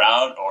Peter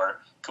out, or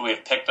could we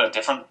have picked a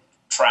different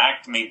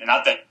track? I mean,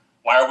 not that.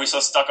 Why are we so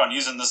stuck on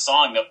using this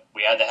song that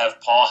we had to have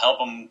Paul help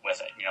him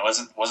with it?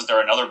 Wasn't there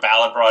another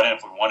ballad brought in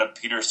if we wanted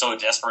Peter so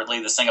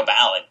desperately to sing a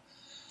ballad?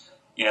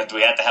 Do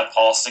we have to have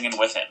Paul singing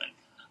with him? And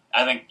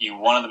I think you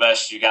wanted the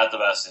best, you got the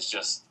best. It's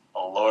just a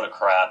load of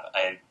crap.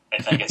 I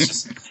think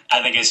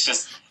it's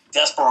just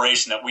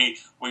desperation that we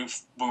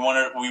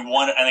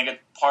wanted. I think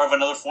it's part of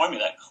another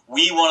formula.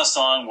 We want a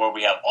song where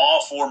we have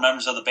all 4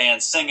 members of the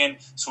band singing,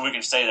 so we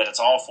can say that it's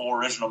all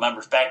 4 original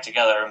members back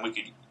together, and we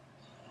could.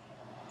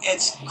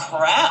 It's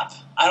crap.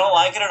 I don't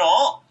like it at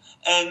all.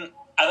 And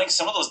I think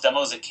some of those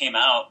demos that came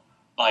out,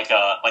 like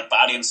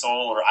Body and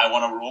Soul or I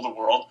Want to Rule the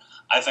World,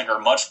 I think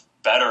are much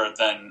better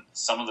than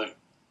some of the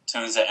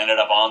tunes that ended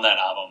up on that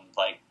album,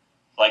 like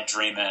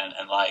Dreamin'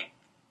 and like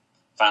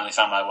Finally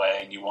Found My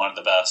Way and You Wanted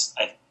the Best.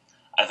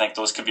 I think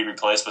those could be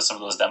replaced with some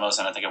of those demos,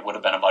 and I think it would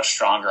have been a much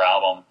stronger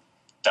album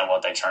than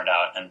what they turned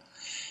out. And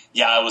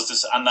yeah, I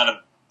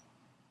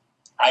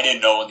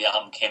didn't know when the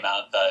album came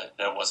out that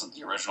it wasn't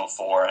the original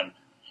 4, and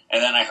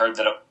then I heard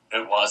that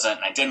it wasn't,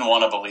 and I didn't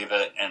want to believe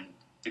it, and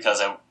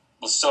because I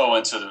was so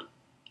into the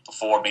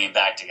 4 being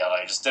back together,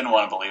 I just didn't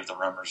want to believe the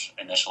rumors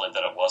initially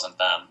that it wasn't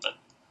them. But,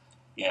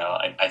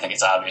 I think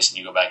it's obvious, and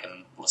you go back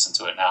and listen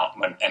to it now,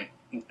 and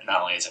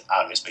not only is it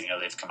obvious, but,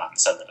 they've come out and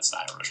said that it's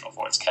not original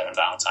 4, it's Kevin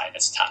Valentine,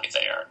 it's Tommy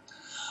Thayer.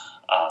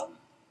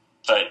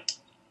 But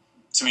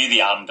to me,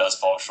 the album does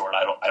fall short.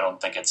 I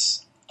don't think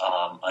it's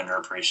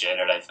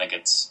underappreciated. I think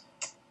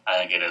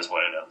it is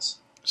what it is.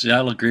 See,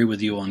 I'll agree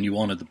with you on You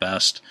Wanted the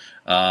Best.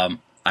 I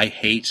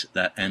hate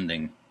that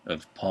ending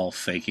of Paul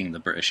faking the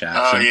British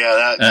accent. Oh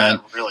yeah,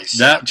 that really sucks.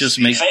 That just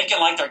makes faking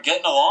like they're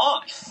getting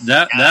along.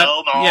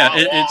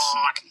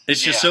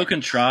 It's just so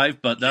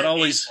contrived, but that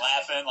always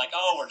laughing like,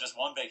 oh, we're just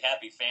one big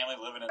happy family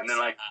living in the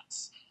same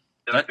house.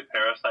 Like the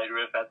Parasite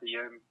riff at the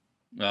end.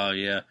 Oh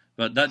yeah,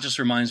 but that just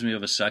reminds me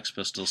of a Sex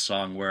Pistols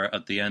song where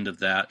at the end of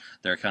that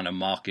they're kind of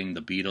mocking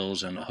the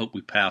Beatles and I hope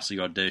we pass the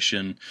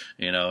audition,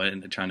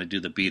 and trying to do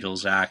the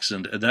Beatles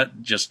accent.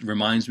 That just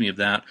reminds me of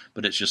that,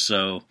 but it's just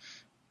so,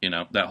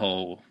 that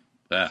whole.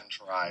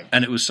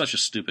 And it was such a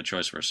stupid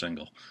choice for a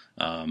single.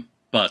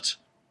 But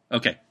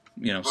okay,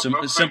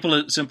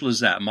 simple as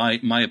that.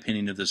 My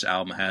opinion of this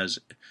album has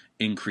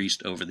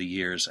increased over the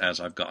years as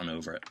I've gotten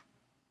over it.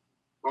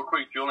 Real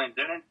quick, Julian,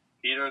 didn't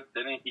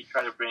he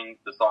try to bring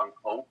the song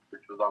Hope,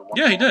 which was on one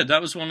Yeah, he did.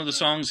 That was one of the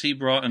songs he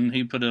brought, and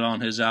he put it on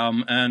his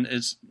album, and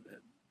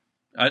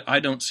I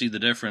don't see the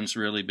difference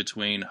really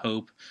between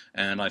Hope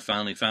and I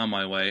Finally Found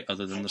My Way,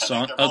 other than the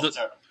song.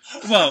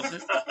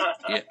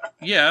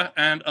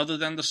 And other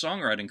than the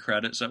songwriting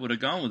credits that would have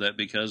gone with it,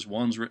 because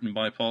one's written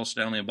by Paul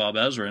Stanley and Bob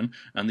Ezrin,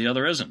 and the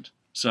other isn't.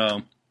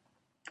 So,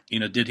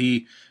 did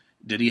he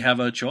have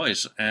a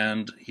choice?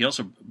 And he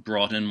also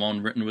brought in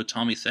one written with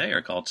Tommy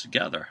Thayer called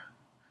Together.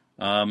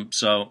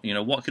 So,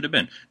 what could have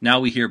been? Now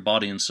we hear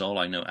Body and Soul.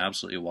 I know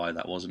absolutely why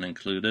that wasn't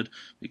included,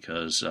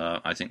 because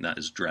I think that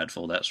is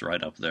dreadful. That's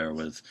right up there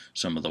with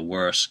some of the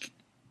worst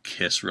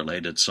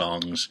Kiss-related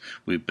songs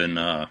we've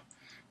been,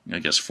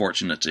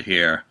 fortunate to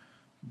hear.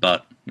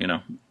 But,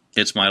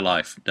 It's My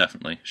Life,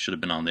 definitely should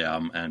have been on the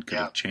album and could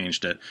have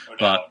changed it.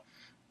 But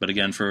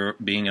again, for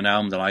being an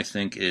album that I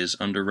think is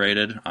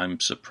underrated,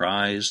 I'm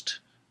surprised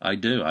I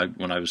do.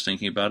 When I was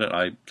thinking about it,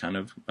 I kind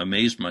of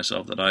amazed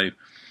myself that I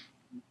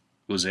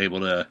was able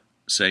to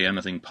say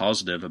anything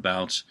positive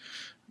about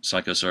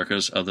Psycho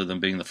Circus other than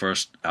being the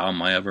first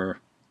album I ever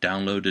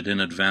downloaded in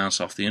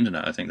advance off the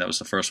internet. I think that was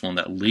the first one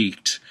that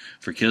leaked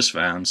for Kiss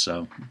fans,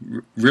 so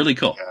really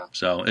cool. Yeah.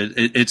 So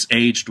it's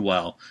aged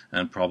well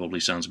and probably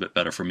sounds a bit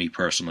better for me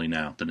personally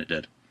now than it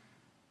did.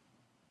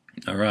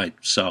 All right,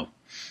 so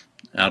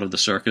out of the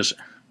circus,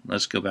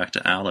 let's go back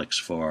to Alex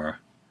for,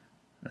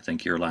 I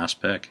think, your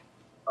last pick.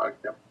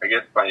 Okay. I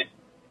guess the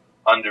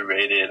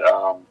underrated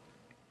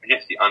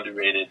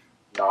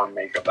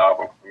non-makeup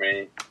album for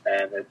me,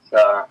 and it's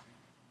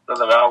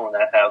another album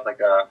that has like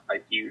a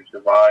huge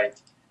divide.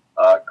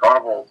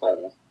 Carnival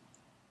Souls.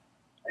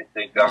 I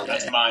think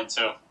that's mine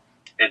too.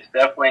 It's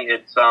definitely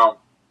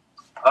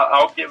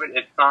I'll give it.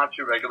 It's not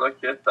your regular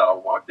Kiss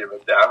album. I'll give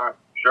it that. I'm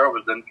sure it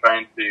was them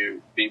trying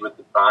to be with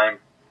the time,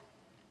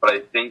 but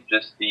I think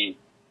just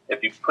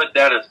if you put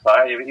that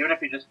aside, even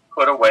if you just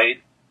put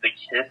away the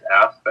Kiss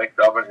aspect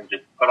of it and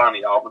just put on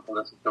the album to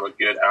listen to a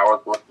good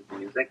hour's worth of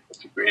music,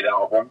 it's a great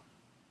album.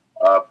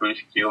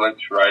 Bruce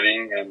Kulick's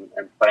writing and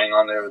playing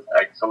on there was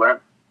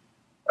excellent.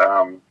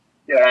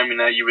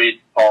 You read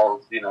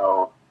Paul's,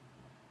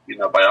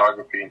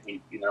 biography, and he,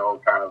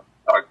 kind of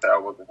talked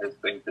that wasn't his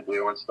thing to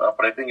do and stuff.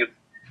 But I think it's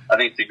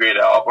a great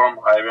album.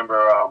 I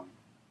remember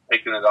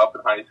picking it up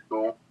in high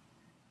school.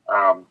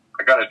 I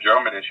got a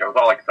German issue. I was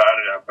all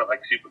excited. I felt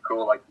like super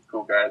cool, like the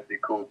cool guys, the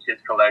cool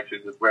Kiss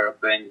collections, just rare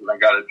things. And I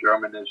got a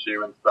German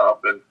issue and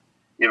stuff, and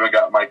even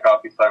got my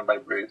copy signed by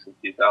Bruce in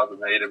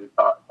 2008. It was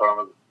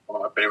one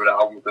of my favorite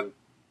albums. And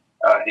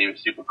he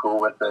was super cool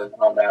with it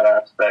on that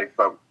aspect.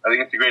 But I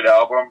think it's a great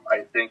album.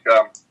 I think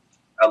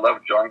I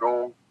love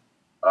Jungle.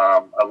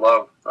 I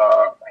love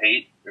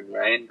Hate and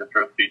Rain, the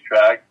first 2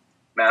 tracks.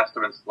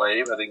 Master and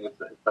Slave. I think it's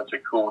such a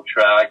cool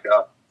track,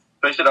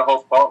 especially the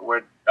whole part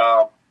where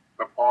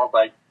Paul's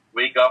like,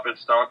 wake up and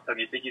starts, and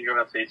you think he's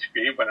gonna say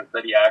scream, but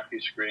instead he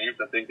actually screams.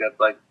 I think that's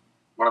like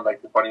one of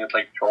like the funniest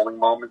like trolling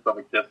moments of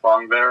a Kiss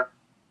song there.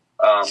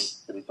 And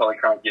he totally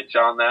kind of gets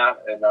you on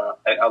that. And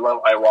I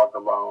love I Walk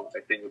Alone. I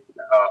think it's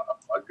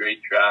a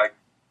great track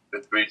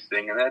with Bruce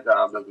singing it.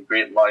 There's a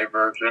great live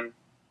version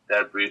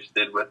that Bruce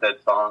did with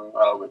that song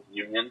with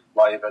Union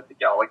live at the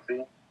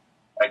Galaxy.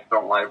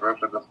 Excellent live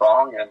version of the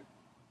song. And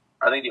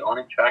I think the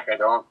only track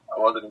I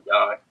wasn't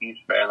a huge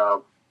fan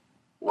of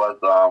was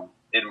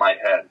In My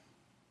Head.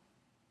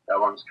 That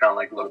one's kind of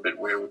like a little bit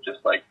weird with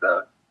just like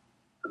the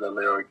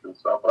lyrics and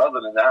stuff. But other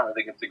than that, I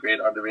think it's a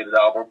great underrated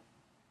album.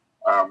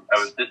 I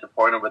was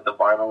disappointed with the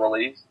vinyl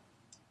release.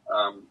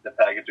 The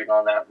packaging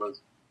on that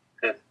was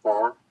piss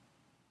poor.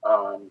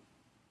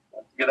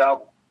 That's a good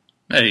album.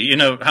 Hey, you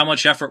know, how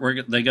much effort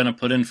were they going to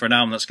put in for an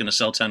album that's going to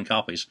sell 10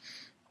 copies?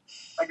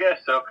 I guess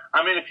so.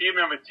 I mean, if you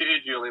remember too,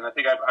 Julian, I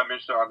think I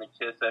mentioned on the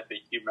KISS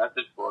FAQ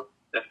message board,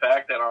 the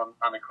fact that on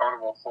the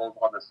Carnival Souls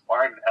on the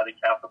spine it had a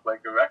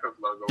Casablanca Records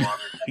logo on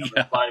it. And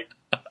Yeah. It was like,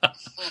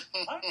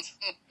 what?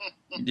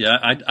 Yeah,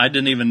 I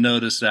didn't even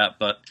notice that,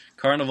 but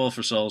Carnival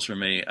for Souls for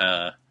me,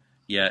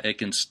 yeah, it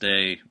can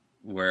stay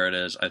where it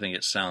is. I think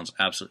it sounds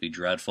absolutely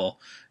dreadful.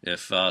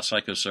 If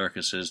Psycho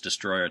Circus's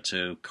Destroyer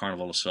 2,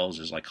 Carnival of Souls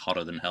is like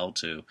Hotter Than Hell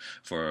 2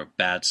 for a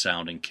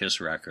bad-sounding KISS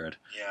record.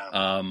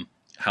 Yeah.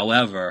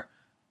 However,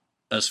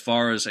 as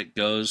far as it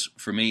goes,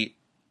 for me,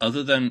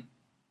 other than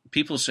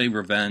people say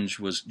Revenge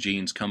was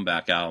Gene's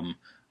comeback album,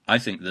 I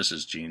think this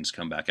is Gene's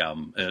comeback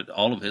album.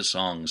 All of his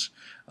songs,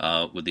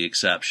 with the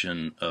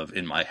exception of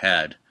In My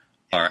Head,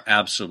 are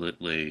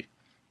absolutely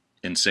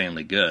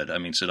insanely good. I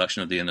mean,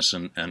 Seduction of the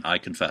Innocent and I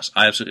Confess.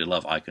 I absolutely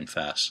love I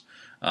Confess.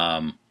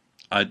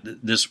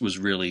 This was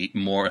really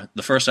more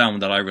the first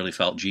album that I really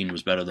felt Gene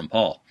was better than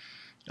Paul.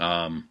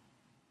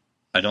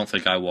 I don't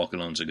think I Walk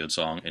Alone is a good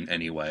song in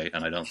any way,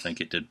 and I don't think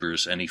it did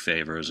Bruce any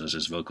favors as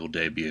his vocal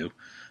debut.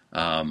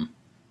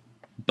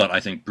 But I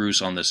think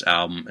Bruce on this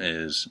album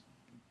is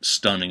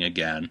stunning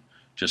again,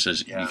 just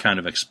as you kind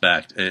of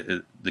expect.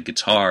 The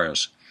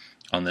guitars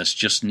on this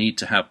just need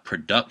to have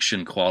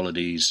production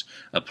qualities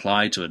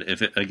applied to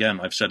it. Again,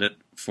 I've said it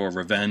for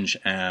Revenge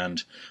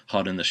and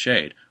Hot in the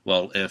Shade.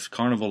 Well, if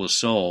Carnival of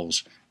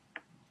Souls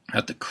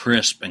had the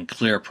crisp and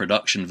clear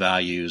production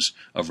values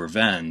of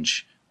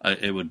Revenge,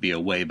 it would be a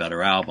way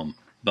better album.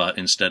 But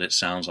instead it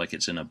sounds like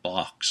it's in a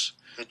box.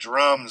 The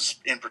drums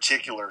in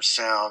particular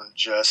sound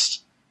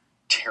just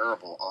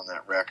terrible on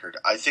that record.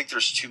 I think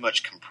there's too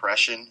much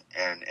compression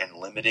and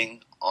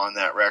limiting on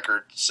that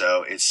record,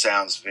 so it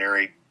sounds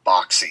very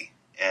boxy.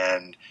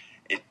 And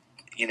it,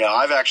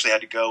 I've actually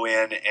had to go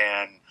in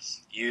and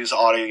use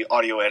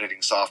audio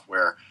editing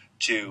software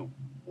to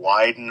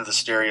widen the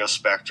stereo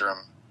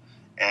spectrum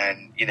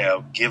and,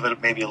 give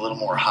it maybe a little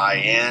more high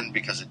end,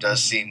 because it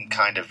does seem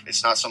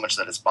it's not so much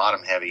that it's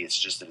bottom heavy, it's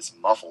just that it's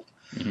muffled.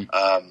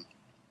 Mm-hmm.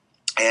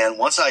 And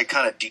once I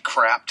kind of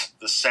decrapped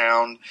the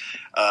sound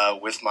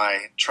with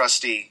my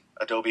trusty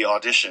Adobe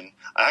Audition,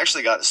 I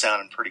actually got it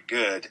sounding pretty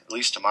good, at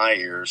least to my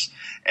ears.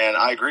 And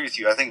I agree with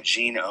you. I think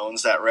Gene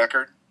owns that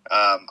record.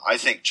 I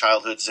think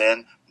Childhood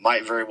Zen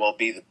might very well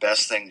be the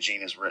best thing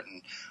Gene has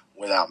written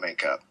without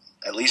makeup,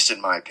 at least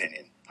in my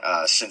opinion,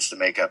 since the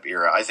makeup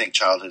era. I think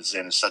Childhood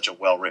Zen is such a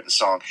well-written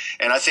song.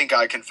 And I think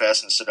I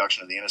Confess and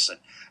Seduction of the Innocent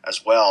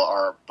as well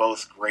are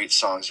both great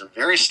songs. They're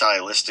very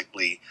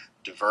stylistically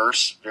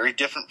diverse, very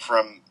different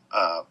from,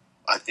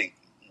 I think,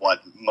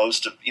 what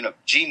most of,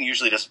 Gene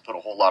usually doesn't put a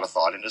whole lot of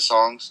thought into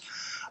songs.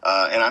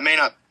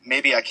 And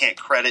maybe I can't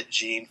credit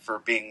Gene for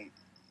being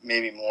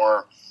maybe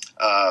more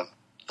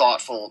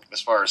thoughtful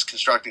as far as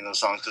constructing those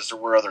songs, because there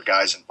were other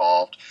guys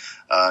involved,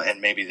 and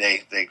maybe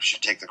they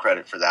should take the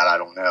credit for that. I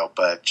don't know.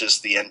 But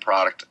just the end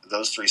product,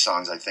 those 3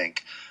 songs, I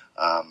think,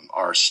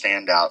 are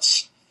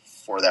standouts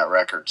for that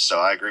record. So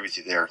I agree with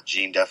you there.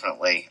 Gene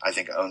definitely, I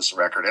think, owns the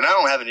record. And I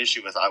don't have an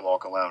issue with I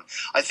Walk Alone.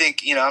 I think,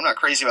 I'm not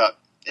crazy about,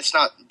 it's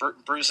not,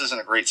 Bruce isn't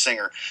a great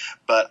singer,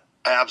 but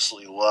I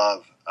absolutely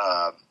love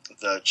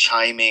the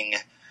chiming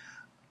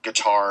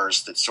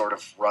guitars that sort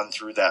of run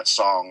through that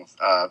song,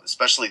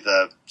 especially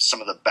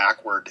some of the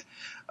backward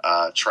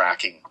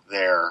tracking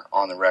there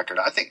on the record.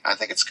 I think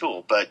it's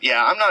cool. But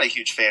yeah, I'm not a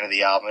huge fan of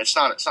the album. It's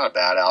not a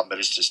bad album, but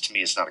it's just, to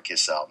me, it's not a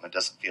KISS album. It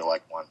doesn't feel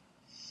like one.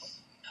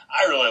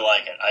 I really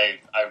like it. I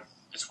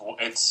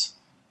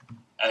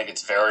think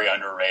it's very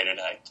underrated.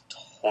 I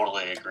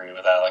totally agree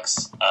with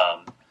Alex.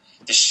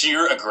 The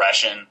sheer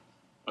aggression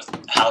with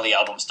how the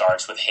album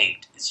starts with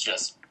Hate is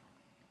just,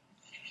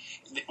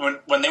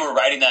 when they were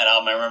writing that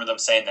album, I remember them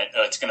saying that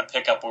it's going to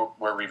pick up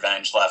where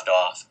Revenge left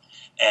off,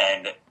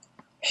 and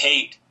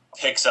Hate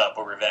picks up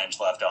where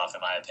Revenge left off.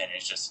 In my opinion,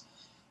 it's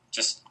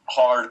just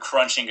hard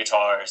crunching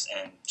guitars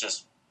and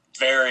just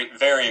very,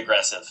 very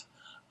aggressive.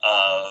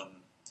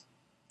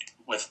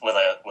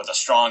 with a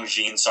strong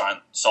Gene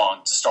song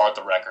to start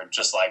the record,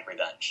 just like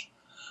Revenge,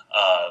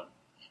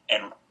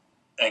 and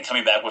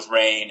coming back with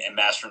Rain and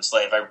Master and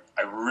Slave.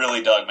 I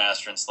really dug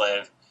Master and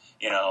Slave,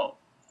 and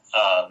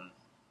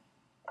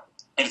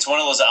it's one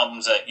of those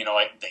albums that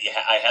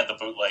I had the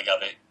bootleg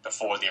of it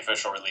before the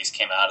official release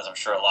came out, as I'm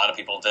sure a lot of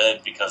people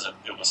did, because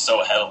it was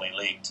so heavily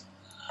leaked.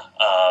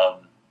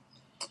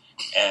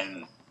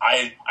 And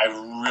I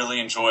really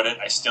enjoyed it.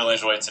 I still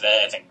enjoy it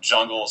today. I think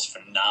Jungle is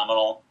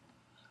phenomenal.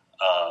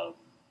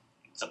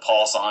 It's a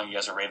Paul song. You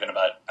guys are raving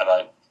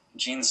about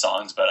Gene's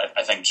songs, but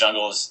I think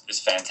Jungle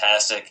is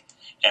fantastic.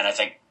 And I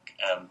think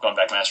going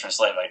back to Master and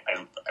Slave,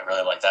 I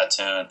really like that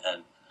tune.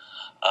 And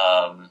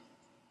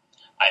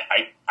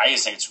I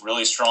just think it's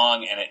really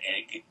strong, and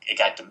it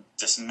got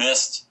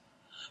dismissed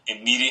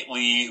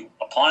immediately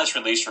upon its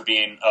release for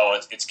being,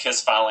 it's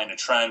Kiss following a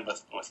trend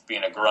with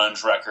being a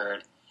grunge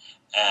record.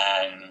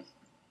 And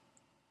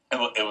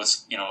it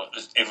was,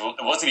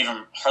 it wasn't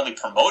even hardly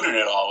promoted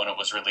at all when it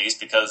was released,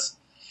 because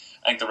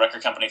I think the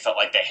record company felt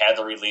like they had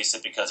to release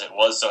it because it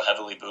was so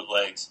heavily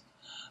bootlegged.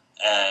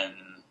 And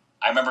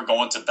I remember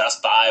going to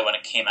Best Buy when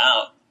it came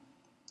out,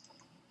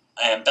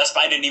 and Best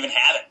Buy didn't even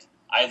have it.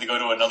 I had to go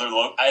to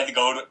I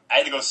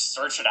had to go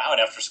search it out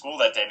after school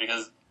that day,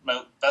 because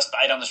my Best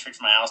Buy down the street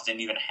from my house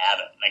didn't even have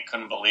it, and I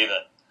couldn't believe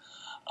it.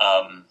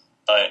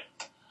 But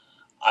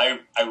I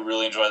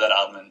really enjoyed that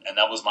album, and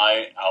that was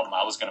my album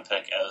I was going to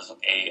pick as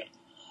a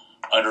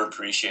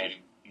underappreciated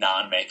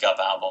non-makeup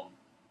album.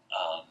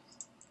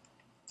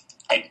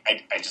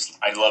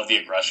 I love the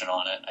aggression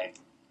on it.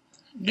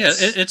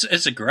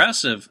 It's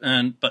aggressive,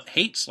 but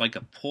Hate's like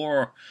a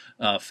poor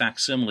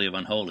facsimile of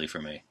Unholy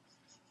for me.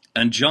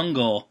 And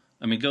Jungle,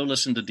 go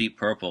listen to Deep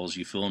Purple's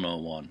You Fool No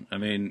One.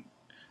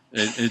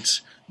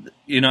 It's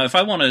if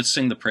I want to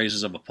sing the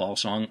praises of a Paul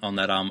song on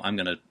that album, I'm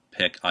going to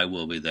pick I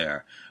Will Be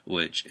There,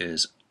 which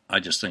is, I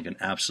just think, an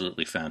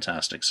absolutely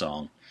fantastic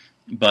song.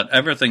 But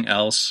everything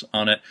else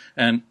on it,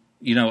 and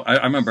I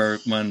remember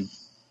when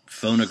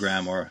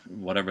Phonogram, or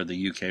whatever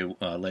the UK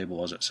label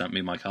was that sent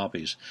me my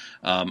copies,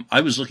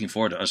 I was looking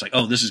forward to it. I was like,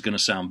 this is going to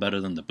sound better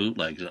than the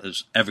bootleg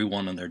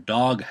everyone and their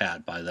dog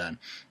had by then.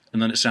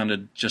 And then it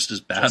sounded just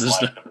as bad as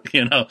just like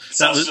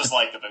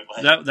the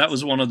bootleg. That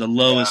was one of the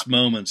lowest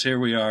moments. Here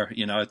we are,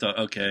 I thought,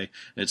 okay,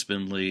 it's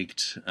been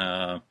leaked.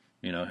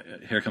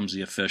 Here comes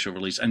the official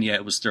release. And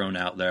it was thrown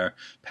out there.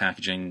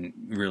 Packaging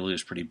really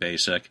was pretty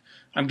basic.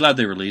 I'm glad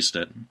they released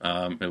it.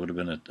 It would have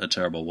been a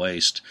terrible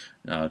waste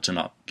to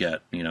not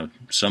get,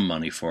 some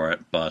money for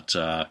it, but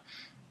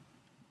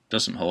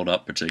doesn't hold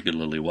up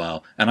particularly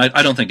well. And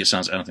I don't think it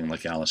sounds anything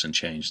like Alice in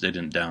Chains. They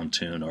didn't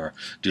downtune or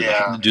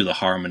do the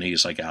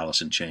harmonies like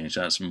Alice in Chains.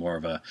 That's more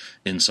of a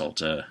insult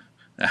to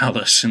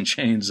Alice in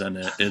Chains than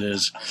it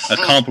is a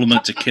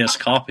compliment to Kiss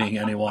copying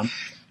anyone.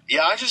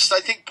 Yeah, I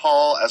think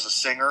Paul as a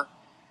singer,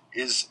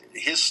 his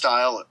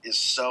style is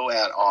so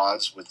at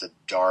odds with the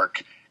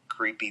dark,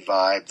 creepy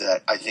vibe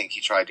that I think he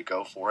tried to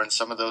go for in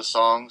some of those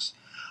songs.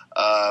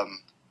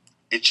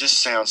 It just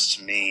sounds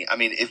to me,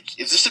 if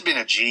this had been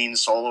a Gene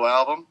solo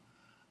album,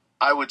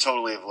 I would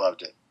totally have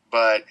loved it.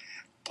 But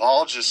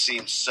Paul just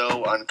seems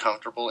so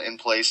uncomfortable in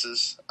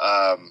places.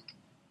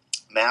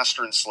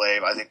 Master and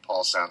Slave, I think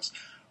Paul sounds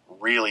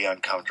really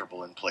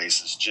uncomfortable in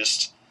places.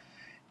 Just,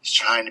 he's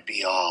trying to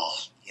be all,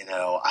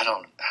 I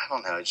don't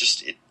know.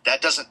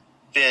 That doesn't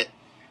fit,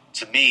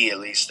 to me at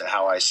least,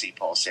 how I see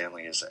Paul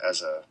Stanley as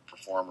a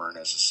performer and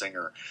as a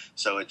singer.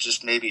 So it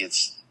just, maybe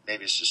it's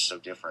just so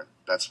different.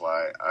 That's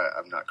why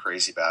I'm not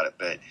crazy about it.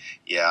 But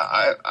yeah,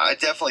 I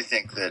definitely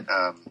think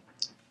that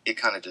it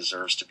kind of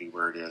deserves to be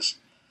where it is.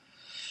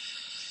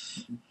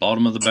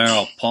 Bottom of the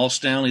barrel. Paul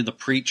Stanley, the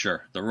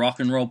preacher, the rock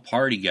and roll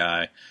party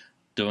guy,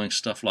 doing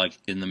stuff like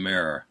In the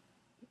Mirror,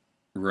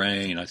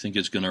 Rain. I think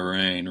it's going to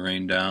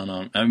rain down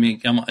on.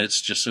 It's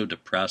just so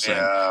depressing.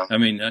 Yeah.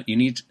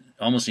 You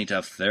almost need to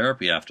have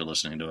therapy after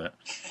listening to it.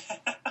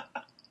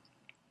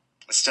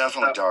 It's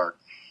definitely dark.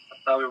 I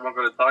thought we weren't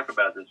going to talk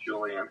about this,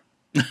 Julian.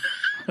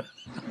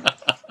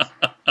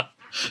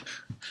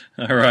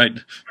 All right.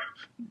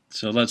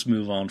 So let's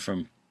move on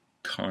from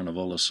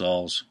Carnival of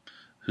Souls.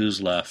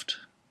 Who's left?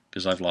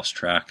 Because I've lost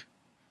track.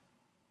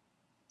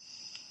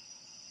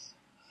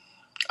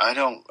 I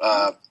don't.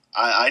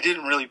 I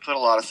didn't really put a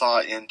lot of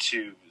thought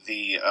into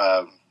the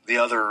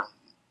other.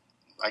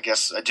 I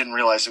guess I didn't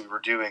realize that we were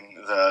doing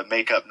the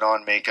makeup,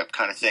 non-makeup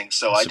kind of thing.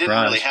 So I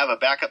didn't really have a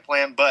backup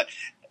plan. But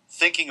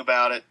thinking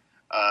about it,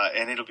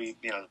 and it'll be,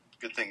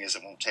 good thing is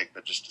it won't take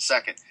but just a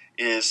second,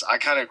 is I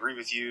kind of agree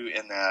with you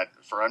in that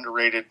for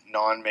underrated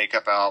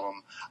non-makeup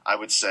album, I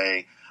would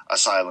say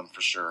Asylum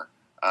for sure.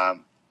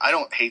 I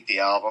don't hate the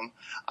album.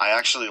 I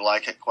actually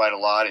like it quite a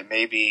lot. It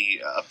may be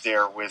up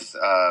there with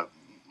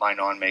my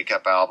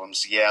non-makeup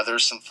albums. Yeah,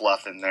 there's some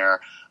fluff in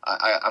there.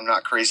 I'm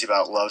not crazy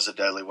about Love's a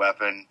Deadly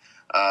Weapon.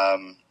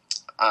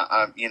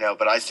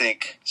 But I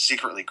think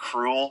Secretly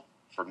Cruel,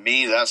 for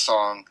me, that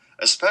song,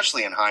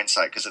 especially in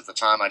hindsight, because at the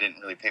time I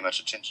didn't really pay much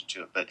attention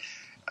to it, but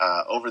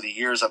over the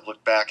years I've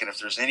looked back, and if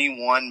there's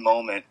any one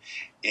moment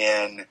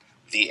in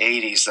the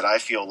 80s that I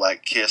feel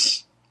like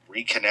Kiss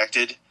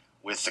reconnected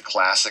with the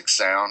classic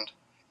sound,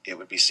 it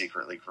would be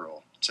Secretly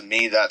Cruel. To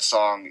me, that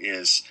song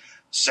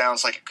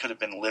sounds like it could have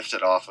been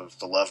lifted off of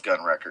the Love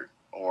Gun record,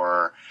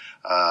 or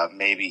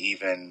maybe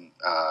even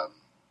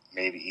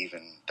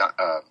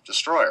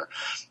Destroyer.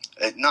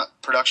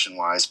 Not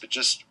production-wise, but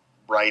just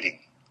writing,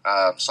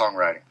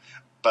 songwriting.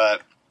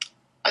 But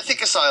I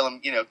think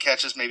Asylum,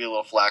 catches maybe a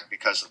little flack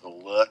because of the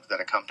look that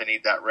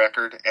accompanied that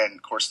record, and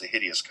of course the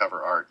hideous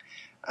cover art.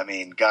 I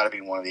mean, got to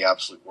be one of the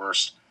absolute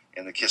worst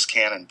in the Kiss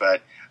canon.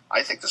 But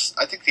I think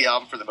the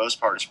album, for the most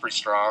part, is pretty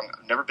strong.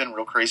 I've never been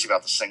real crazy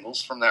about the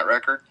singles from that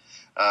record.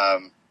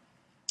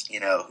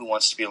 Who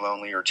Wants to Be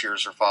Lonely or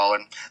Tears Are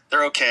Falling.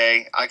 They're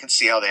okay. I can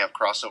see how they have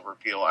crossover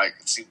appeal. I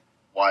can see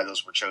why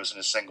those were chosen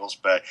as singles,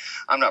 but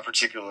I'm not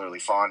particularly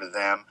fond of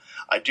them.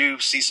 I do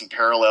see some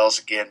parallels,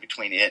 again,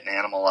 between it and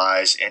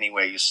Animalize. Any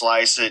way you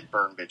slice it,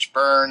 Burn Bitch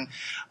Burn.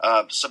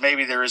 So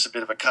maybe there is a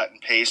bit of a cut and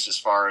paste as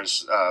far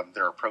as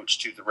their approach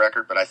to the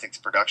record, but I think the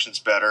production's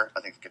better.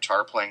 I think the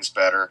guitar playing's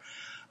better.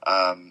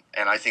 And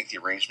I think the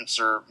arrangements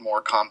are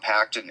more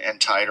compact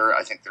and tighter.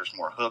 I think there's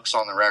more hooks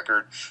on the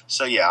record.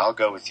 So yeah, I'll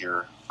go with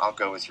your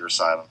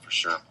Asylum for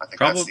sure. I think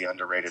that's the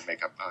underrated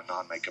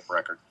non-makeup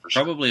record for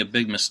sure. Probably a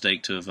big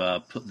mistake to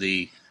have put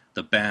the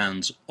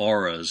band's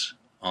auras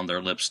on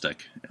their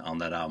lipstick on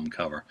that album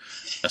cover,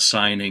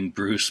 assigning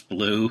Bruce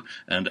Blue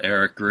and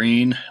Eric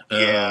Green.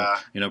 Yeah.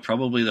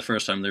 Probably the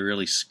first time they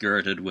really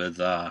skirted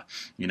with,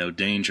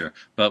 Danger.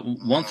 But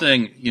one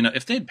thing,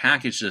 if they'd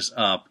packaged this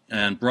up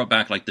and brought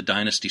back like the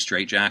Dynasty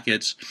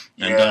straitjackets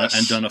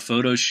and done a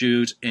photo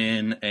shoot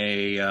in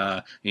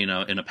a in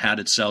a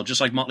padded cell,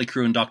 just like Motley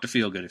Crue and Dr.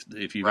 Feelgood,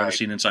 if you've ever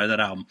seen Inside that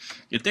album.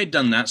 If they'd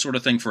done that sort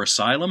of thing for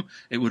Asylum,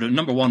 it would have,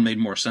 number one, made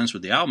more sense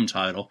with the album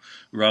title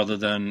rather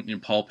than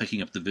Paul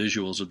picking up the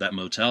visuals of that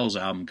Motels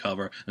album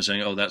cover and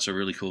saying, oh, that's a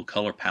really cool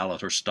color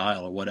palette or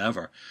style or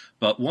whatever.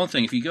 But one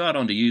thing, if you go out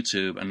onto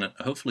YouTube, and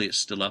hopefully it's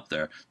still up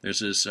there, there's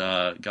this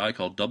guy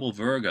called Double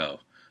Virgo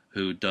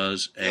who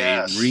does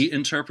a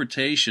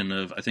reinterpretation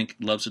of, I think,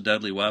 Love's a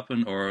Deadly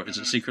Weapon, or is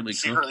it Secretly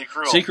Cruel? Secretly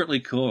Cruel. Secretly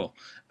Cruel.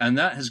 And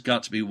that has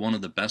got to be one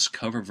of the best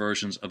cover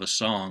versions of a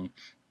song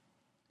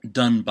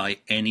done by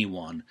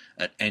anyone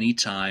at any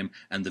time,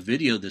 and the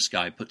video this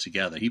guy put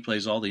together, he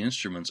plays all the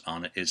instruments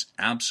on it, is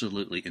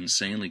absolutely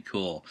insanely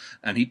cool.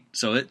 And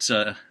so it's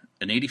an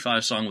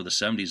 85 song with a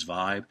 70s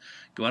vibe.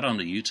 Go out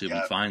onto YouTube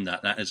and find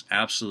that. That is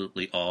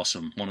absolutely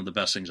awesome. One of the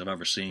best things I've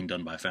ever seen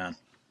done by a fan.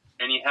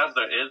 And he has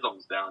the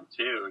isms down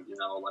too,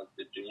 like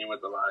the Gene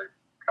with the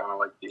kind of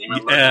like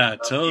demon. Yeah,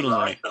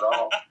 totally.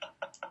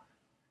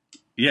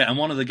 Yeah, and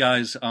one of the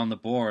guys on the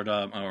board,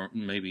 or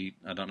maybe,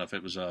 I don't know if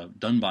it was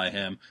done by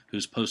him,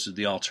 who's posted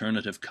the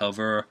alternative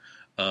cover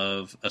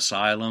of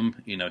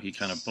Asylum. He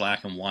kind of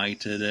black and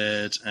whited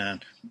it,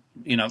 and,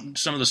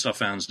 some of the stuff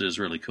fans do is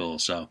really cool.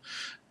 So,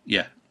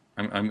 yeah,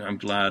 I'm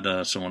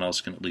glad someone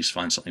else can at least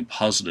find something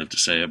positive to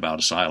say about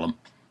Asylum.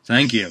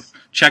 Thank you.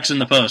 Check's in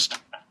the post.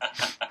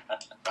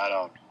 Right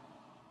on.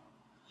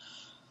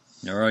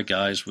 All right,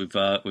 guys, we've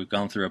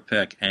gone through a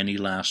pick. Any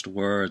last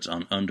words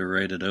on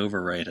underrated,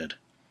 overrated?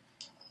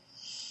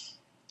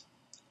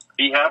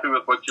 Be happy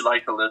with what you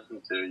like to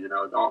listen to.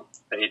 Don't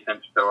pay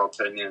attention to our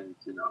opinions.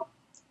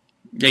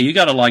 Yeah, you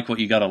got to like what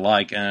you got to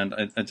like, and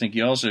I think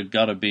you also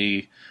got to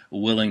be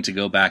willing to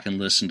go back and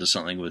listen to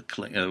something with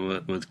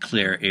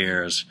clear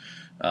ears.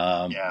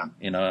 I'm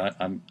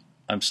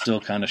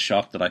still kind of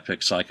shocked that I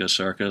picked Psycho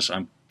Circus.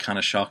 I'm kind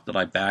of shocked that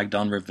I bagged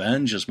on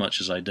Revenge as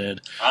much as I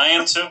did. I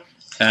am too.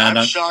 And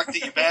I'm shocked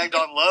that you bagged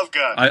on Love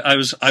Gun. I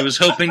was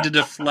hoping to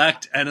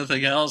deflect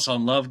anything else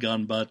on Love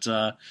Gun, but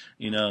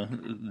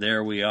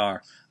there we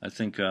are. I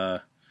think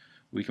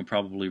we can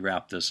probably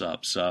wrap this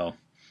up. So,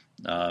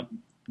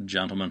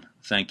 gentlemen,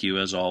 thank you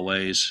as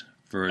always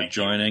for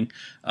joining.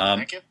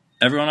 Thank you.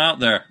 Everyone out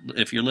there,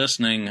 if you're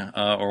listening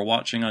or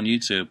watching on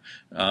YouTube,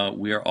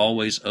 we are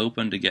always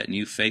open to get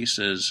new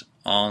faces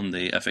on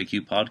the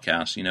FAQ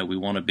podcast. We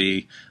want to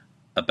be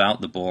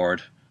about the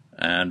board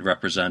and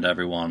represent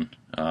everyone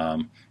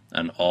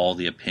and all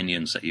the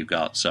opinions that you've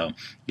got. So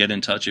get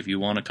in touch if you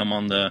want to come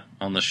on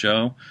the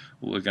show.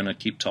 We're going to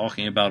keep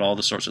talking about all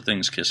the sorts of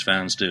things KISS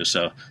fans do.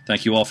 So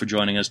thank you all for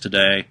joining us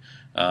today.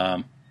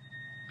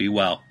 Be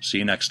well. See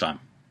you next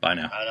time. Bye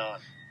now. Right on.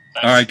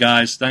 All right,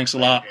 guys. Thanks a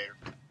lot.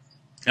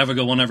 Have a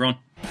good one, everyone.